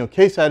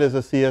 k-sat is a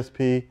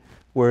CSP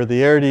where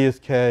the arity is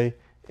k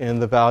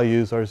and the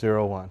values are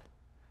 0, 1.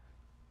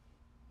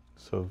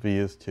 So v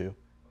is 2.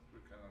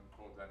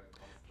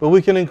 But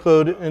we can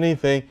include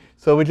anything.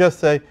 So we just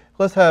say,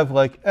 let's have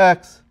like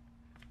x,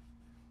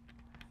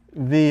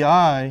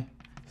 vi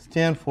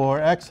stand for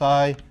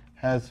xi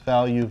has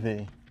value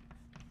v.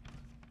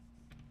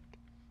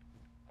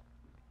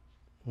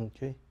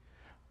 Okay.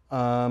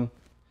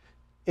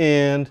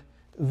 And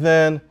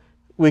then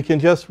we can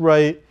just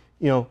write,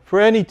 for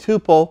any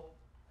tuple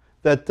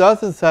that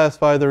doesn't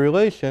satisfy the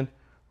relation,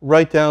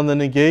 write down the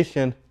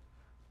negation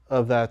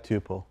of that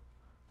tuple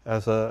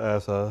as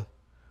a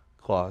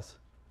clause.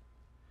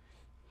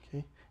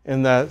 Okay.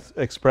 And that's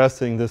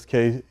expressing this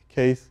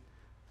case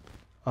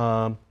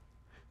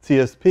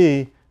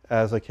CSP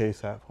as a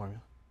k-sat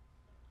formula.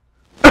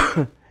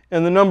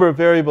 And the number of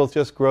variables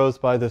just grows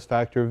by this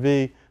factor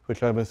v,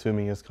 which I'm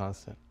assuming is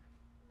constant.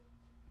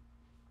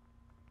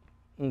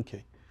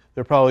 Okay.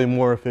 There are probably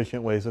more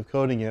efficient ways of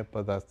coding it,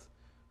 but that's...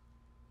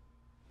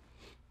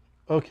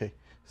 Okay.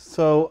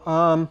 So,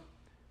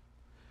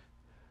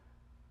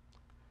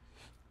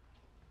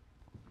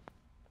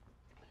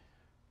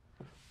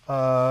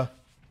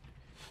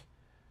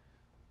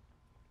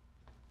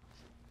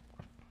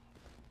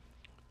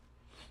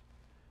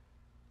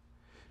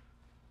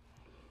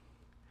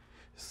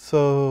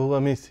 so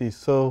let me see.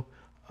 So,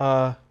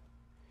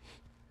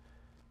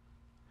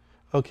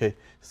 okay.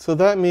 So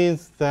that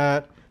means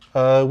that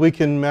we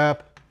can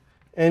map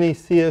any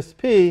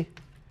CSP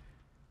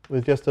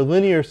with just a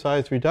linear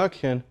size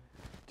reduction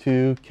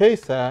to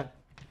k-sat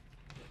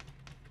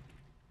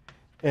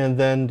and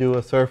then do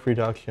a surf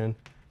reduction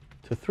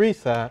to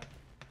 3-sat.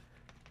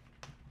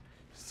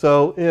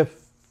 So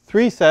if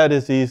 3-sat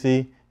is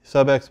easy,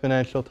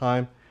 sub-exponential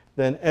time,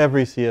 then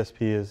every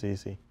CSP is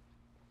easy.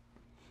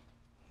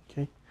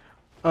 Okay.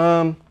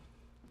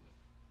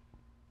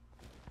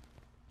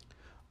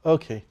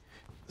 Okay.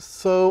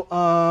 So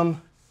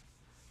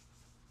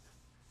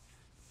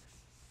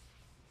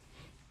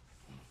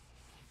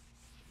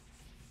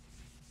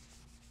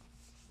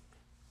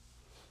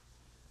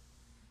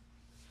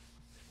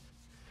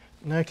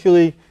and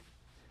actually,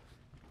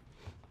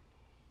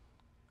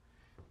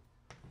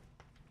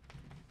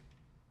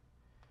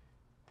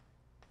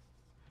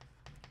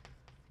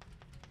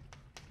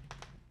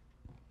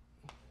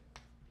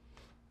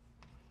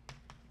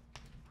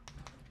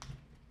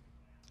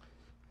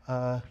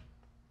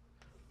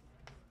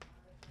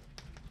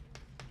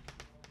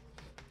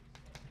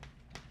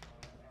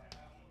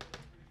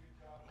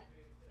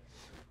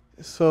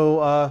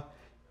 so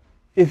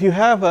if you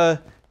have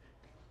a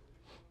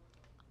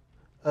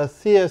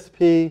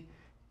CSP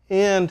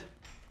and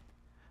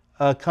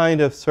a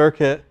kind of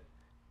circuit,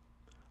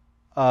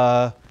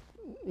 some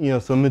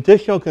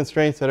additional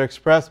constraints that are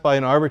expressed by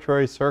an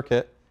arbitrary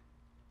circuit,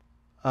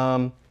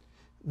 then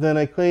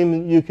I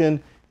claim you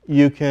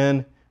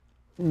can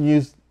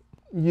use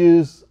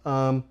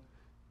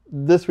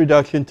this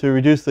reduction to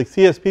reduce the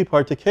CSP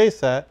part to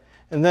k-sat,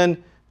 and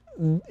then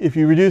if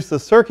you reduce the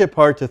circuit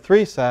part to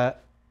 3-sat,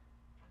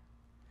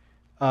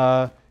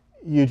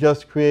 you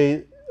just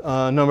create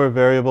a number of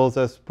variables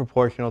that's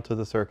proportional to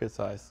the circuit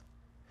size.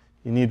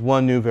 You need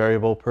one new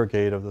variable per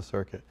gate of the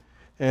circuit.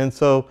 And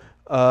so,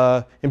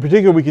 in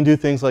particular, we can do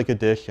things like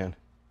addition.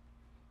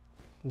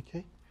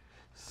 Okay.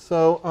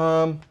 So,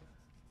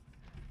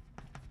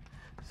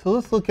 so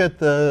let's look at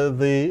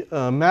the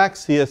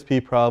max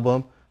CSP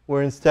problem,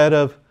 where instead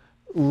of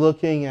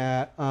looking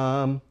at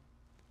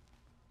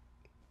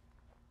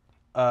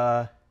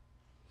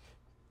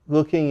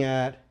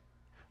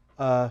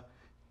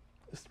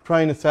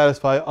trying to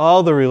satisfy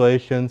all the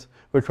relations,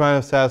 we're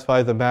trying to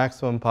satisfy the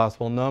maximum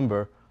possible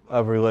number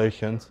of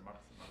relations.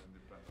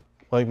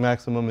 Like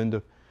maximum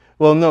independence.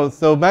 Well, no,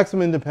 so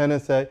maximum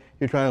independence set,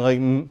 you're trying to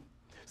like,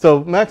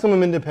 so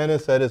maximum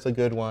independence set is a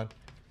good one.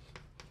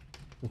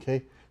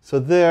 Okay, so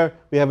there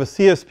we have a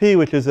CSP,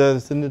 which is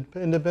an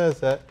independence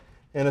set,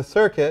 and a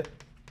circuit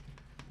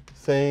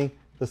saying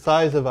the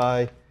size of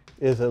I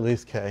is at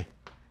least k.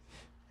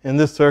 And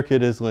this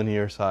circuit is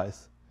linear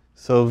size.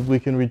 So we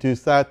can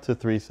reduce that to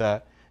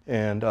 3-sat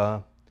and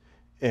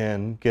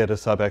get a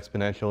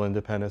sub-exponential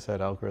independent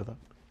set algorithm.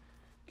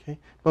 Okay.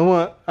 But I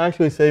want to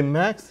actually say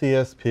max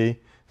CSP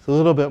is a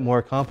little bit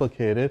more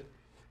complicated.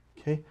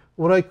 Okay.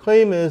 What I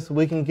claim is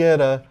we can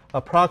get an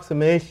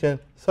approximation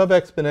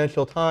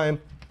sub-exponential time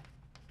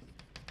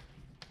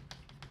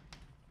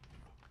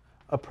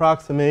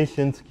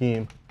approximation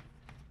scheme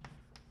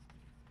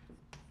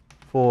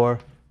for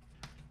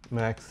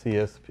max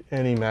CSP,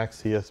 any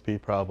max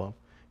CSP problem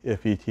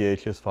if ETH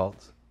is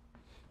false.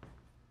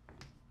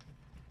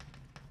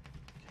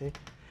 Okay.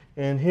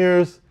 And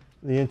here's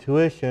the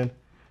intuition.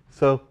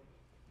 So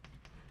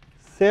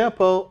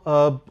sample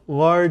a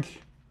large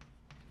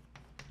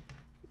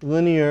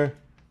linear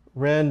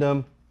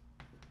random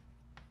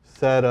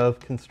set of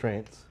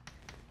constraints.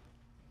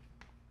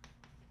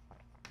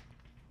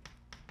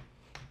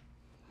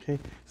 Okay.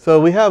 So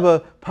we have a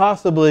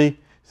possibly,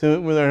 so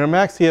with our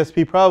max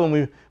CSP problem,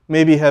 we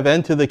maybe have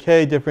n to the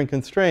k different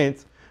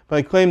constraints. But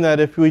I claim that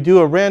if we do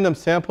a random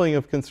sampling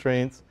of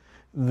constraints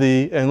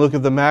and look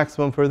at the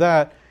maximum for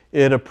that,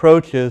 it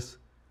approaches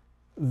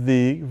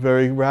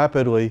very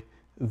rapidly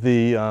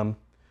the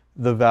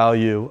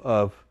value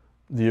of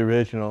the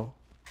original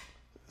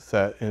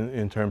set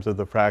in terms of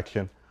the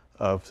fraction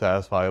of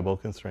satisfiable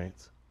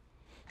constraints.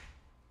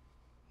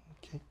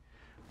 Okay.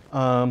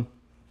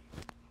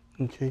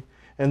 Okay.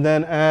 And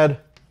then add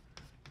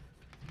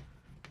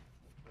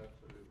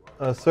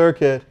a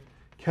circuit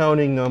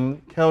counting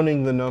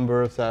the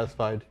number of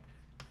satisfied.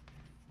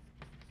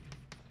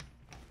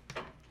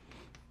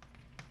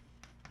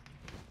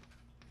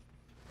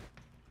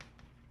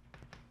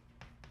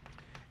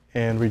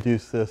 And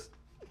reduce this.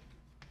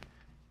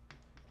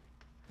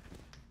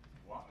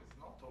 One is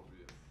not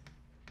obvious.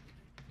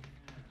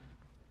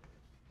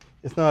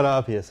 It's not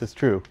obvious, it's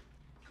true.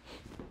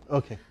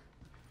 Okay.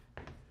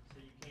 So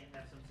you can't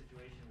have some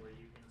situation where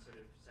you can sort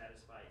of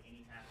satisfy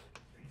any half of the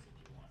constraints that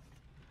you want.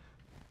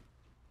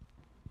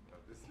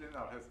 This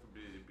linear has to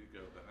be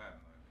bigger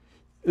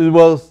than n.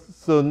 Well,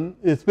 so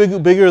it's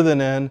bigger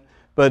than n,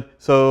 but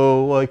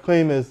so what I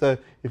claim is that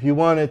if you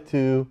wanted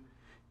to,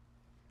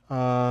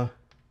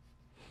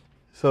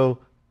 so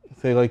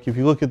say like if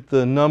you look at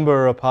the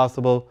number of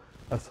possible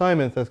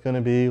assignments, that's going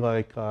to be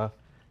like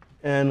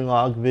n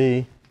log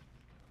v.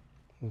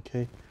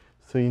 Okay,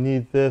 so you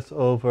need this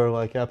over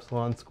like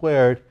epsilon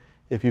squared.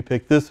 If you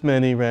pick this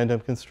many random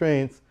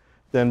constraints,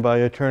 then by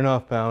a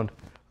turn-off bound,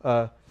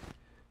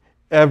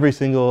 every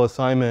single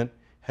assignment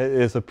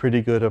is a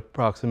pretty good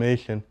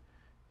approximation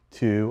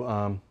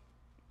to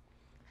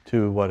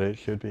what it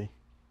should be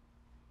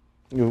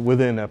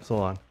within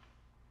epsilon.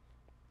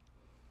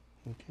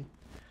 Okay.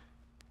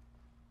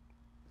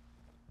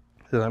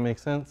 Does that make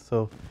sense?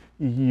 So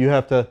you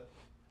have to,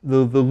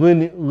 the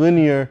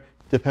linear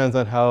depends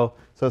on how,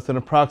 so it's an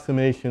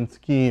approximation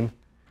scheme.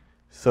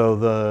 So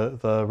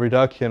the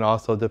reduction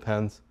also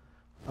depends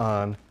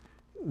on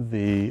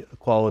the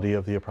quality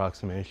of the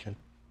approximation.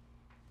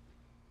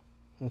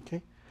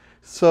 Okay.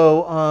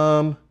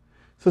 So,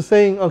 so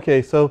saying,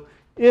 okay, so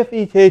if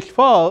ETH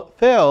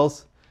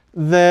fails,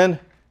 then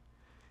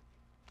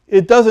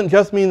it doesn't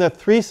just mean that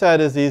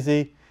 3-sat is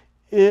easy.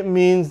 It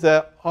means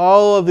that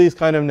all of these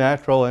kind of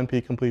natural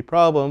NP-complete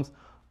problems,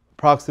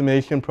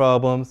 approximation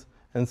problems,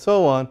 and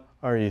so on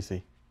are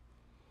easy.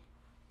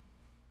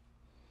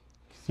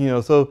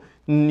 So,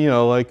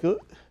 like a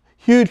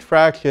huge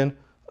fraction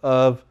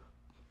of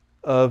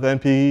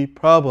NP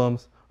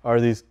problems are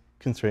these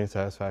constraint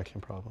satisfaction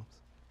problems.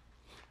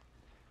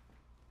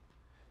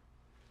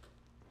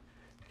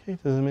 Okay,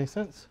 does it make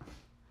sense?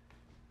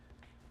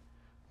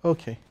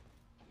 Okay.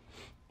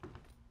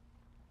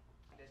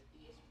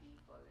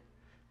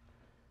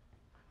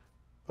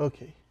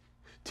 Okay.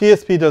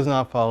 TSP does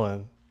not fall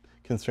in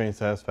constraint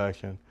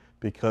satisfaction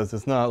because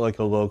it's not like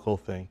a local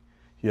thing.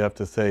 You have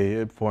to say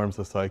it forms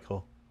a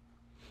cycle.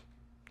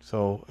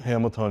 So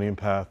Hamiltonian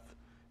path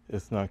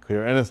is not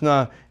clear. And it's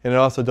not, and it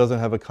also doesn't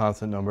have a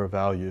constant number of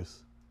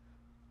values,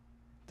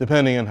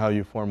 depending on how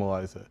you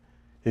formalize it.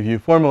 If you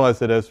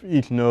formalize it as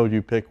each node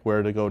you pick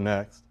where to go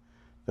next,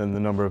 then the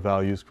number of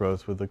values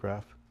grows with the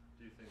graph.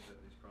 Do you think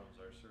that these problems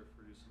are surf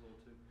reducible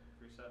to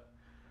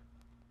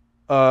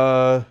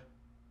 3-sat?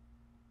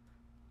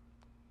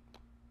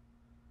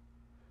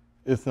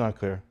 It's not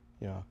clear,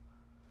 yeah.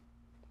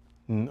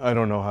 I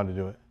don't know how to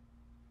do it.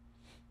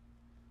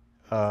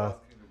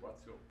 Asking you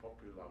what's your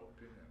popular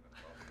opinion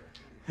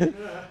about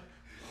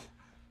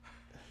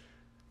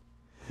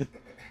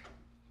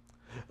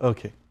that?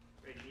 Okay.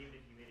 Right, and even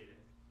if you made it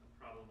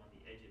a problem on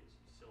the edges,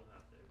 you still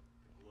have the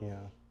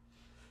global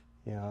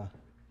Yeah.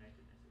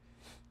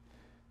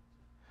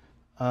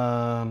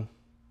 connectedness.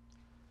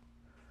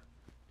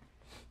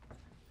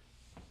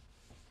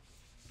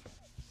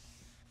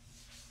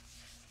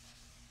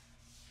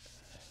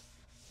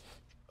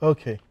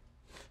 Okay.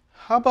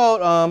 How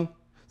about,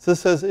 so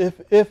this says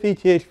if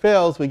ETH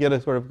fails, we get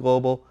a sort of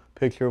global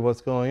picture of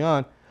what's going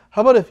on.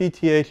 How about if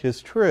ETH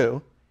is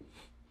true?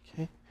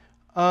 Okay.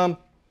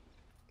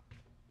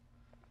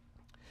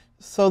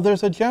 So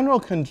there's a general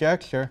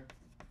conjecture,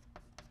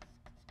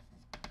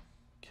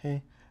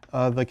 okay,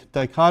 the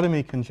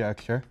dichotomy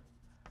conjecture,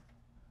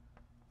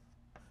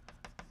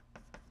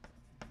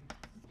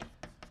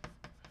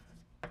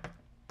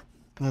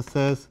 that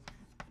says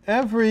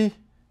every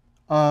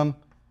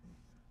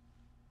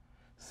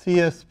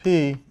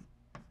CSP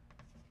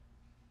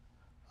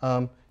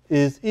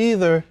is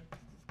either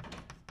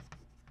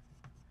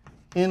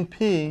in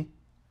P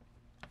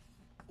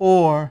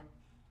or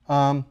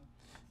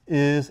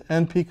is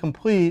NP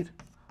complete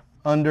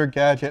under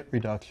gadget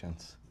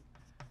reductions.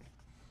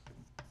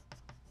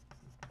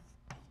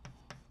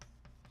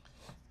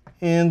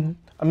 And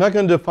I'm not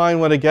going to define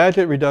what a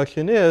gadget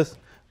reduction is,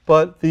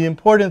 but the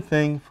important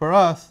thing for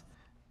us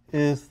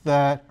is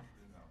that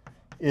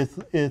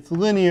it's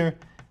linear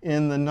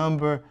in the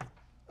number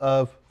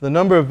of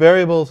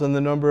variables and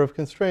the number of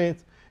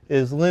constraints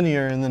is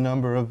linear in the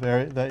number of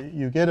that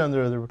you get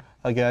under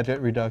a gadget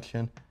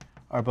reduction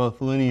are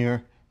both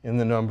linear in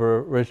the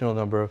original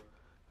number of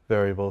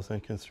variables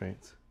and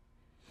constraints.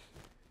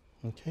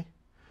 Okay,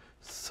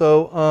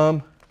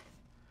 so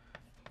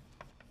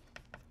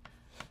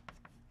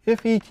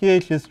if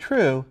ETH is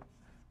true,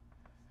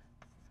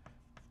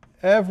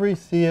 every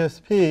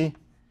CSP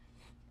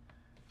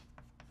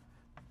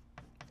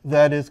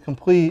that is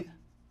complete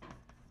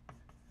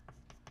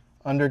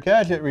under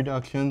gadget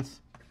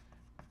reductions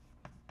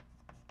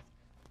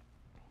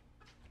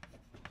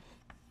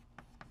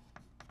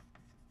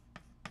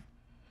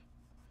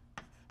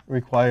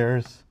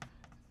requires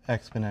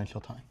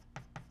exponential time,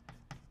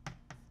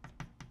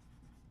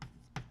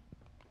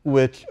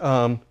 which,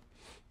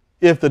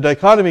 if the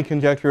dichotomy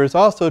conjecture is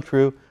also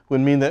true, would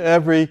mean that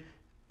every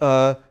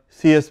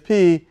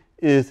CSP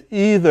is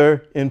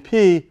either in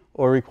P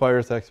or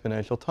requires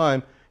exponential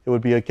time. It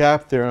would be a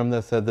gap theorem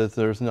that said that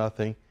there's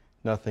nothing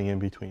in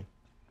between.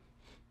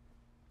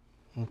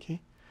 Okay.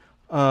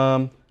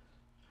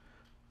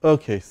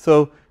 Okay.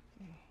 So.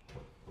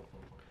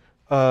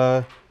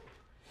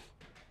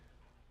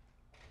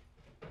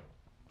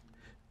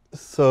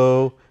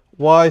 So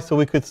why? So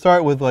we could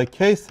start with like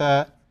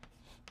K-sat,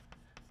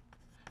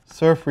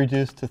 surf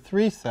reduced to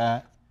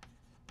 3-sat,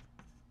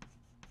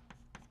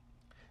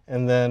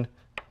 and then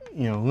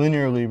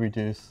linearly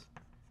reduce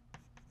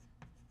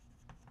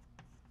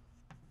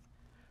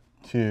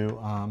to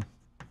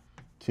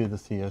the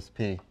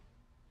CSP.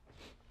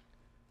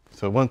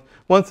 So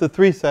once the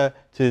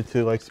 3-sat to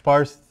like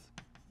sparse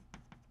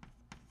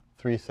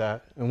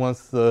 3-sat, and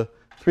once the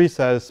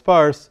 3-sat is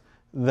sparse,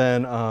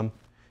 then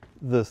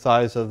the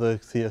size of the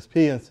CSP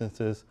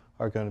instances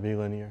are going to be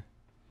linear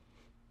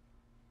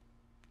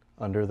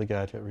under the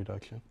gadget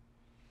reduction.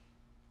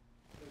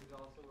 Does it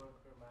also work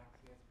for max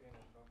CSP and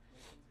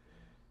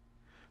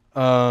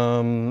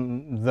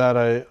approximation? That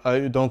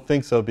I don't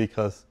think so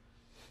because,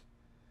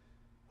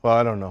 well,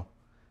 I don't know.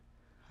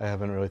 I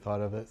haven't really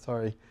thought of it.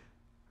 Sorry.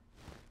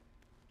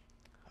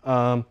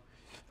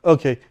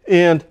 Okay,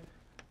 and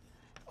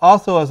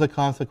also as a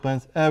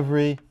consequence,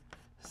 every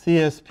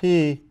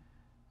CSP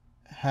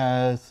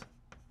has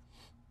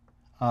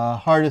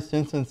hardest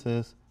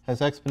instances, has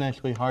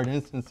exponentially hard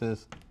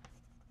instances.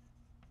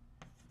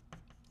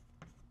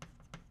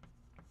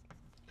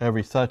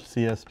 Every such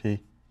CSP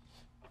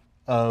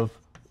of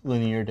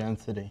linear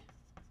density.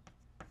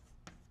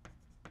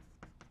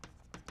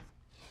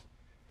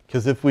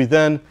 Because if we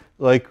then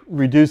like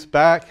reduce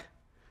back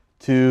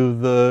to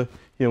the,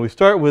 we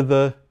start with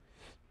the,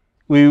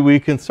 we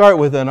can start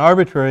with an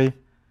arbitrary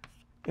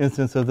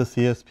instance of the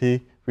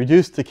CSP,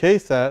 reduce to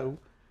K-sat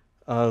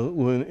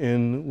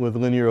with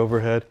linear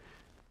overhead,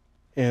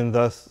 and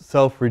thus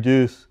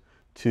self-reduce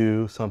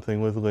to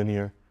something with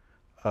linear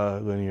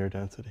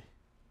density.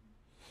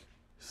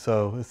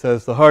 So it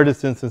says the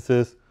hardest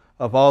instances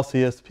of all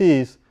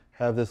CSPs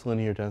have this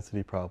linear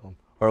density problem,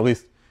 or at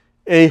least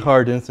a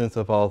hard instance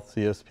of all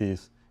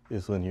CSPs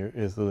is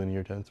the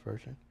linear dense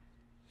version.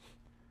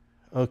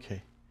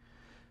 Okay.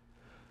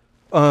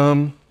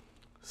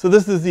 So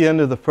this is the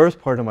end of the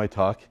first part of my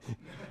talk.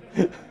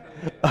 We can listen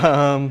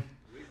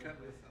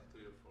to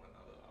you for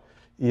another hour.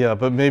 Yeah,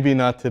 but maybe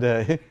not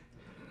today.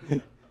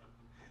 Today,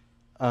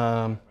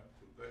 another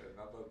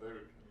day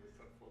we can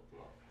listen for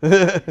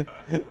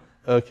 2 hours.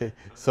 Okay,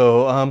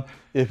 so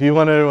if you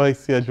want to like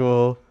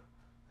schedule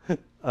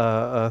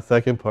a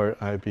second part,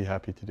 I'd be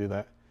happy to do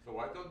that. So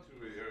why don't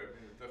you, you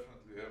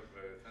definitely have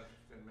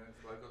 10-15 minutes,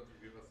 why don't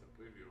you give us a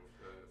preview of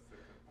the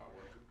second part,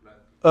 what you plan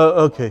to do,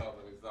 Okay. what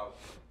are the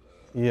results?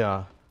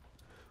 Yeah.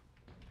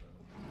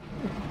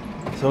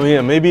 So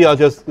yeah, maybe I'll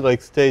just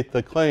like state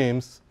the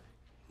claims.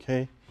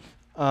 Okay.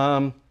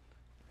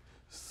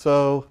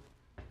 So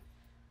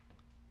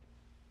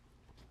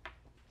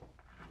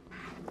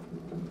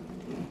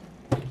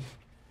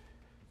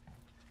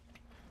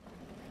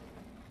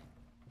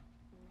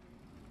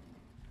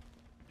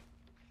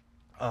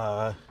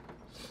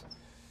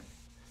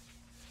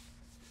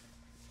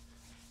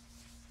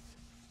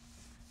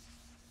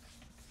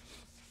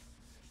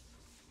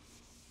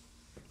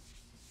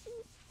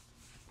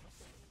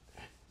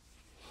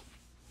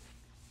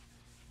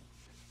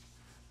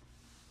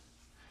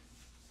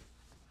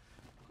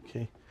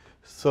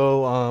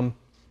So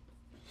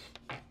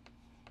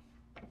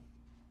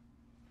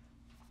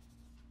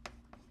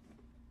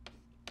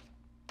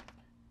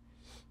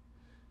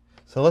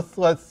so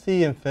let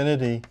C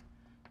infinity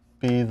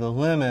be the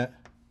limit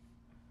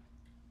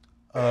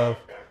of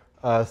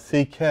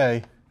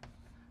Ck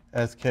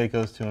as k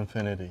goes to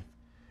infinity.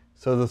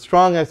 So the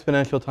strong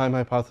exponential time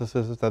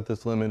hypothesis is that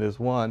this limit is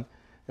 1.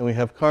 And we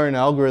have current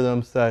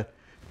algorithms that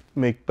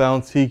make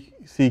bound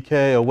Ck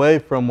away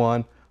from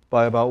 1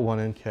 by about 1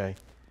 in k.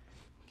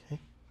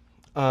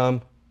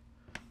 Okay.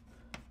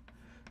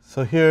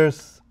 So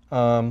here's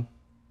what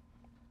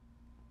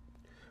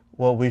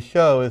we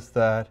show is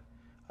that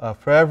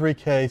for every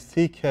k,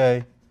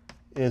 Ck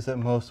is at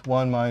most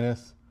 1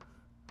 minus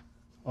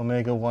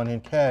omega 1 in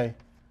k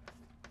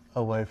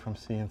away from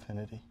C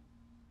infinity.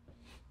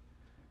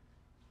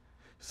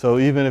 So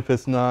even if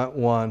it's not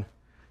 1,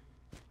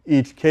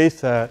 each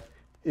k-sat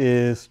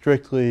is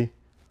strictly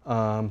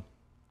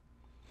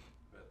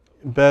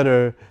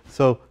better.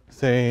 So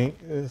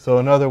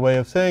another way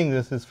of saying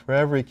this is for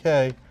every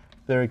k,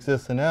 there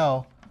exists an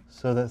L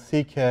so that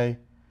Ck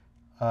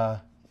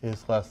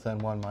is less than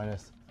 1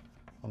 minus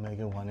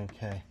omega 1 in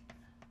k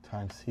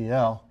times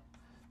Cl.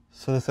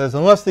 So this says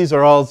unless these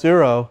are all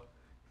 0,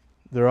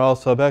 they're all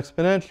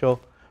sub-exponential,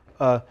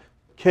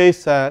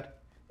 k-sat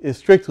is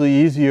strictly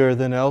easier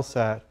than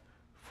L-sat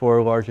for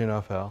a large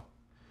enough L.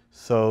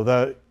 So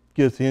that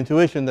gives the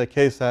intuition that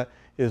k-sat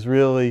is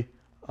really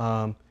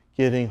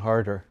getting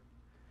harder.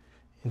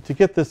 And to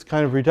get this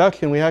kind of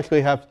reduction, we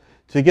actually have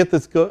to get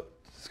this kind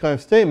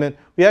of statement,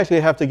 we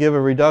actually have to give a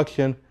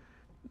reduction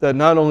that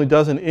not only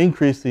doesn't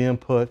increase the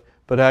input,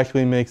 but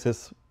actually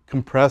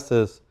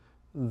compresses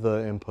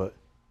the input.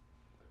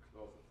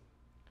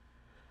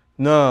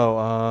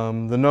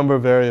 No, the number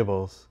of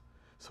variables.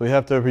 So we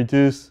have to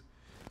reduce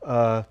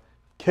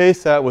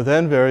k-sat with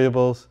n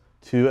variables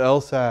to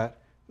L-sat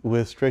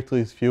with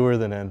strictly fewer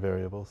than n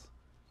variables,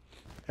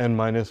 n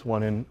minus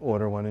 1 in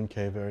order 1 in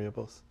k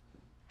variables.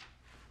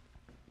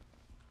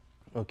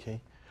 Okay.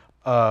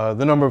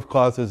 The number of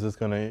clauses is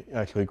going to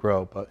actually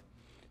grow, but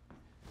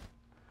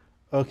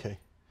okay.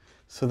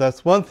 So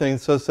that's one thing.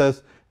 So it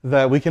says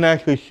that we can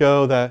actually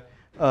show that,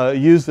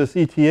 use this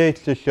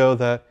ETH to show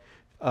that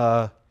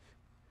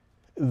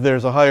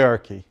there's a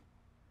hierarchy.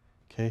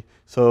 Okay.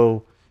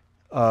 So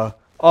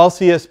all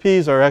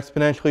CSPs are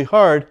exponentially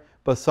hard,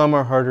 but some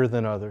are harder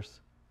than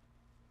others.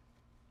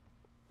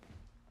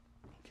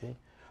 Okay.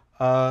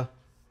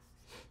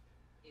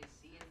 Is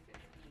C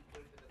infinity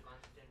equal to the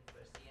constant for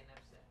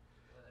CNF set?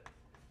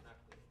 Not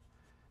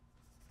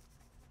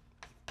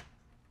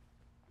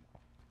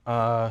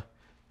clear.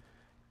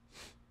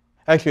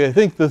 Actually, I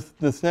think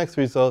this next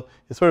result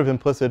is sort of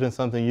implicit in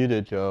something you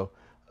did, Joe,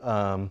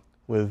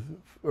 with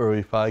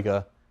early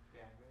FIGA.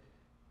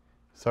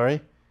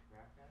 Sorry?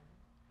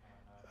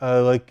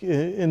 Like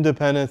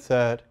independent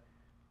set,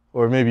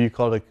 or maybe you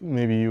called it,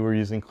 maybe you were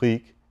using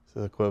Clique, it's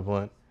the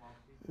equivalent,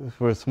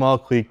 for a small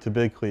clique to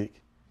big clique.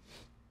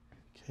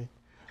 Okay.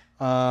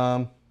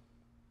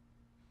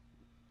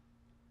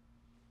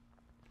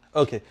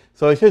 Okay,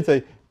 so I should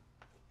say,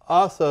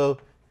 also,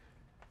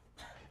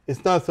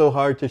 it's not so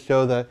hard to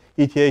show that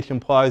ETH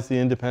implies the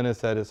independent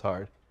set is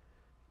hard.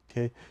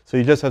 Okay, so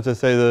you just have to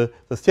say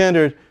the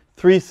standard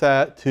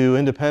 3-sat to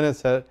independent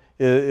set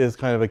is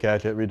kind of a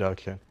gadget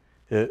reduction.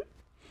 It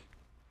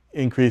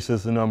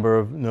increases the number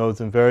of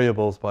nodes and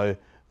variables by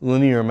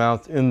linear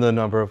amounts in the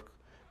number of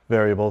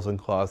variables and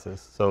clauses.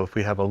 So if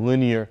we have a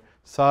linear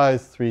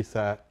size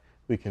 3-sat,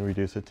 we can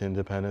reduce it to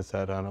independent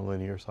set on a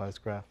linear size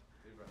graph.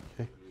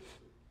 Okay.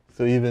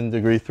 So even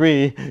degree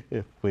 3,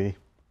 if we...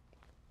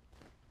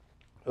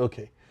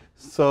 Okay.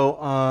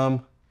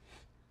 So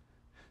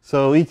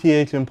so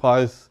ETH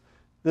implies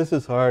this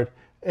is hard.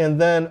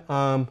 And then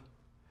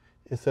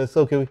it says,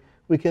 okay,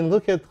 we can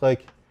look at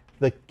like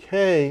the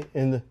K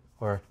in the,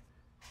 or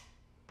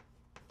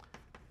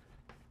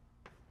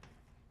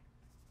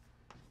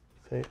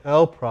say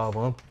L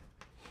problem,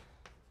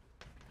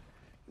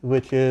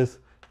 which is,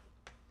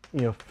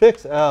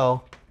 fix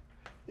L,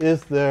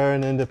 is there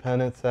an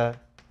independent set,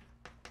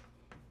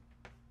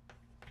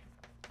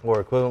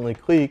 or equivalently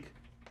clique,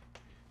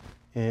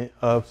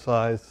 of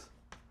size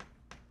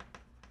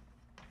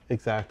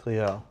exactly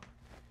L.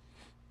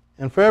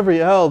 And for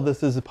every L,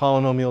 this is a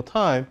polynomial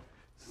time.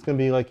 This is going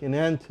to be like an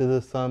n to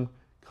the some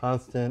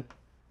constant,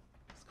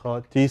 let's call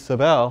it d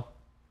sub L.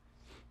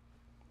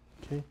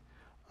 Okay.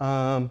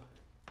 And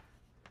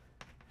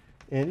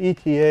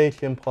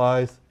ETH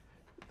implies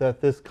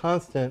that this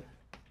constant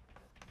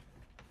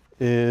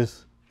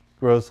grows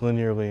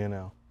linearly in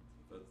L.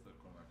 That's the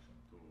connection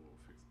to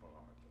fixed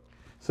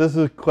parameter. So this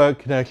is a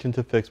connection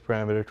to fixed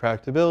parameter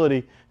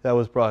tractability that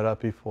was brought up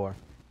before.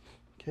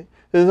 Okay.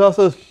 This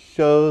also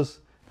shows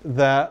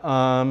that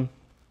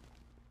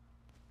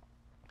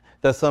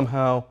that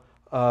somehow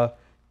the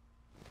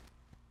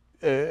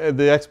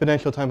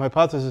exponential time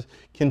hypothesis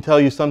can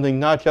tell you something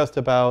not just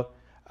about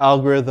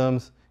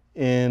algorithms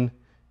in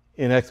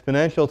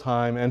exponential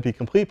time,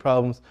 NP-complete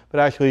problems, but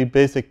actually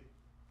basic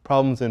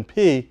problems in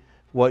P,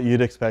 what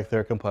you'd expect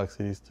their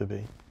complexities to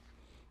be.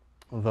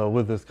 although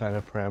with this kind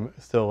of parameter,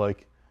 still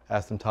like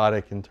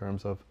asymptotic in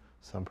terms of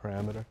some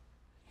parameter.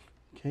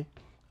 Okay,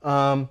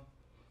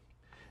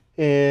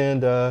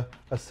 and a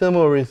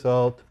similar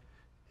result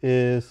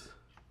is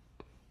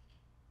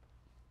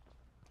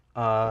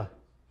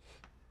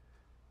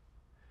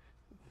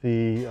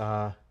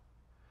the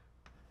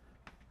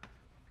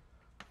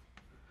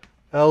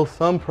L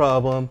sum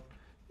problem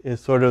is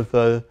sort of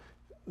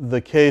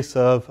the case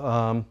of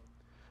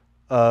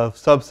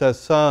subset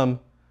sum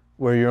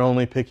where you're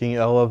only picking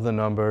L of the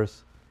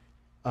numbers.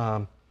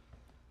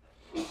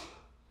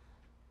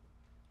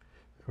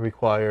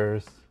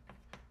 Requires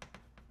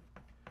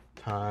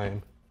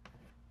time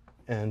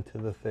n to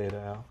the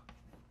theta L.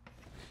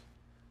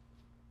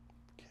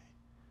 Okay.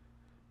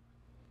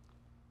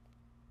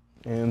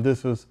 And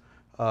this was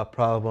a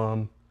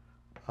problem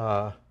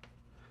well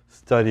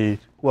studied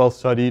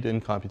in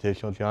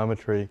computational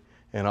geometry,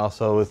 and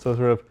also it's sort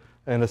of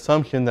an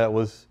assumption that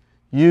was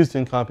used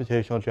in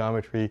computational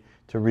geometry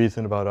to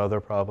reason about other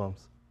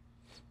problems.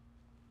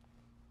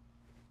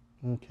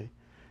 Okay,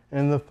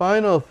 and the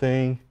final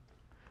thing.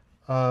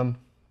 The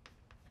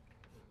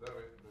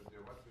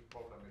geometric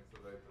problem is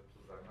related to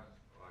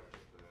dimension, right? The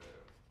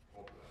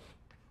problem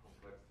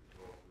complexity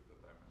grows with the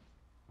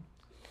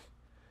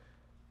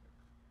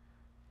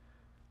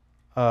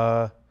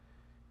dimension.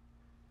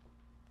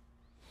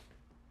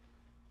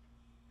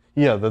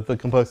 Yeah, that the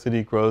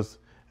complexity grows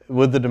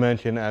with the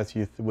dimension as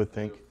you would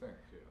think.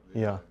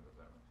 Yeah,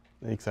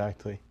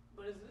 exactly.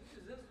 But does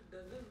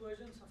this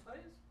version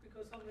suffice?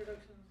 Because some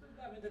reductions,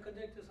 I mean, the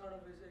conjecture sort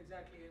of is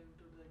exactly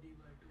into the d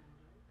by 2,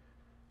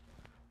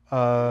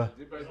 right?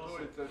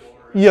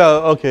 Yeah,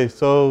 okay,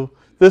 so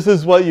this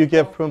is what you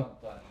get from.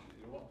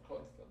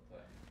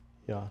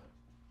 Yeah.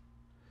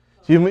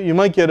 So you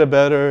might get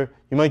better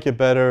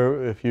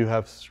if you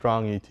have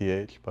strong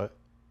ETH, but.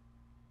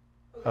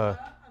 Okay, I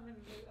mean,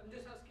 I'm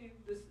just asking.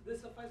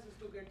 This suffices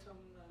to get some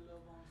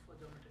low bounds for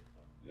geometric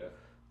problems.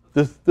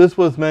 Yeah. This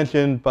was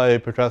mentioned by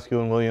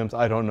Petrescu and Williams.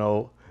 I don't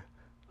know.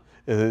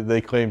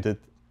 They claimed it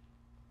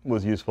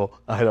was useful.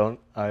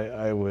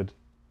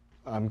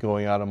 I'm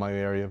going out of my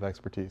area of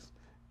expertise.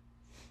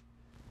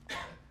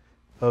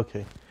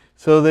 Okay,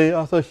 so they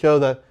also show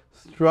that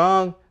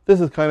strong. This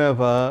is kind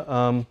of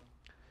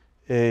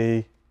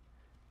a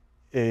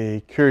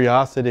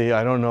curiosity.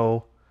 I don't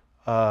know,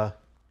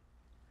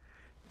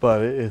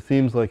 but it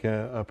seems like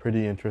a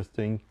pretty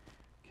interesting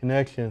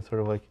connection.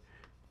 Sort of like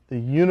the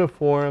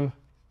uniform,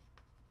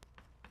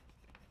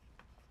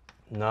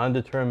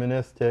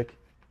 non-deterministic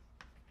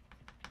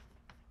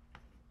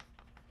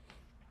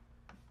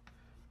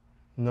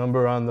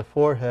number on the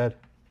forehead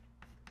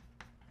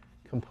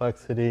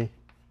complexity.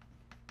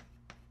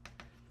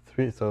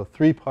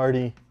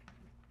 Three-party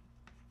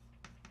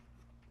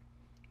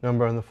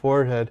number on the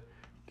forehead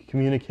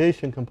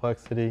communication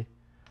complexity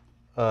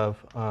of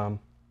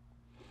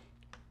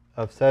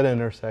set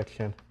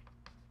intersection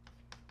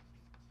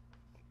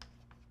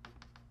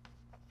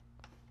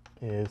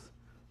is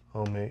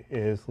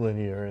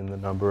linear in the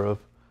number of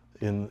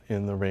in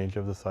the range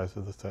of the size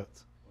of the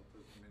sets.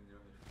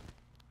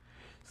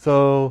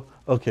 So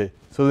okay,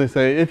 so they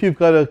say if you've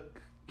got a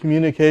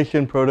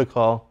communication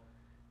protocol,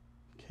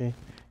 okay,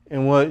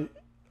 and what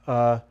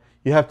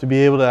you have to be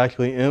able to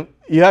actually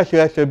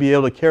be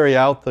able to carry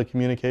out the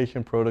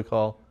communication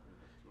protocol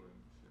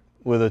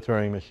with a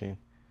Turing machine,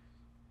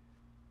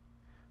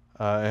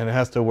 and it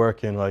has to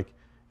work in like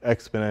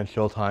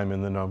exponential time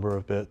in the number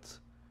of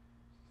bits.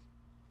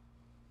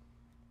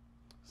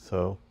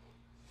 So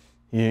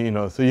so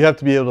you have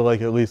to be able to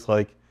like at least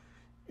like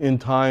in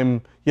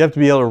time. You have to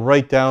be able to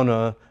write down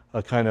a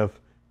kind of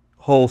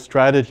whole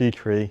strategy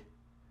tree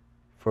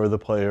for the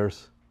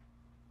players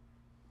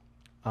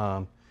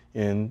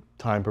in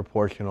time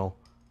proportional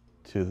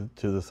to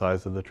the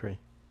size of the tree.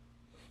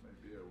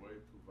 Maybe a way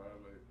to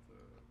violate the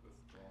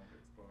strong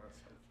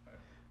exponential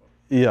time.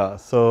 Yeah,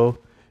 so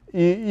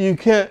you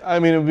can't. I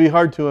mean, it would be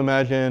hard to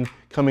imagine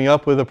coming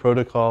up with a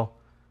protocol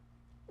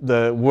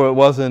that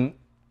wasn't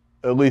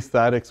at least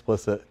that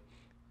explicit,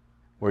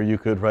 where you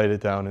could write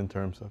it down in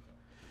terms of.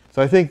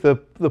 So I think the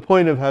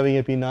point of having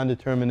it be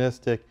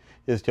non-deterministic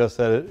is just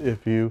that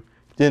if you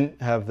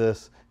didn't have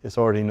this, it's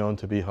already known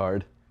to be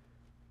hard.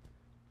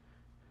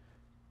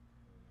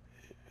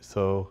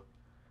 So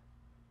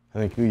I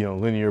think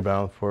linear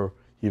bound for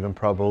even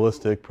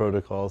probabilistic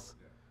protocols.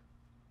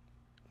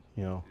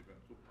 Well,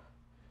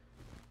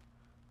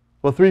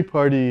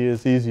 three-party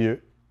is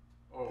easier.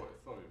 Oh,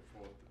 sorry.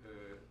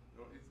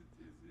 No, is it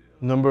easier?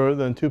 Number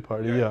than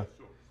two-party, yeah. Sure.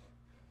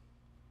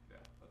 Yeah,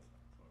 that's fine.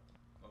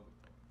 Sorry.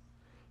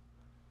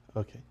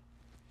 Okay.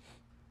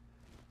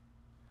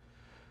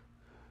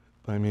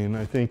 I mean,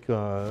 I think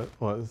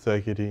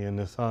Szegedy and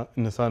Nassan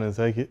and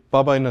Szegedy,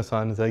 Baba and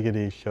Nassan and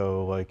Szegedy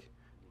show like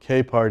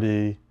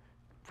k-party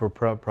for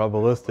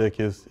probabilistic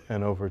is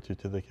n over 2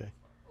 to the k.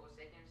 Oh,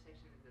 second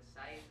intersection is the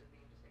size of the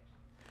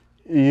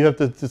intersection. You have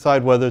to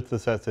decide whether the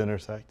sets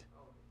intersect.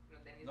 Oh,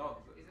 no,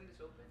 then isn't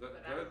this open? No,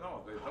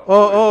 they don't.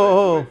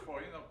 Oh. For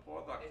inner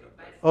product.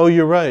 Oh,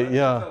 you're right.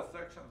 Yeah.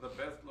 Intersection, the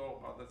best low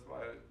bound. That's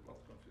why it was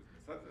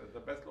confusing. The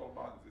best low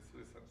bound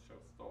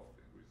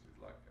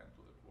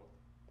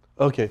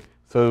Okay,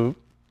 so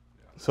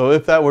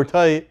if that were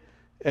tight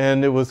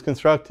and it was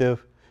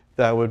constructive,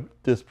 that would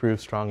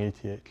disprove strong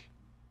ETH.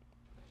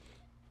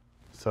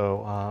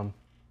 So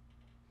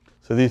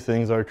so these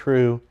things are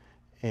true,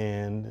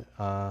 and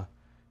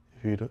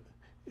if you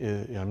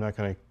I'm not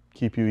going to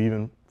keep you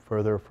even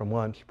further from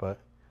lunch, but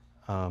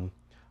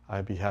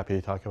I'd be happy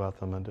to talk about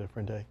them on a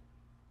different day.